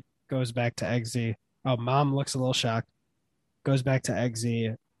it goes back to Eggsy. Oh, Mom looks a little shocked. Goes back to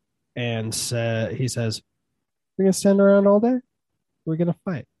Eggsy, and he says, "We're gonna stand around all day. We're gonna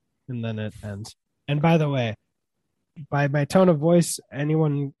fight," and then it ends. And by the way, by my tone of voice, I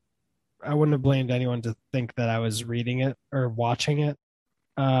wouldn't have blamed anyone to think that I was reading it or watching it,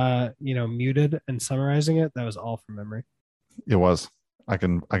 muted and summarizing it. That was all from memory. It was. I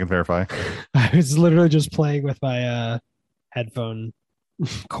can verify. I was literally just playing with my headphone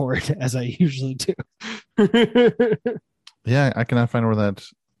cord as I usually do. Yeah, I cannot find where that.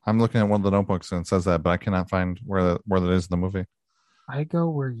 I'm looking at one of the notebooks and it says that, but I cannot find where that is in the movie. I go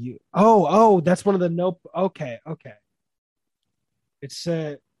where you. Oh, that's one of the note. Okay. It's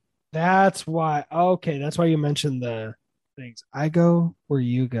that's why. Okay, that's why you mentioned the things. I go where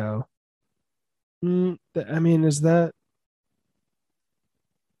you go. I mean, is that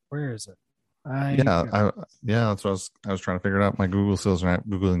where is it? I Yeah, go. that's what I was trying to figure it out. My Google skills are not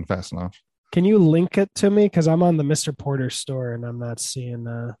Googling fast enough. Can you link it to me? Because I'm on the Mr. Porter store and I'm not seeing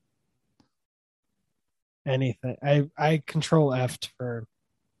anything. I control F for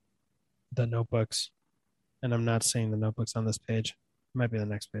the notebooks, and I'm not seeing the notebooks on this page. It might be the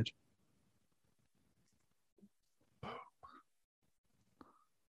next page.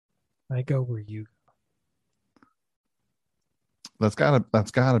 I go where you go.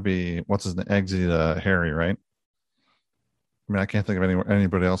 That's gotta be what's his name? Eggsy Harry, right? I mean, I can't think of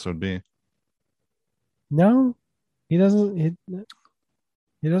anybody else it would be. No, he doesn't.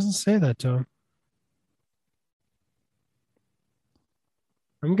 He doesn't say that to him.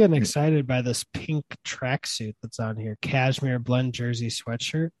 I'm getting excited by this pink tracksuit that's on here. Cashmere blend jersey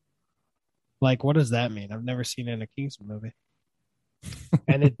sweatshirt. Like, what does that mean? I've never seen it in a Kingsman movie.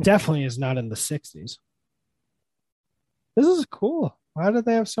 And it definitely is not in the 60s. This is cool. Why do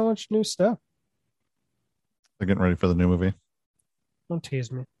they have so much new stuff? They're getting ready for the new movie. Don't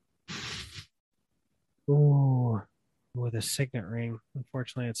tease me. Ooh, with a signet ring.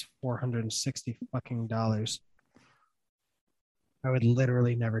 Unfortunately, it's $460 fucking dollars. I would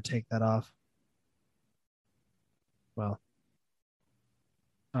literally never take that off. Well,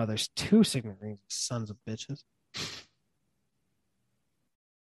 oh, there's two signet rings, sons of bitches.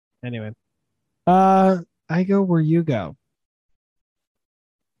 Anyway, I go where you go.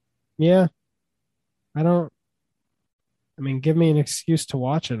 Yeah, I don't. I mean, give me an excuse to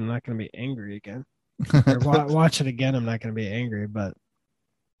watch it. I'm not going to be angry again. Or watch it again. I'm not going to be angry. But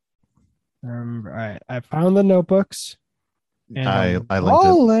all right, I found the notebooks. And I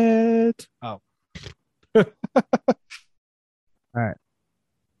linked it. Oh. All right.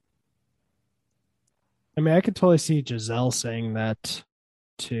 I mean, I could totally see Giselle saying that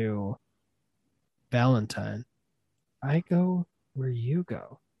to Valentine. I go where you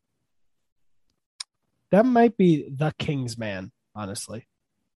go. That might be the King's Man, honestly.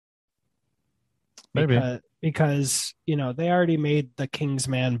 Maybe. Because you know, they already made the King's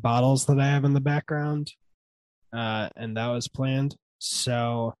Man bottles that I have in the background. And that was planned.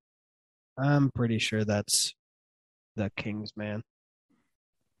 So I'm pretty sure that's the King's Man.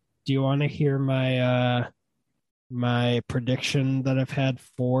 Do you want to hear my prediction that I've had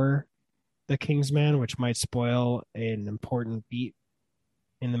for the King's Man, which might spoil an important beat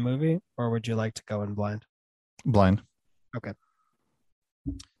in the movie, or would you like to go in blind? Blind. Okay.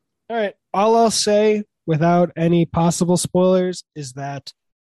 All right. All I'll say without any possible spoilers is that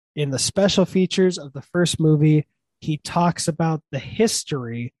in the special features of the first movie, he talks about the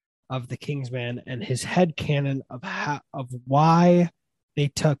history of the Kingsman and his headcanon of why they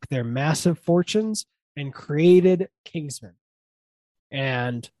took their massive fortunes and created Kingsman.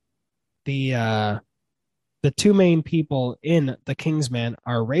 And the two main people in the Kingsman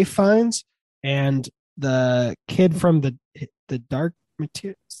are Ralph Fiennes and the kid from the Dark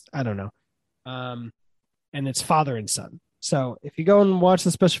Materials. I don't know. And it's father and son. So if you go and watch the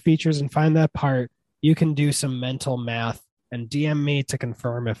special features and find that part, you can do some mental math and DM me to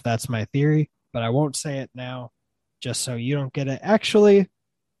confirm if that's my theory, but I won't say it now just so you don't get it. Actually,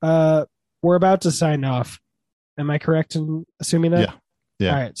 we're about to sign off. Am I correct in assuming that? Yeah. Yeah.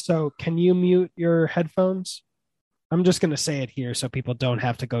 All right. So can you mute your headphones? I'm just going to say it here so people don't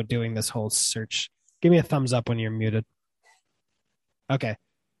have to go doing this whole search. Give me a thumbs up when you're muted. Okay.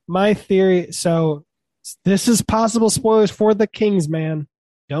 My theory. So this is possible spoilers for the Kingsman.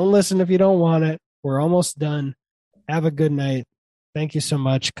 Don't listen if you don't want it. We're almost done. Have a good night. Thank you so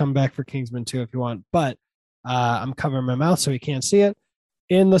much. Come back for Kingsman 2 if you want. But I'm covering my mouth so you can't see it.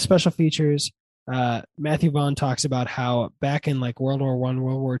 In the special features, Matthew Vaughn talks about how back in like World War I,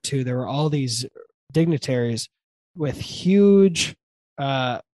 World War II, there were all these dignitaries with huge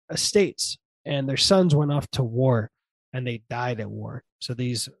estates, and their sons went off to war and they died at war. So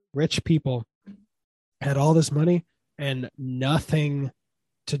these rich people had all this money and nothing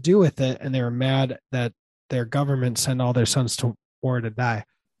to do with it, and they were mad that their government sent all their sons to war to die.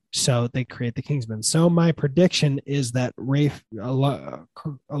 So they create the Kingsman. So my prediction is that Rafe,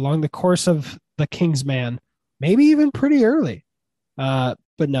 along the course of the Kingsman, maybe even pretty early, but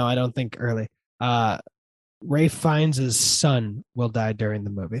no, I don't think early. Rafe finds his son will die during the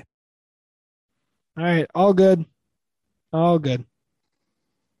movie. All right, all good, all good.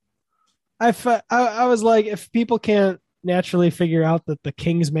 I was like, if people can't naturally figure out that the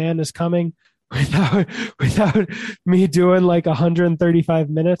Kingsman is coming without me doing like 135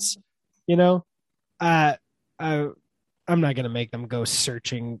 minutes, you know, I'm not gonna make them go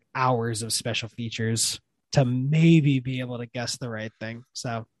searching hours of special features to maybe be able to guess the right thing.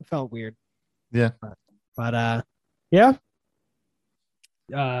 So it felt weird. Yeah. But yeah.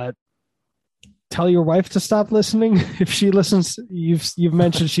 Tell your wife to stop listening if she listens. You've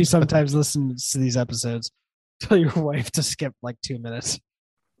mentioned she sometimes listens to these episodes. Tell your wife to skip like 2 minutes,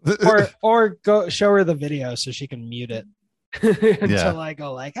 or go show her the video so she can mute it until I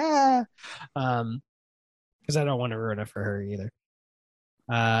go like because I don't want to ruin it for her either.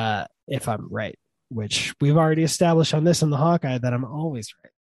 If I'm right, which we've already established on this in the Hawkeye that I'm always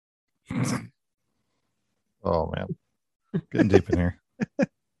right. Oh man, getting deep in here.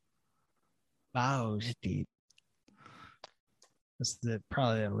 Wow, deep. This is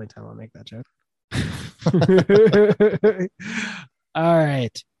probably the only time I'll make that joke. All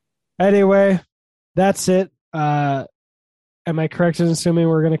right. Anyway, that's it. Am I correct in assuming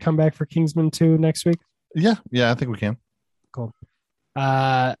we're going to come back for Kingsman 2 next week? Yeah, I think we can. Cool.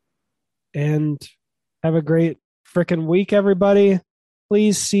 And have a great freaking week, everybody.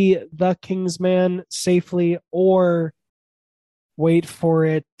 Please see The Kingsman safely or wait for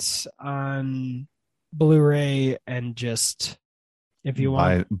it on Blu-ray and just if you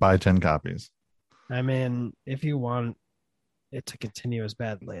want buy 10 copies. I mean, if you want it to continue as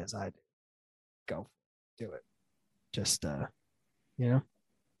badly as I do, go do it. Just you know.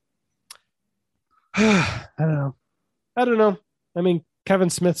 I don't know. I mean, Kevin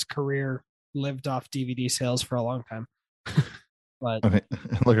Smith's career lived off DVD sales for a long time. But okay.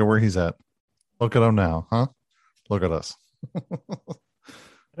 Look at where he's at. Look at him now, huh? Look at us.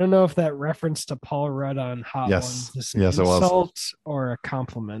 I don't know if that reference to Paul Rudd on Hot Ones is an insult or a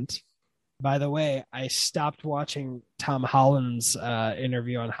compliment. By the way, I stopped watching Tom Holland's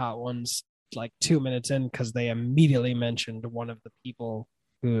interview on Hot Ones like 2 minutes in because they immediately mentioned one of the people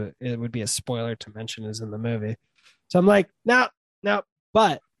who it would be a spoiler to mention is in the movie. So I'm like, no.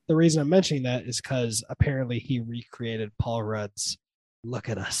 But the reason I'm mentioning that is because apparently he recreated Paul Rudd's "Look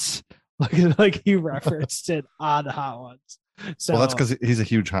at Us." Like he referenced it on Hot Ones. So well, that's because he's a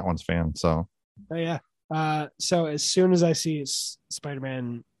huge Hot Ones fan. So yeah. So as soon as I see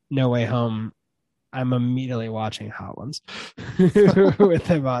Spider-Man No Way Home, I'm immediately watching Hot Ones with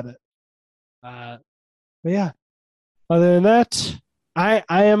him on it. But yeah. Other than that, I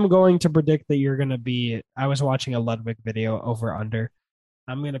am going to predict that you're going to be. I was watching a Ludwig video over under.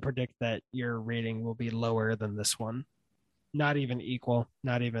 I'm going to predict that your rating will be lower than this one. Not even equal,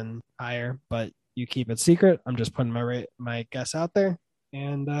 not even higher, but you keep it secret. I'm just putting my guess out there.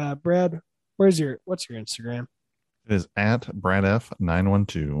 And Brad, what's your Instagram? It is at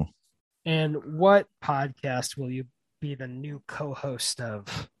BradF912. And what podcast will you be the new co-host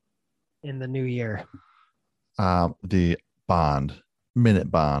of in the new year? The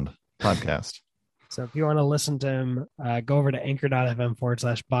Minute Bond podcast. So if you want to listen to him, go over to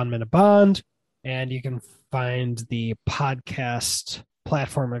anchor.fm/BondMinuteBond, and you can find the podcast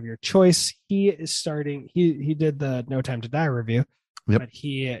platform of your choice. He is starting, he did the No Time to Die review, but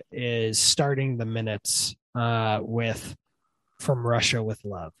he is starting the minutes with From Russia with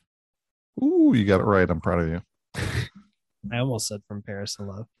Love. Ooh, you got it right. I'm proud of you. I almost said From Paris to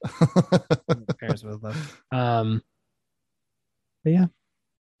Love. Paris with Love. But yeah.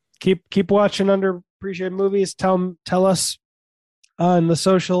 Keep watching Underappreciated Movies. Tell us on the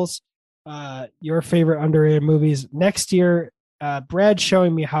socials your favorite underrated movies. Next year, Brad's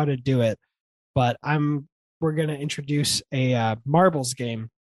showing me how to do it, but we're gonna introduce a marbles game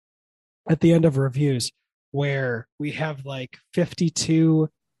at the end of reviews where we have like 52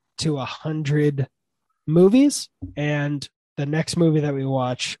 to 100 movies, and the next movie that we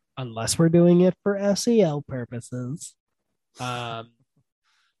watch, unless we're doing it for SEL purposes,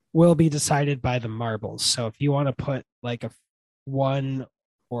 will be decided by the marbles. So if you want to put like one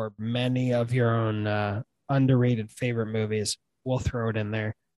or many of your own underrated favorite movies, we'll throw it in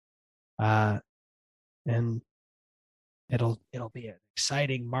there. And it'll be an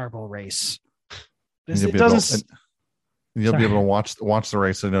exciting marble race. You'll be able to watch the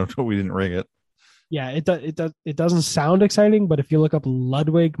race so know we didn't rig it. Yeah, it doesn't sound exciting, but if you look up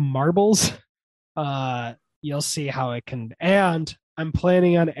Ludwig marbles, you'll see how it can. And I'm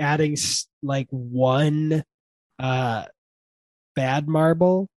planning on adding like one bad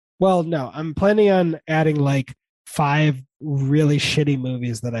marble. Well, no, I'm planning on adding like 5 really shitty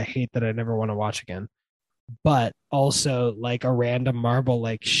movies that I hate that I never want to watch again. But also like a random marble,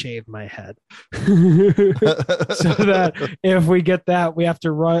 like shave my head. So that if we get that, we have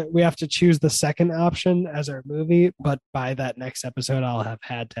to choose the second option as our movie. But by that next episode, I'll have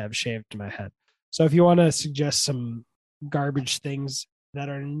had to have shaved my head. So if you want to suggest some garbage things that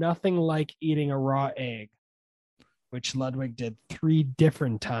are nothing like eating a raw egg, which Ludwig did 3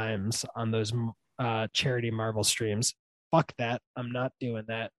 different times on those charity Marvel streams. Fuck that. I'm not doing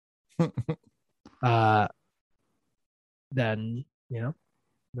that. Then,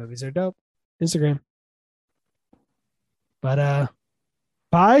 movies are dope. Instagram. But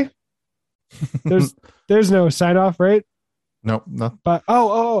bye. There's no sign off, right? Nope, not. But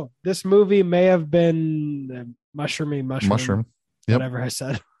this movie may have been mushroom. Yep. Whatever I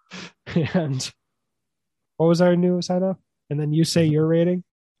said. And what was our new sign off? And then you say your rating.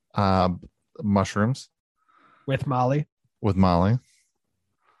 Mushrooms with Molly.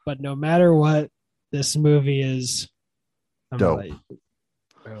 But no matter what, this movie is dope.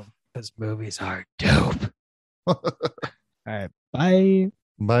 Because movies are dope. All right. Bye.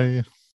 Bye.